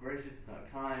gracious, it's not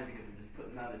kind, because we just put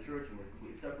them out of the church and we're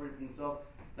completely separated from themselves.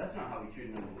 That's not how we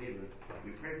treat an unbeliever.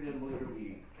 We pray for the unbeliever,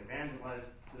 we evangelize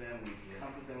to them, we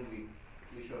comfort them, we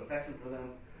show affection for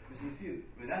them. Because we see,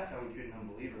 that's how we treat an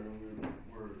unbeliever.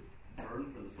 We're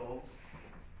burdened for the souls.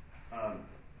 But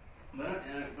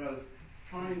I was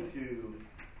trying to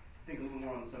think a little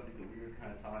more on the subject that we were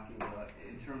kind of talking about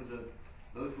in terms of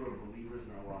those who are believers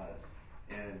in our lives.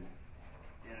 And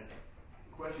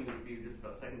the question would be just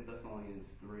about 2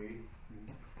 Thessalonians 3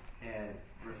 and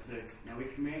verse 6. Now we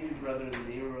command you, brethren, in the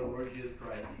name of our Lord Jesus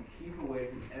Christ, to keep away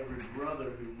from every brother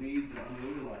who leads an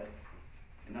unruly life,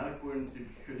 and not according to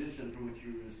tradition from which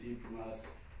you received from us.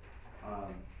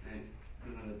 And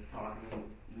we're going to talk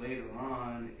later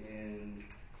on in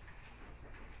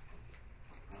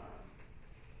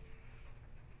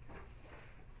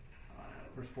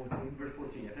verse 14. Verse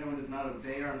 14. If anyone does not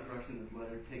obey our instruction in this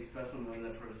letter, take special note of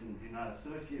that person. Do not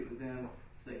associate with him,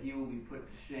 so that he will be put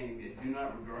to shame. Yet do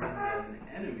not regard him as an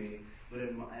enemy, but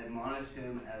admonish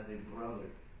him as a brother.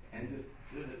 And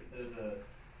there's a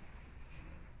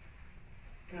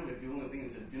kind of a dual thing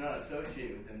that says, do not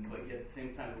associate with him, but yet at the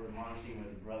same time we're admonishing him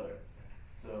as a brother.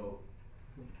 So,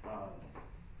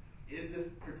 is this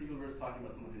particular verse talking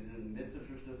about someone who's in the midst of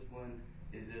church discipline?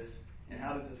 And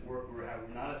how does this work? We're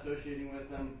not associating with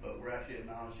them, but we're actually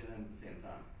acknowledging them at the same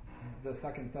time. The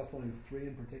 2 Thessalonians 3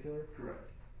 in particular? Correct.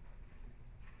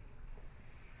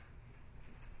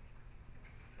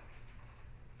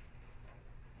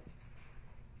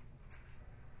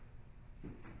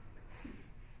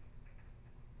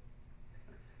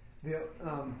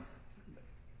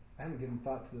 I haven't given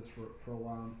thought to this for a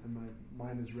while, and my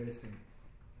mind is racing.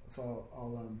 So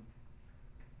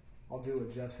I'll I'll do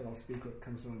what Jeff said. I'll speak what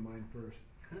comes to my mind first.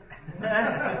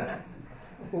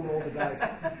 We'll roll the dice.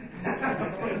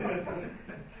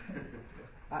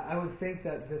 I would think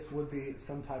that this would be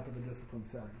some type of a discipline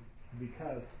setting,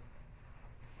 because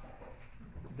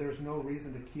there's no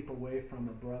reason to keep away from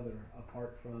a brother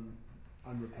apart from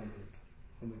unrepentance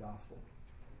in the gospel.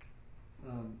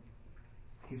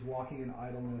 He's walking in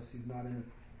idleness. He's not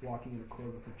walking in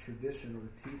accord with the tradition or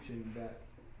the teaching that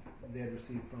they had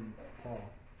received from Paul.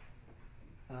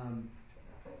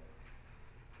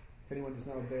 If anyone does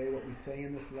not obey what we say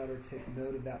in this letter, take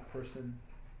note of that person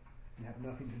and have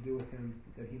nothing to do with him,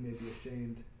 that he may be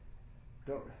ashamed.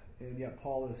 And yet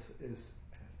Paul is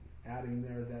adding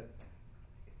there that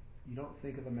you don't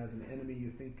think of him as an enemy,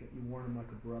 you warn him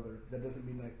like a brother. That doesn't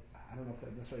mean I don't know if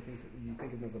that necessarily means that you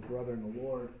think of him as a brother in the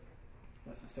Lord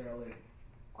necessarily.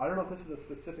 I don't know if this is a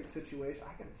specific situation.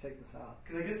 I can check this out.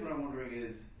 Because I guess what I'm wondering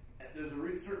is, there's a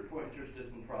certain point in church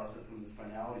discipline process when there's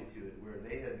finality to it, where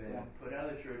they have been put out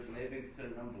of the church and they've been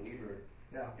considered an unbeliever.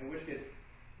 Yeah. In which case,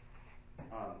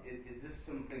 is this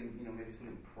something, maybe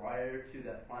something prior to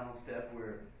that final step,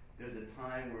 where there's a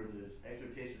time where there's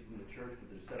exhortation from the church, but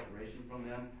there's separation from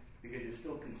them, because you're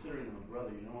still considering them a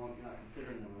brother. You're not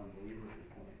considering them an unbeliever at this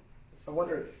point. I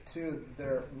wonder, too,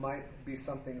 there might be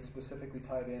something specifically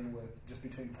tied in with just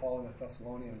between Paul and the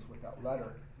Thessalonians with that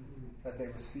letter, as they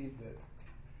received it,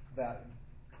 that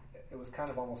it was kind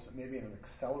of almost maybe an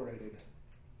accelerated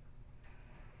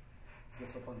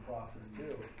discipline process,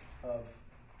 too, of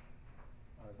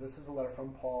this is a letter from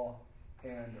Paul,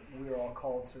 and we are all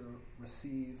called to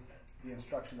receive the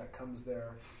instruction that comes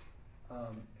there,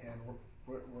 and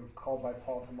we're called by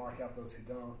Paul to mark out those who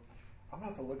don't. I'm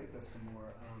going to have to look at this some more.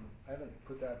 I haven't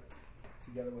put that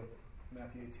together with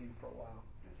Matthew 18 for a while.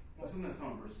 Well, something that's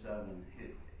on verse 7,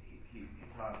 he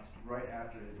talks right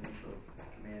after his initial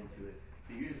command to it.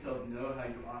 So you yourselves know how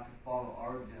you ought to follow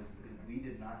our example, because we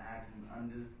did not act in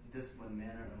an undisciplined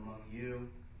manner among you.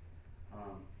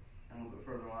 And a little bit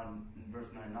further on in verse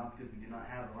 9, not because we do not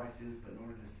have the right to do this, but in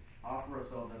order to offer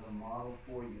ourselves as a model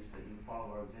for you so that you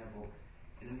follow our example.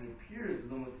 And it appears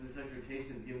as almost this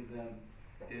exhortation is given to them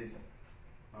is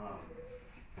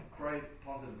Christ,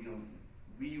 Paul says,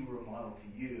 we were a model to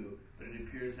you, but it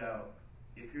appears that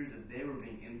they were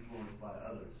being influenced by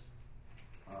others.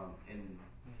 And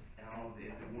I don't know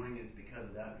if the warning is because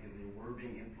of that, because they were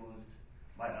being influenced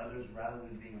by others rather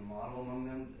than being a model among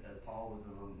them, as Paul was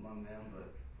among them.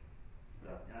 But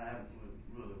and I haven't really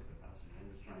looked at the passage. I'm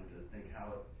just trying to think how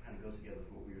it kind of goes together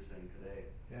with what we were saying today.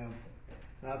 Yeah,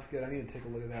 that's good. I need to take a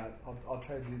look at that. I'll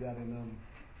try to do that, and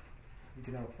we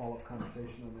can have a follow-up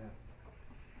conversation on that.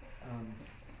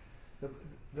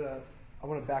 I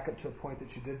want to back up to a point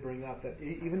that you did bring up, that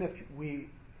even if we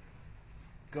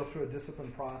go through a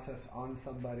discipline process on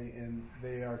somebody and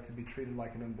they are to be treated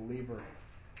like an unbeliever,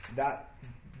 that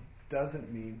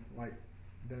doesn't mean, like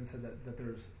Ben said, that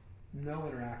there's no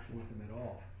interaction with them at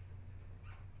all.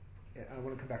 I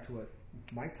want to come back to what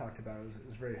Mike talked about. It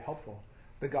was very helpful.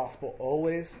 The gospel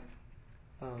always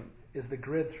is the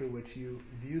grid through which you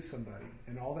view somebody,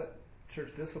 and all that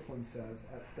church discipline says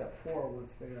at step 4,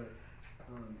 once they are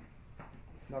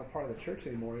not a part of the church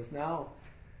anymore, is now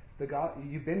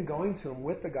you've been going to them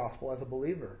with the gospel as a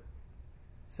believer,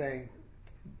 saying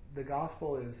the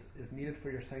gospel is needed for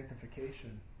your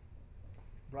sanctification.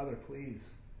 Brother, please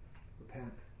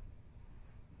repent.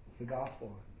 The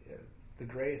gospel, the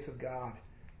grace of God,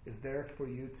 is there for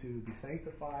you to be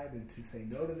sanctified and to say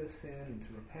no to this sin and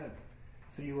to repent.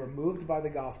 So you were moved by the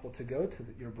gospel to go to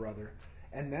your brother,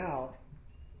 and now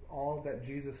all that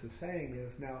Jesus is saying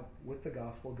is, now with the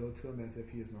gospel, go to him as if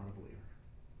he is not a believer.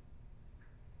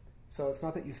 So it's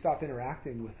not that you stop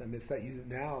interacting with him, it's that you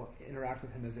now interact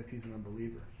with him as if he's an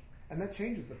unbeliever. And that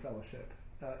changes the fellowship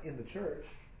in the church,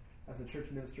 as the church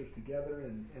ministers together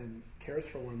and cares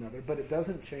for one another, but it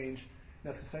doesn't change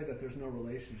necessarily that there's no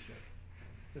relationship.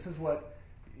 This is what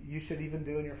you should even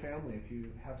do in your family. If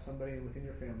you have somebody within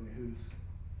your family who's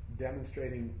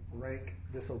demonstrating rank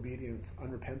disobedience,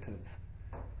 unrepentance,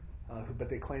 but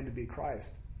they claim to be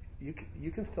Christ, you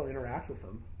can still interact with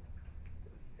them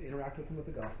with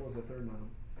the gospel as if they're not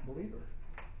a believer,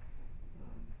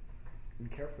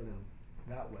 and care for them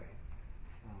that way.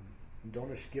 And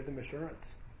don't give them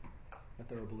assurance that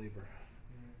they're a believer.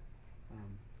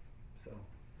 So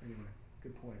anyway,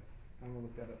 good point. I'm going to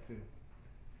look that up too.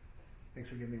 Thanks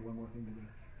for giving me one more thing to do.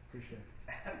 Appreciate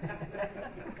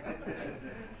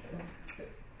it.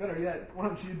 Better yet, why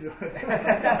don't you do it?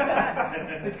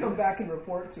 And come back and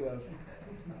report to us.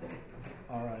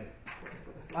 All right.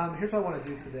 Here's what I want to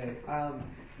do today.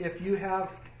 If you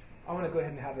have, I want to go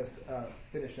ahead and have this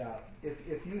finish out.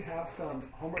 If you have some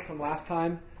homework from last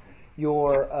time,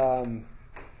 your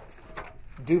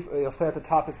you'll say at the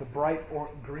top it's a bright or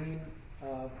green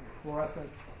fluorescent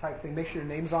type thing. Make sure your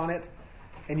name's on it,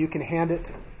 and you can hand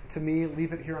it to me.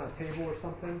 Leave it here on a table or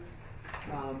something,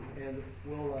 and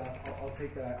I'll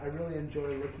take that. I really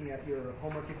enjoy looking at your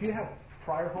homework. If you have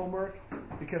prior homework,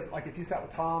 because like if you sat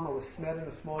with Tom or with Smed in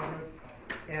a small group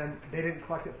and they didn't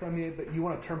collect it from you, but you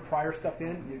want to turn prior stuff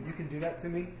in, you can do that to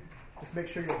me. Just make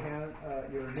sure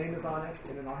your name is on it,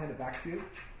 and then I'll hand it back to you.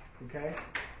 Okay?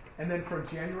 And then for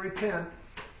January 10th,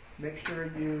 make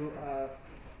sure you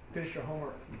finish your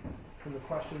homework from the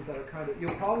questions that are you'll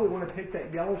probably want to take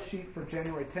that yellow sheet for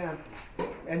January 10th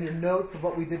and your notes of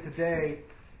what we did today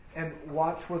and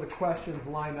watch where the questions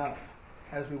line up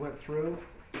as we went through.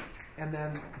 And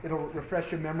then it'll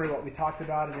refresh your memory what we talked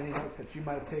about and any notes that you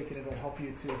might have taken. It'll help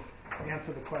you to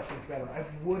answer the questions better. I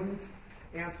wouldn't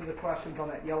answer the questions on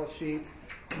that yellow sheet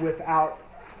without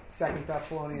 2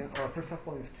 Thessalonians or 1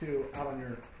 Thessalonians 2 out on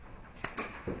your,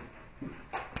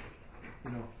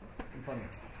 in front of you.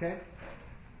 Okay?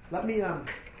 Let me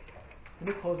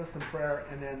close us in prayer,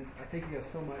 and then I thank you guys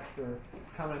so much for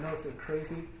coming. I know it's a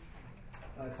crazy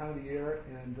time of the year,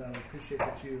 and appreciate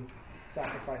that you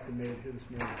sacrificed and made it here this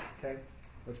morning. Okay?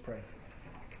 Let's pray.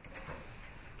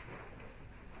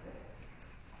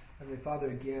 Heavenly Father,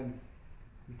 again,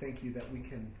 we thank you that we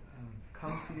can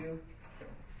come to you,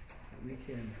 that we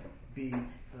can be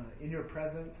in your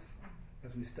presence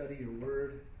as we study your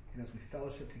word and as we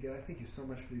fellowship together. I thank you so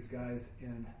much for these guys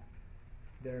and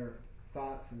their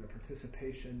thoughts and their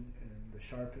participation and the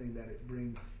sharpening that it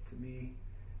brings to me.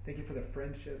 Thank you for their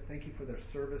friendship. Thank you for their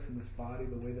service in this body,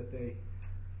 the way that they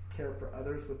care for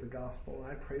others with the gospel.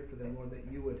 And I pray for them, Lord, that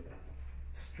you would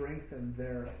strengthen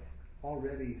their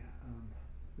already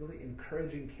really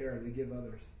encouraging care they give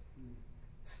others.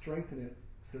 Strengthen it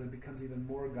so that it becomes even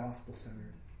more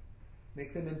gospel-centered.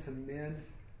 Make them into men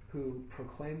who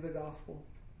proclaim the gospel,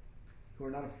 who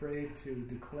are not afraid to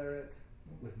declare it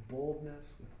with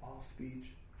boldness, with all speech.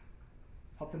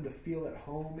 Help them to feel at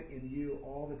home in you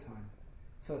all the time,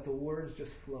 so that the words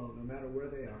just flow, no matter where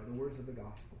they are, the words of the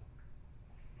gospel.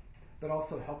 But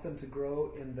also help them to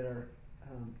grow in their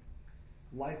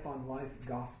life-on-life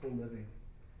gospel living,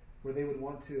 where they would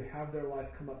want to have their life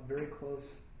come up very close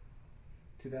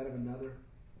to that of another,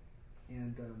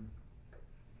 and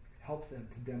help them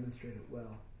to demonstrate it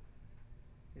well.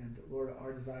 And Lord,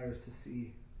 our desire is to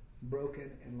see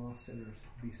broken and lost sinners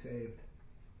be saved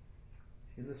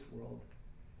in this world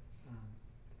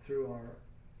through our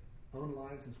own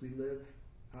lives as we live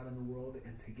out in the world,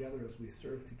 and together as we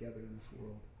serve together in this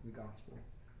world, the gospel.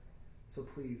 So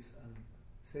please,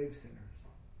 save sinners.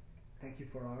 Thank you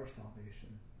for our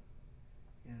salvation.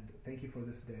 And thank you for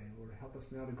this day. Lord, help us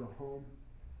now to go home,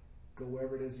 go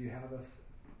wherever it is you have us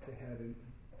to head, and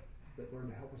that,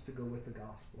 Lord, help us to go with the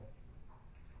gospel.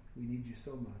 We need you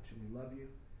so much, and we love you,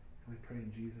 and we pray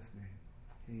in Jesus'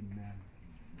 name. Amen.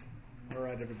 All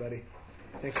right, everybody.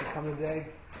 Thanks for coming today.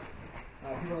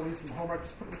 If you want to leave some homework,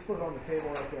 let's put it on the table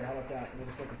right there. How about that? And we'll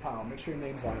just make a pile. Make sure your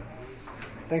name's on it.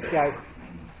 Thanks, guys.